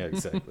know? Yeah,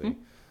 exactly.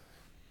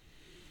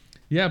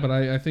 Yeah, but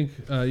I think,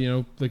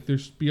 like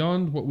there's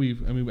beyond what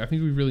I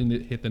think we've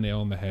really hit the nail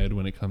on the head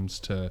when it comes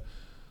to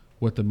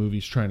what the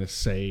movie's trying to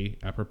say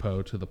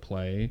apropos to the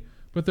play.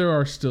 But there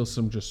are still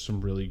some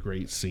really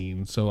great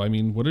scenes. So, I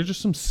mean, what are just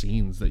some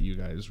scenes that you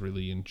guys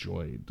really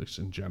enjoyed, just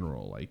in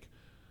general, like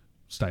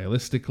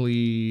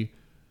stylistically,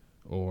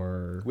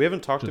 or... We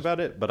haven't talked about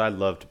it, but I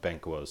loved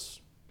Banquo's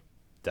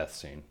death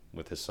scene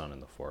with his son in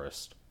the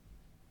forest.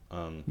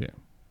 Yeah.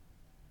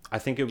 I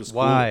think it was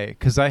Why? cool.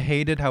 Because I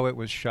hated how it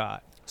was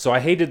shot. So I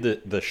hated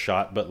the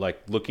shot, but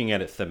like looking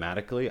at it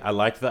thematically, I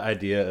liked the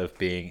idea of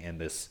being in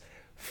this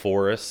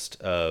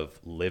forest of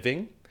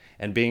living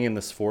and being in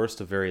this forest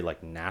of very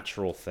like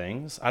natural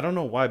things. I don't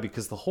know why,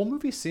 because the whole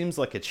movie seems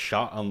like it's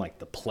shot on like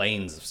the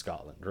plains of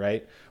Scotland,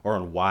 right? Or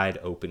on wide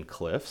open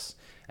cliffs.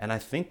 And I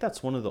think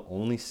that's one of the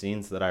only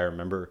scenes that I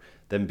remember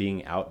them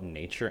being out in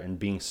nature and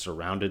being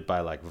surrounded by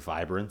like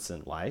vibrance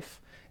and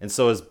life. And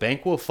so as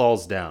Banquo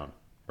falls down,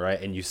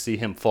 right, and you see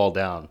him fall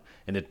down,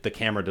 and the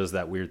camera does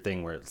that weird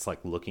thing where it's like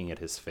looking at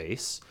his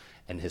face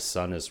and his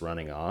son is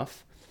running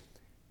off.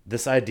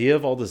 This idea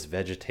of all this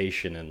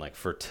vegetation and like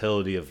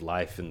fertility of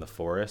life in the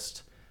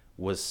forest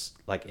was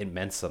like, it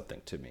meant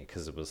something to me,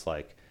 because it was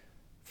like,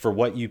 for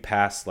what you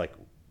pass like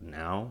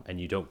now and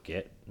you don't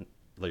get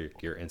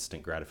like your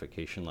instant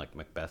gratification like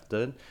Macbeth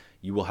did,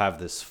 you will have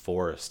this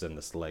forest and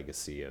this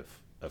legacy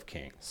of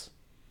kings.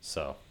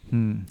 So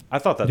I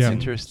thought that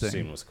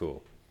scene was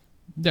cool.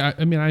 Yeah,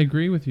 I mean, I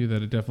agree with you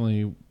that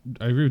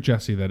I agree with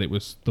Jesse that it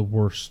was the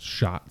worst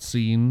shot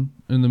scene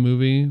in the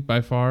movie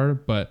by far,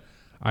 but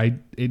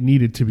it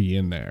needed to be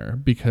in there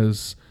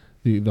because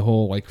the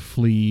whole like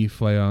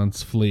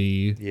Flayance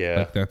flee. Yeah.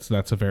 Like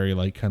that's a very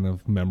like kind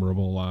of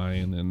memorable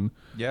line. And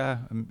yeah,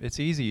 it's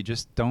easy.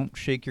 Just don't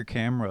shake your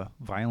camera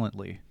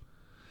violently.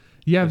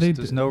 Yeah,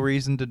 there's no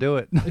reason to do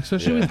it.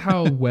 Especially with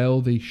how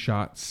well they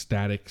shot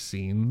static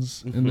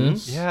scenes in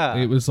this. Yeah.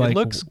 It was like, it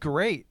looks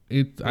great.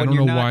 I don't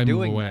know why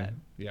move away. That.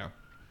 Yeah.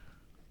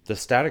 the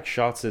static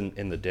shots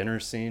in the dinner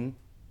scene,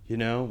 you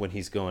know, when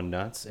he's going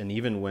nuts, and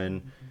even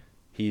when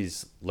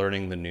he's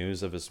learning the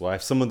news of his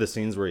wife, some of the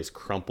scenes where he's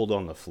crumpled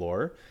on the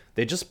floor,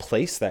 they just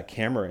place that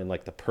camera in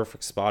like the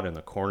perfect spot in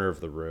the corner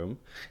of the room,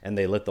 and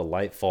they let the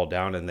light fall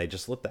down, and they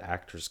just let the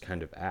actors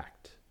kind of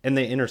act, and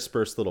they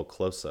intersperse little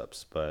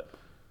close-ups. But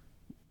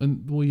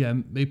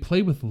and they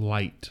play with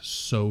light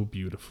so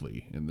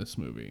beautifully in this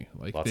movie.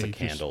 Like lots of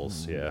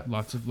candles,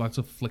 lots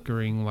of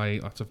flickering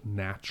light, lots of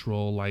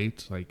natural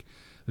light. Like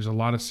there's a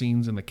lot of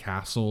scenes in the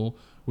castle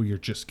where you're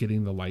just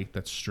getting the light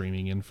that's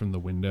streaming in from the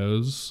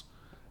windows,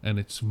 and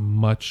it's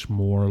much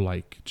more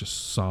like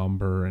just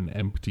somber and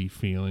empty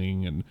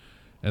feeling. And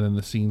then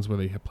the scenes where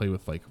they play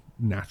with like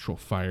natural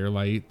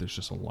firelight, there's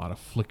just a lot of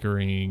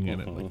flickering,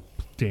 and it like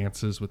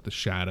dances with the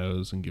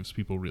shadows and gives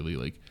people really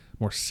like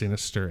more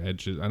sinister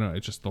edges. I don't know,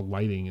 it's just the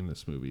lighting in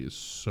this movie is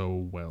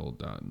so well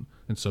done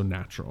and so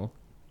natural.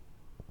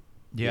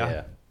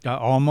 Yeah.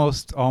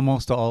 Almost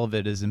all of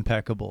it is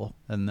impeccable,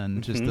 and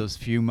then just those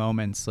few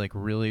moments like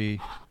really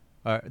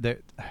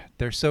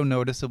they're so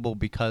noticeable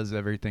because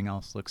everything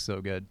else looks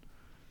so good,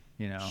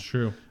 you know. It's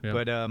true. Yeah.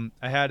 But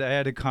I had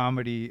a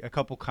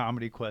couple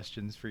comedy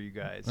questions for you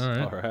guys.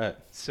 all right.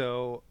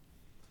 So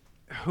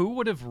who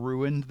would have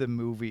ruined the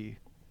movie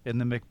in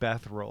the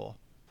Macbeth role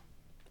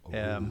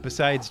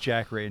besides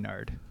Jack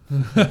Reynard?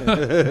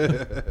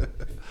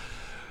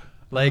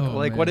 Like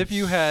what if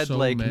you had so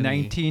like many.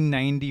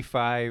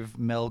 1995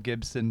 Mel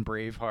Gibson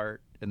Braveheart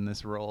in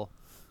this role?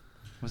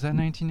 Was that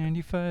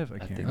 1995? I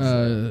can't think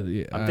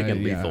remember. so. I'm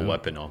thinking Lethal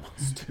Weapon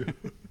almost too.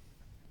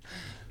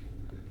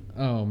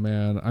 Oh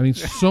man, I mean,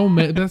 so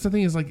many. That's the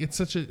thing, is like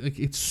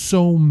it's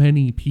so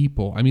many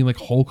people. I mean, like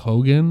Hulk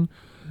Hogan,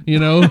 you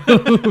know,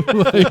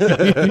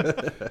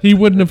 like, he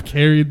wouldn't have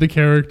carried the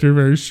character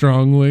very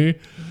strongly.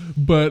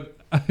 But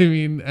I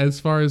mean, as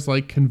far as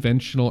like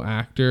conventional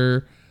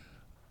actor,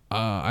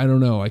 I don't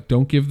know. Like,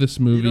 don't give this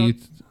movie.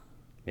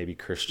 Maybe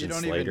Christian You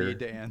don't Slater. even need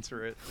to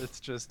answer it.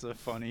 It's just a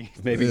funny,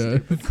 Maybe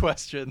stupid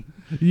question.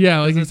 Yeah,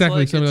 like 'Cause it's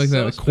exactly like- something like it's that.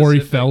 so Like Corey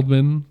specific.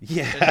 Feldman.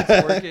 Yeah,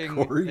 It's working.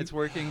 Corey. It's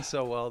working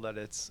so well that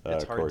it's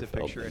Corey hard to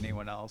picture Feldman.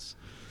 anyone else.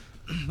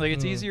 Like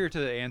it's easier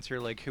to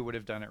answer like who would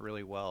have done it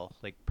really well,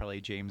 like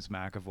probably James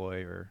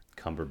McAvoy or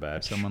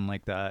Cumberbatch. someone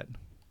like that.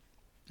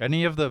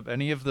 Any of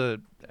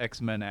the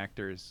X-Men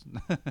actors,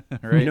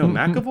 right? You know,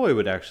 McAvoy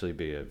would actually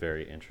be a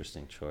very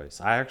interesting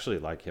choice. I actually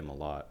like him a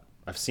lot.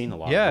 I've seen a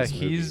lot Yeah, of his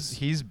movies.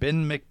 he's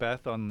been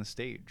Macbeth on the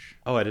stage.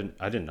 Oh, I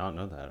did not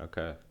know that.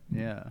 Okay.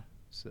 Yeah.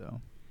 So,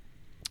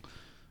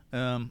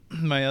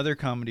 my other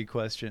comedy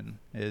question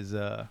is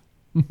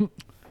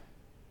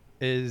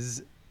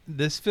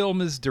this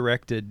film is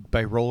directed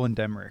by Roland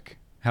Emmerich.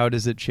 How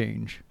does it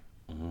change?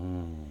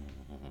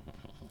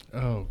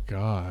 Oh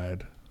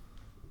God.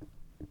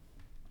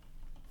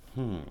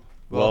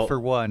 Well, for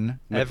one,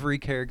 every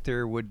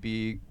character would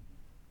be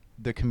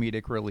the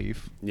comedic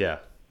relief Yeah.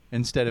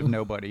 instead of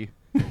nobody.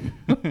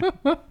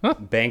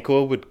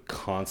 Banquo would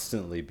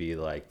constantly be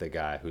like the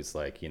guy who's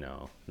like, you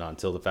know, not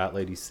until the fat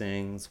lady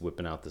sings,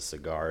 whipping out the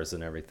cigars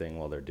and everything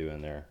while they're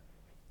doing their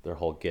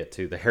whole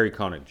the Harry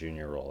Connick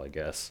Jr. role, I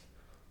guess.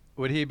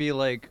 Would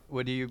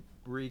he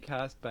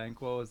recast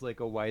Banquo as like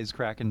a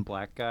wisecracking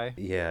black guy?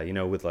 Yeah, you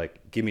know, with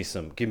like give me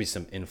some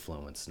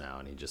influence now,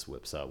 and he just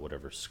whips out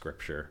whatever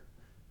scripture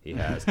he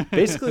has.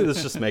 Basically,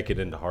 let's just make it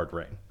into Hard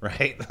Rain,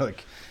 right?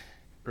 Like,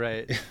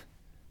 Right.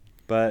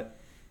 but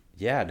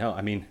yeah, no,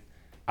 I mean,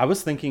 I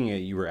was thinking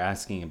you were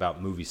asking about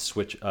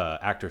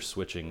actor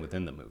switching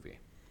within the movie.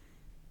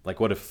 Like,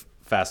 what if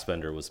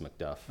Fassbender was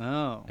Macduff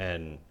Oh.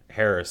 and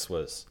Harris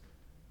was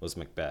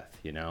Macbeth?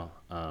 You know,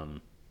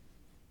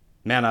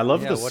 man, I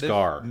love the what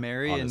scar if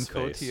Marion on his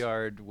face.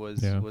 Cotillard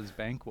was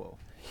Banquo?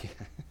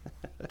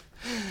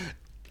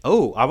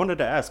 Oh, I wanted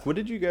to ask, what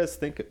did you guys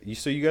think?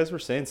 So you guys were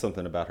saying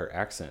something about her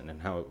accent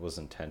and how it was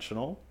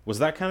intentional. Was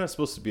that kind of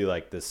supposed to be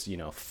like this, you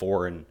know,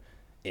 foreign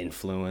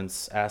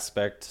influence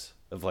aspect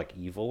of like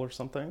evil or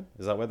something?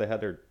 Is that why they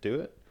had her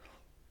do it?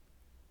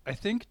 I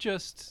think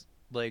just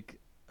like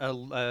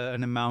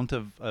an amount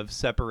of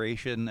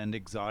separation and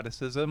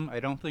exoticism. I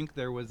don't think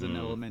there was an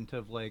element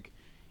of like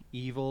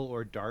evil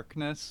or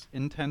darkness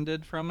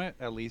intended from it,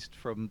 at least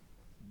from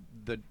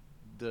the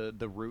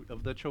root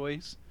of the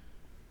choice.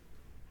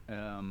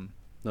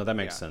 No, that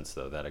makes sense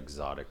though. That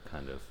exotic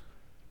kind of.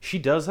 She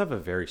does have a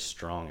very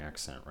strong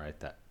accent, right?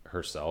 That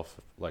herself,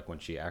 like when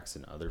she acts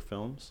in other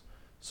films.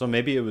 So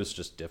maybe it was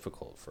just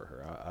difficult for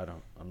her.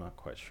 I'm not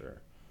quite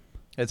sure.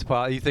 It's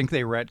you think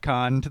they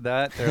retconned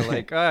that? They're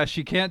like,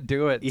 she can't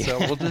do it, so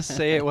we'll just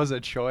say it was a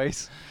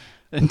choice.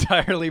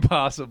 Entirely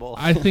possible.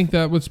 I think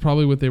that was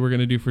probably what they were going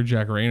to do for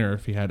Jack Rayner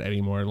if he had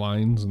any more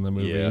lines in the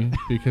movie,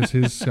 because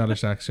his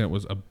Scottish accent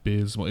was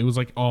abysmal. It was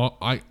like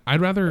I'd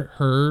rather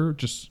her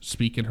just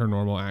speak in her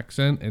normal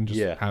accent and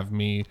just have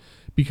me,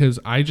 because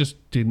I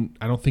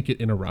don't think it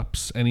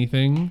interrupts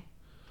anything.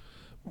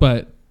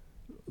 But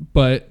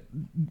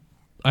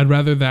I'd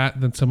rather that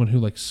than someone who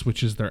like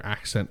switches their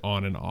accent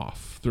on and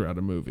off throughout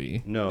a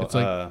movie. No, it's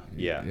like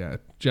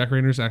Jack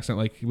Rayner's accent,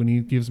 like when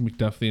he gives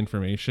Macduff the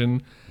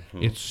information,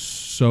 it's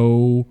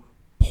so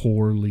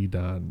poorly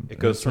done. It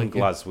goes from like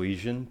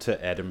Glaswegian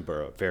to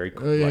Edinburgh very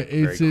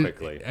very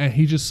quickly. And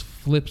he just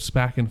flips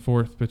back and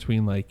forth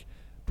between like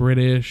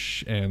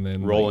British and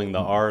then rolling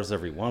like, the R's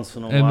every once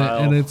in a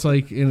while. And it's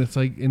like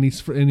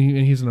he's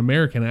an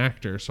American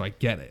actor, so I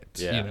get it.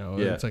 Yeah, you know,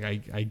 yeah. it's like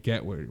I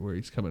get where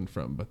he's coming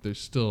from, but there's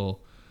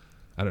still,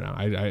 I don't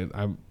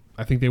know.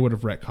 I think they would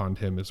have retconned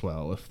him as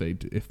well if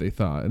they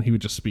thought, and he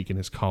would just speak in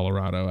his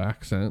Colorado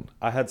accent.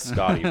 I had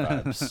Scotty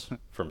vibes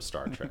from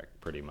Star Trek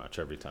pretty much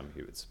every time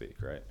he would speak,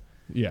 right?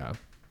 Yeah.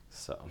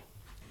 So,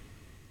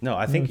 no,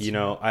 I think,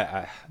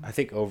 I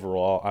think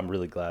overall, I'm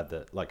really glad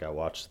that, like, I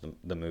watched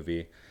the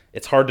movie.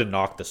 It's hard to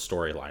knock the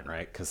storyline,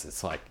 right? Because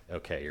it's like,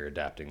 okay, you're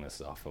adapting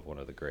this off of one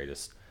of the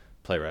greatest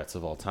playwrights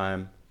of all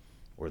time.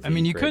 I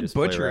mean, you could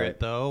butcher it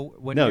though.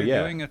 When you're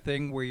doing a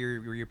thing where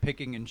you're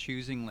picking and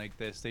choosing like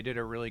this, they did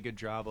a really good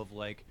job of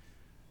like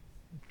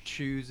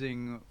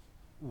choosing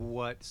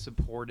what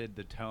supported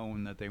the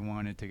tone that they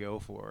wanted to go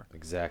for.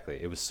 Exactly.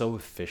 It was so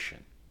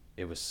efficient.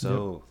 It was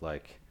so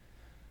like,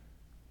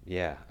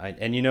 yeah.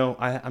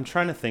 I'm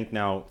trying to think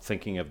now,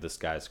 thinking of this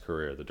guy's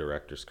career, the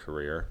director's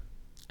career,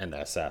 and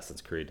the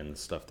Assassin's Creed and the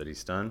stuff that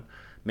he's done.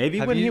 Maybe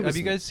have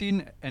you guys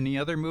seen any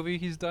other movie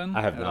he's done?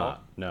 I have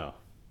not. No.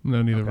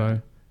 No, neither have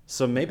I.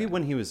 So maybe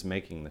when he was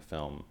making the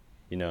film,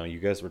 you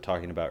guys were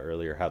talking about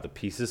earlier how the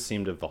pieces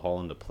seemed to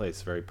fall into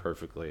place very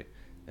perfectly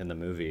in the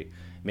movie.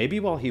 Maybe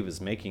while he was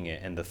making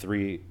it and the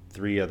three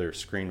other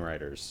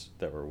screenwriters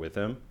that were with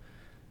him,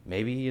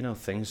 maybe,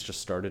 things just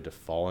started to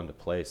fall into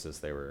place as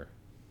they were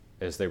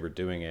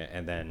doing it,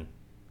 and then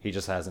he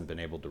just hasn't been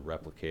able to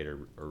replicate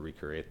or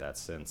recreate that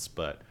since.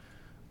 But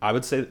I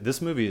would say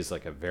this movie is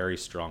like a very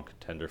strong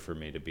contender for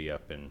me to be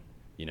up in,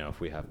 if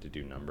we have to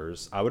do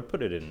numbers. I would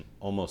put it in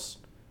almost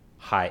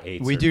high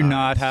 8s. We do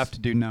not have to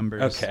do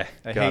numbers. Okay,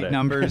 I hate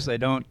numbers. I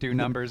don't do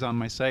numbers on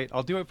my site.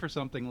 I'll do it for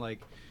something like,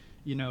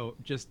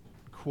 just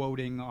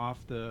quoting off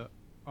the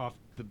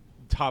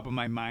top of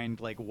my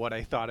mind, like what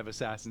I thought of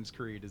Assassin's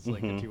Creed is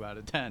like a 2 out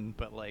of 10.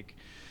 But like,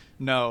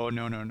 no.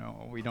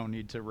 We don't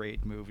need to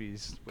rate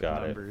movies with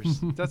numbers.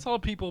 That's all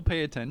people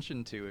pay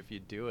attention to if you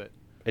do it.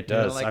 It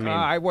does. Like,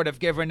 I would have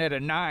given it a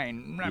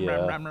 9.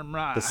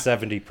 The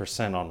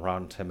 70% on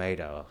Rotten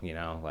Tomato,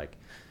 like,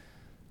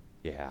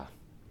 yeah.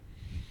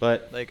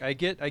 But like I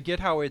get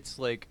how it's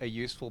like a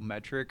useful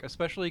metric,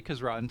 especially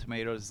because Rotten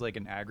Tomatoes is like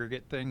an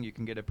aggregate thing. You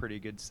can get a pretty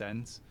good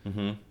sense.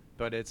 Mm-hmm.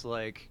 But it's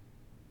like,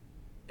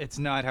 it's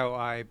not how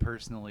I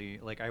personally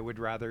like. I would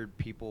rather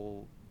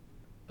people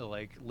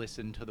like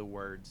listen to the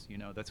words.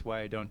 That's why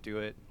I don't do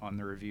it on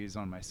the reviews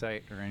on my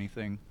site or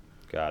anything.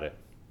 Got it.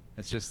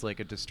 It's just like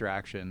a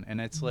distraction,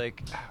 and it's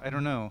like, I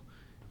don't know.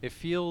 It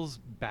feels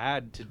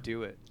bad to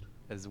do it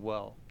as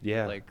well.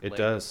 Yeah, it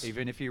does.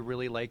 Even if you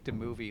really liked a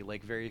movie,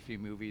 like very few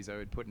movies I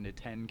would put in a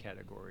 10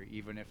 category,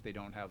 even if they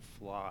don't have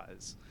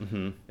flaws.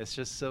 Mm-hmm. It's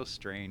just so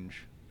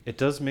strange. It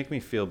does make me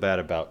feel bad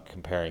about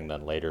comparing the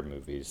later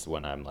movies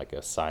when I'm like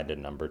assigned a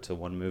number to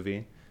one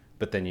movie.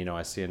 But then,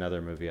 I see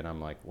another movie and I'm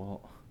like,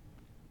 well,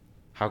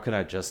 how can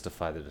I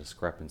justify the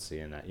discrepancy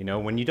in that?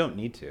 When you don't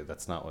need to.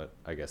 That's not what,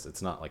 I guess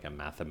it's not like a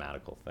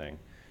mathematical thing.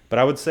 But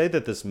I would say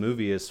that this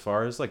movie, as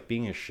far as like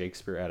being a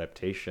Shakespeare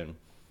adaptation,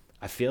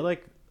 I feel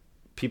like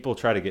people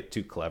try to get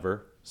too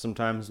clever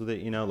sometimes with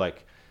it,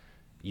 like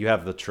you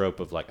have the trope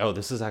of like, oh,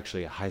 this is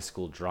actually a high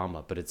school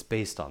drama, but it's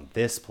based on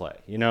this play,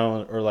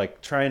 or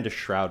like trying to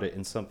shroud it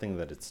in something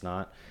that it's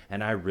not.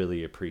 And I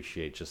really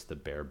appreciate just the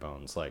bare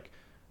bones. Like,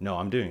 no,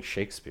 I'm doing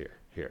Shakespeare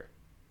here.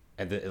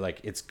 And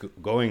it's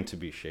going to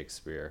be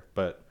Shakespeare,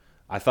 but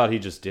I thought he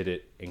just did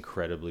it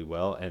incredibly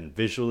well. And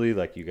visually,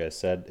 like you guys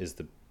said,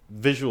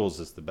 visuals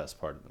is the best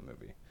part of the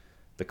movie.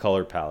 The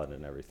color palette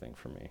and everything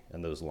for me,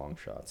 and those long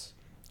shots.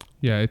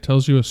 Yeah, it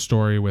tells you a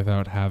story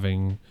without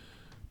having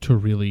to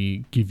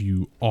really give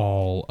you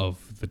all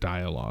of the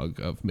dialogue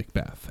of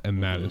Macbeth.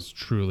 And that is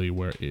truly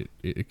where it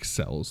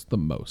excels the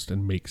most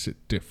and makes it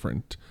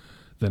different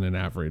than an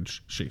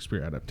average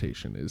Shakespeare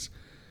adaptation is.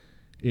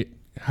 It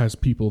has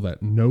people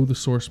that know the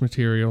source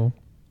material,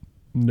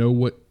 know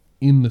what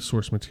in the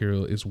source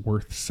material is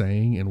worth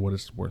saying and what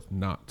is worth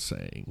not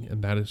saying.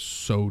 And that is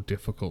so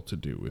difficult to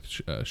do with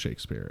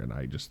Shakespeare. And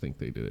I just think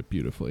they did it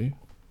beautifully.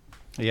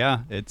 Yeah,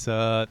 it's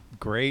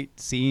great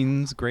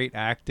scenes, great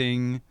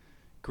acting,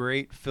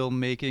 great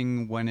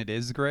filmmaking when it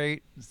is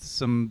great.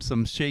 Some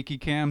shaky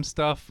cam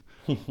stuff.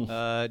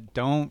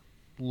 Don't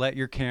let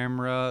your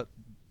camera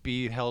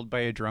be held by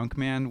a drunk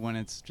man when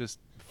it's just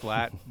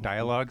flat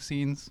dialogue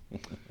scenes.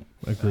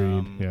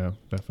 Agreed. Yeah,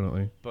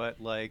 definitely. But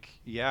like,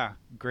 yeah,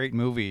 great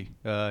movie.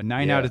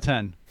 9 out of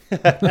 10.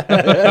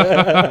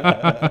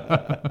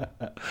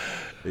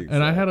 Exactly.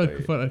 And I had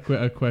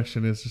a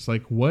question. Is just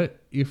like,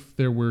 what if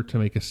there were to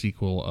make a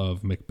sequel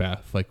of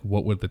Macbeth? Like,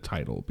 what would the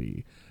title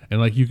be? And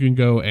like, you can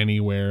go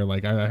anywhere.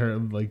 Like I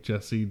heard, like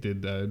Jesse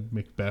did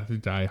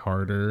Macbeth Die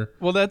Harder.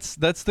 Well, that's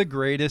the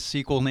greatest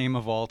sequel name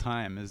of all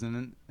time, isn't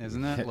it?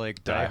 Isn't it?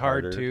 Like Die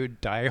Hard 2,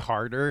 Die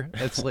Harder.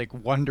 That's like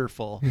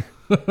wonderful.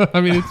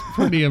 I mean, it's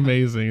pretty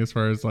amazing as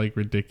far as like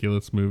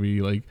ridiculous movie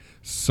like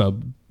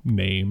sub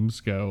names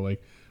go.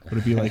 Like, Would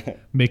it be like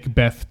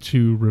Macbeth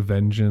 2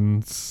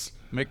 Revengeance?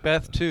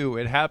 Macbeth 2,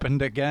 it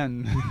happened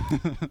again.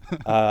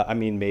 I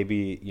mean,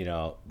 maybe,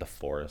 the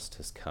forest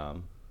has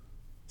come.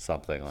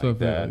 Something like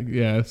that.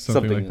 Yeah,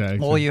 something like that.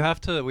 Well, we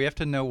have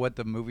to know what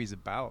the movie's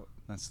about.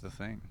 That's the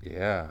thing.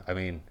 Yeah, I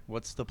mean,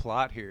 what's the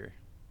plot here?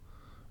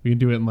 We can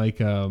do it in like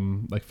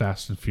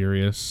Fast and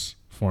Furious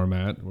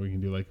format, where we can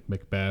do like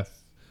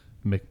Macbeth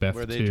where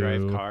 2. They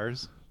drive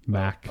cars.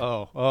 Mac.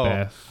 Oh.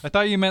 Beth. I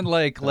thought you meant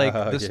like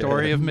the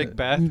story of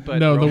Macbeth, but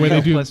no, the way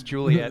they do plus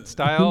Juliet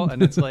style,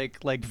 and it's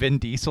like Vin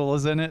Diesel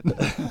is in it.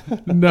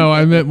 No,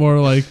 I meant more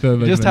like the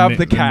just have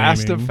the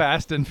cast naming. of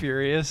Fast and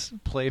Furious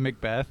play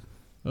Macbeth.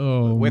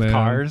 Oh, with man.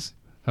 cars.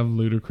 Have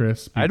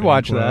Ludacris. I'd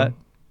watch that.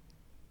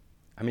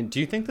 I mean, do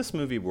you think this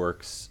movie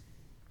works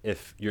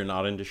if you're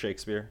not into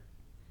Shakespeare,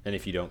 and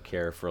if you don't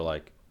care for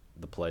like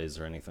the plays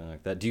or anything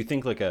like that? Do you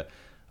think like a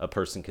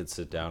person could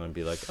sit down and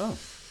be like, oh,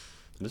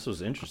 this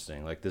was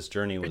interesting. Like this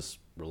journey was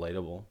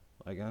relatable,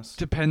 I guess.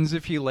 Depends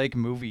if you like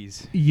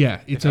movies.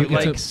 Yeah, if you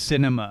like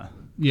cinema.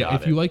 Yeah,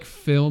 if you like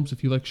films,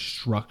 if you like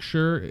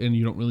structure, and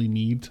you don't really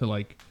need to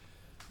like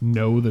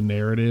know the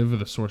narrative or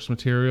the source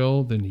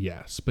material, then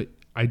yes. But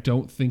I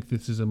don't think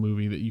this is a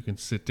movie that you can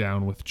sit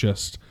down with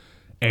just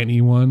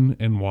anyone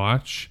and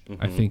watch.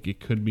 I think it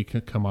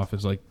could come off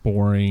as like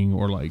boring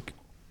or like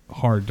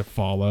hard to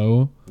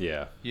follow.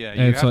 Yeah. Yeah,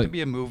 you have to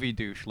be a movie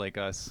douche like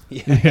us.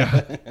 Yeah. You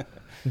have to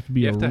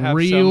be you have to have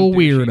real some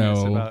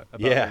weirdo. about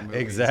yeah, your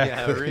exactly.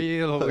 Yeah,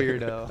 real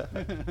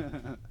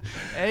weirdo.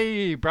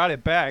 Hey, brought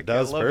it back. That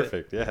was I love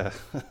perfect. It.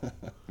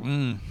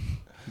 Yeah.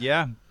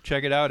 Yeah,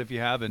 check it out if you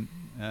haven't.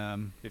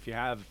 If you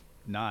have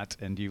not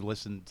and you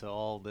listened to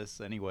all this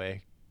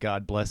anyway,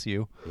 God bless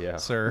you,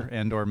 sir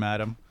and or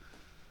madam.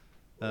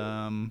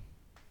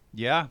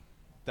 Yeah,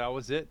 that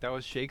was it. That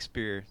was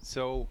Shakespeare.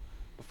 So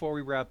before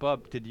we wrap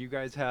up, did you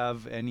guys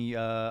have any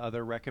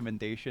other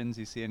recommendations?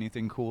 You see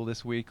anything cool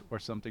this week, or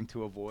something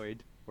to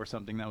avoid, or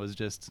something that was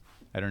just,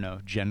 I don't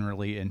know,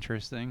 generally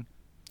interesting?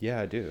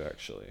 Yeah, I do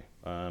actually.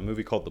 A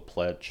movie called The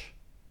Pledge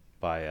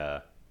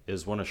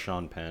is one of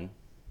Sean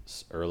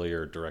Penn's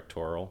earlier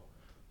directorial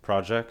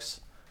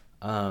projects.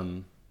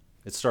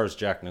 It stars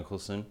Jack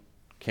Nicholson.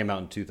 Came out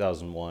in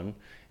 2001,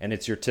 and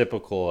it's your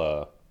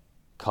typical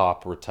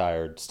cop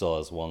retired, still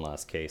has one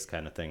last case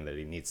kind of thing that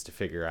he needs to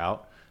figure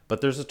out. But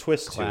there's a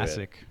twist to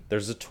it.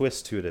 There's a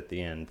twist to it at the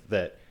end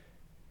that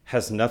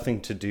has nothing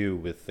to do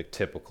with the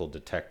typical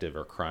detective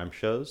or crime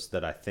shows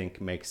that I think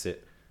makes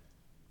it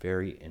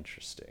very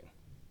interesting.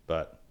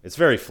 But it's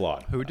very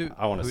flawed. Who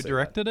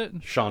directed it?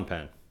 Sean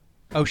Penn.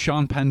 Oh,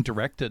 Sean Penn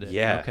directed it.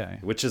 Yeah. Okay.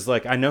 Which is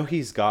like, I know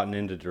he's gotten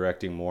into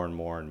directing more and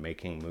more and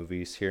making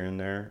movies here and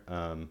there.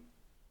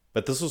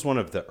 But this was one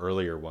of the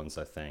earlier ones,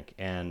 I think.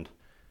 And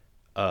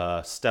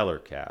a stellar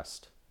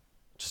cast.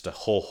 Just a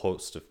whole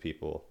host of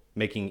people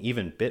making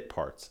even bit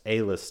parts.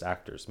 A-list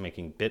actors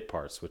making bit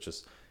parts, which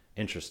is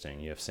interesting.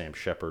 You have Sam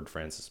Shepard,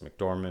 Frances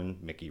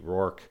McDormand, Mickey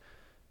Rourke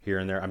here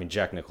and there. I mean,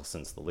 Jack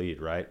Nicholson's the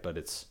lead, right? But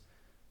it's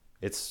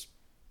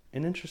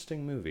an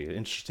interesting movie, an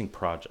interesting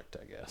project,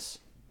 I guess.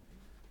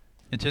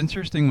 It's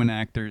interesting when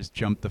actors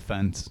jump the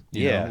fence.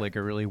 You Yeah. know, like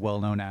a really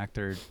well-known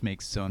actor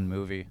makes his own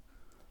movie.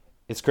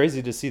 It's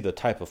crazy to see the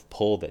type of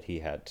pull that he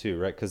had, too,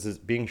 right? Because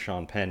being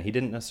Sean Penn, he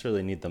didn't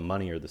necessarily need the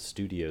money or the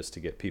studios to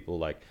get people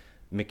like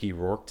Mickey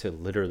Rourke to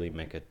literally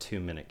make a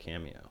 2-minute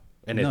cameo.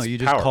 And no, it's you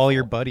just powerful. call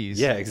your buddies.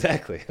 Yeah,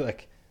 exactly.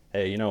 Like,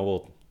 hey,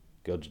 we'll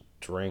go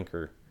drink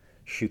or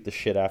shoot the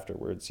shit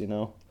afterwards,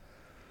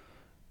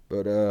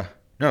 But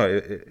no,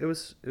 it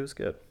was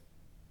good.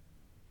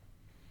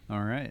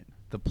 All right.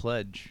 The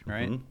Pledge,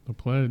 right? Mm-hmm. The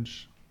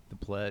Pledge. The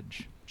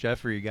Pledge.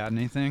 Jeffrey, you got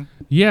anything?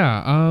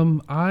 Yeah,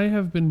 I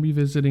have been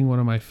revisiting one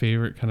of my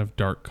favorite kind of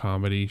dark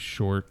comedy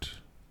short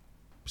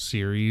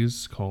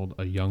series called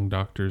A Young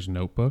Doctor's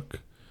Notebook.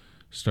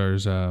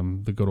 Stars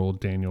the good old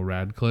Daniel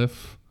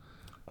Radcliffe,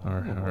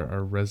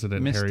 our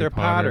resident Mr. Harry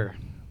Potter.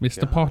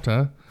 Mr.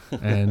 Potter.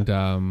 And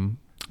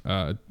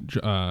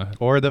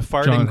or the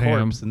farting John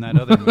corpse Hamm. in that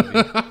other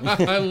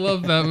movie. I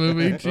love that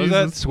movie. Was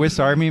that Swiss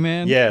Army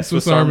Man? Yeah,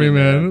 Swiss Army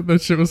Man.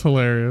 That shit was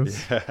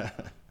hilarious. Yeah.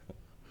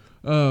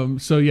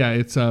 So yeah,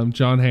 it's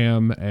John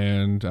Hamm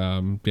and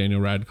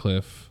Daniel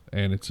Radcliffe,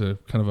 and it's a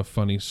kind of a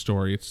funny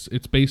story.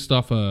 It's based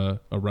off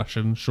a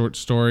Russian short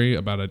story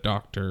about a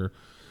doctor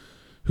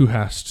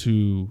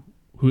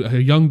a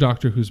young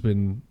doctor who's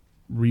been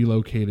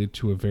relocated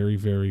to a very,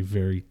 very,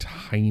 very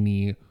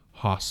tiny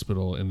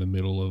hospital in the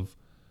middle of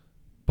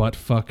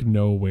buttfuck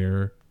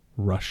nowhere,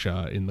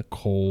 Russia, in the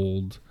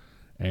cold,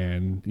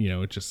 and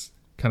it's just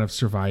kind of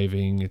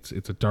surviving. It's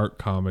a dark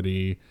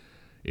comedy.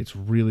 It's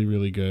really,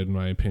 really good in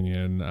my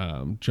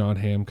opinion. John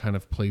Hamm kind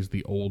of plays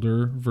the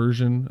older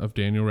version of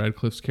Daniel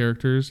Radcliffe's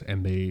characters,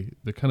 and the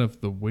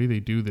way they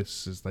do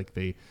this is like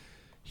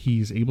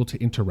he's able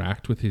to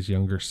interact with his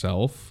younger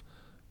self,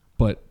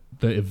 but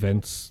the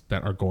events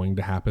that are going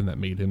to happen that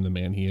made him the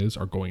man he is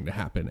are going to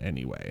happen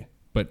anyway.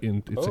 But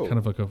it's a kind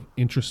of like a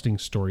interesting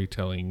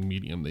storytelling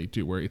medium they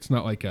do, where it's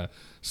not like a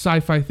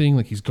sci-fi thing,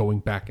 like he's going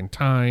back in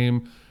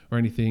time or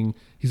anything.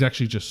 He's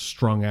actually just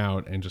strung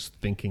out and just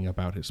thinking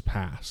about his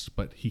past,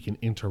 but he can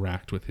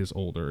interact with his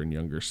older and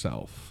younger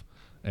self.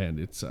 And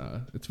it's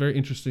very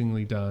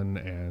interestingly done,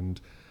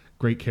 and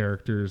great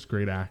characters,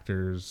 great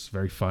actors,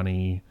 very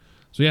funny.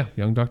 So yeah,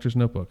 Young Doctor's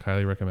Notebook,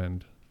 highly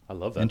recommend. I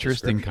love that.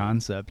 Interesting description.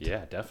 concept.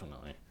 Yeah,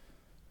 definitely.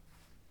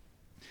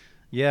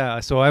 Yeah,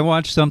 so I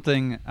watched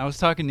something. I was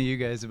talking to you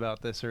guys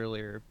about this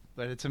earlier,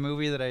 but it's a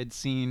movie that I'd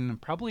seen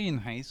probably in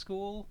high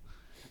school,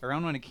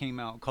 around when it came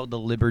out, called The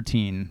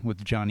Libertine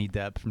with Johnny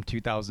Depp from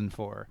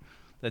 2004.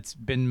 That's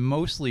been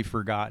mostly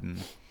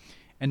forgotten.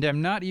 And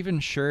I'm not even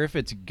sure if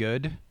it's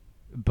good,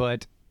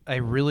 but I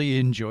really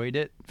enjoyed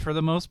it for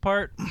the most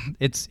part.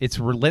 It's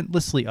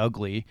relentlessly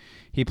ugly.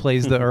 He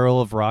plays the Earl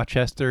of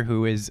Rochester,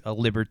 who is a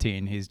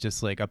libertine. He's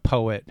just like a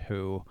poet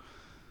who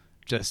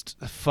just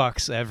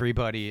fucks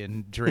everybody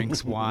and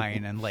drinks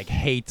wine and like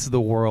hates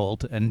the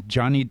world. And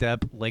Johnny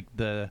Depp, like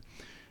the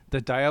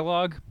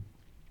dialogue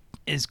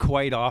is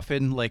quite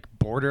often like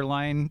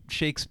borderline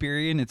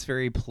Shakespearean. It's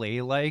very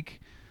play-like,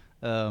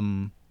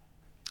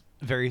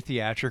 very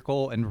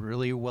theatrical, and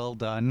really well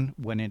done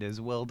when it is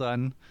well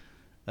done.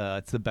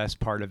 It's the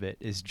best part of it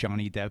is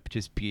Johnny Depp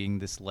just being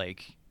this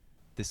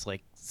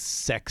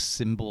sex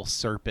symbol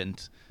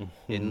serpent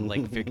in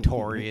like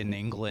Victorian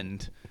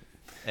England,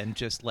 and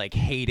just like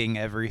hating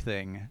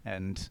everything.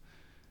 And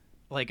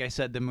like I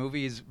said, the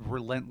movie is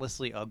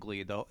relentlessly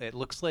ugly, though. It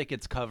looks like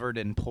it's covered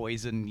in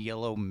poison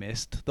yellow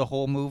mist the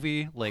whole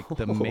movie. Like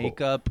the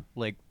makeup,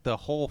 like the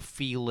whole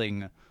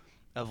feeling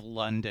of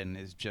London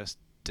is just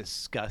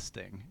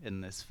disgusting in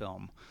this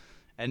film.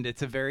 And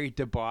it's a very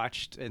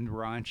debauched and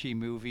raunchy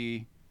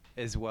movie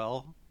as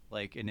well.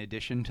 Like, in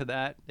addition to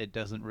that, it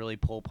doesn't really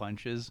pull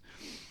punches.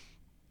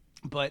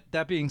 But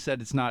that being said,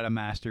 it's not a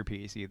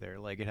masterpiece either.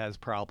 Like, it has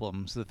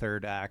problems. The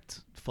third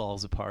act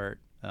falls apart.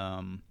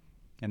 And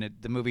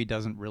the movie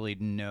doesn't really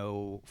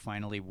know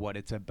finally what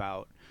it's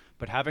about.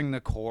 But having the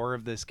core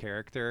of this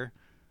character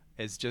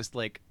is just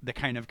like the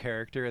kind of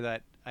character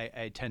that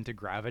I tend to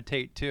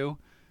gravitate to.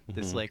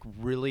 This like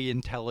really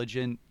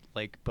intelligent,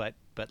 like but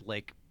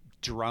like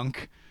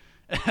drunk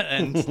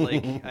and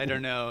like I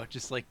don't know,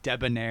 just like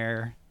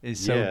debonair, is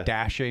so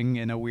dashing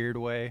in a weird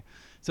way.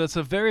 So it's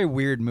a very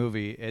weird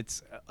movie.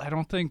 I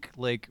don't think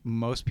like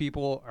most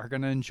people are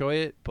gonna enjoy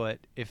it, but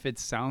if it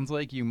sounds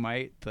like you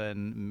might,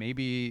 then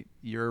maybe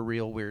you're a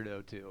real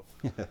weirdo too.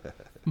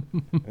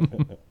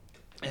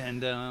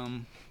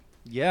 And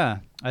yeah,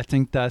 I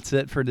think that's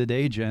it for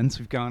today, gents.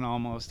 We've gone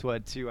almost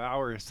 2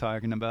 hours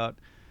talking about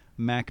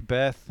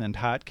Macbeth and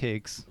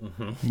hotcakes,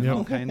 and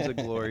all kinds of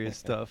glorious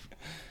stuff.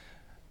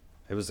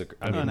 It was an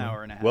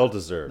hour and a half. Well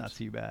deserved. Not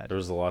too bad. There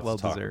was a lot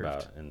to talk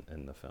about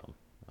in the film.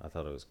 I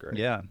thought it was great.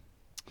 Yeah.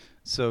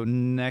 So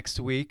next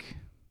week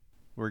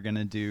we're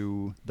gonna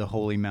do The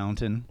Holy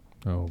Mountain,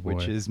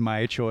 which is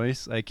my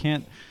choice. I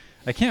can't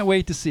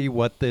wait to see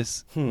what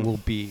this will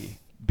be,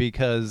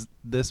 because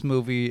this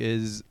movie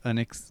is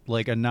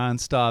like a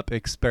nonstop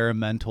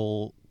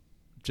experimental,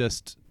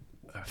 just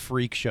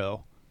freak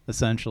show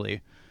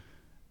essentially.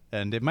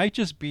 And it might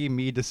just be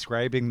me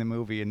describing the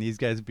movie and these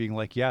guys being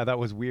like, yeah, that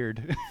was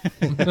weird.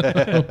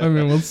 I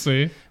mean, we'll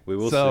see. We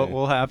will see. So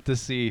we'll have to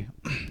see.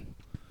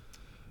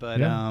 But,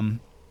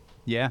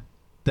 yeah.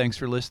 Thanks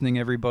for listening,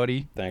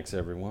 everybody. Thanks,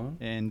 everyone.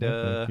 And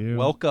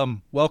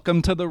welcome.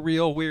 Welcome to the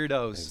Real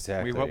Weirdos.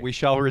 Exactly. We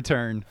shall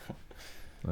return.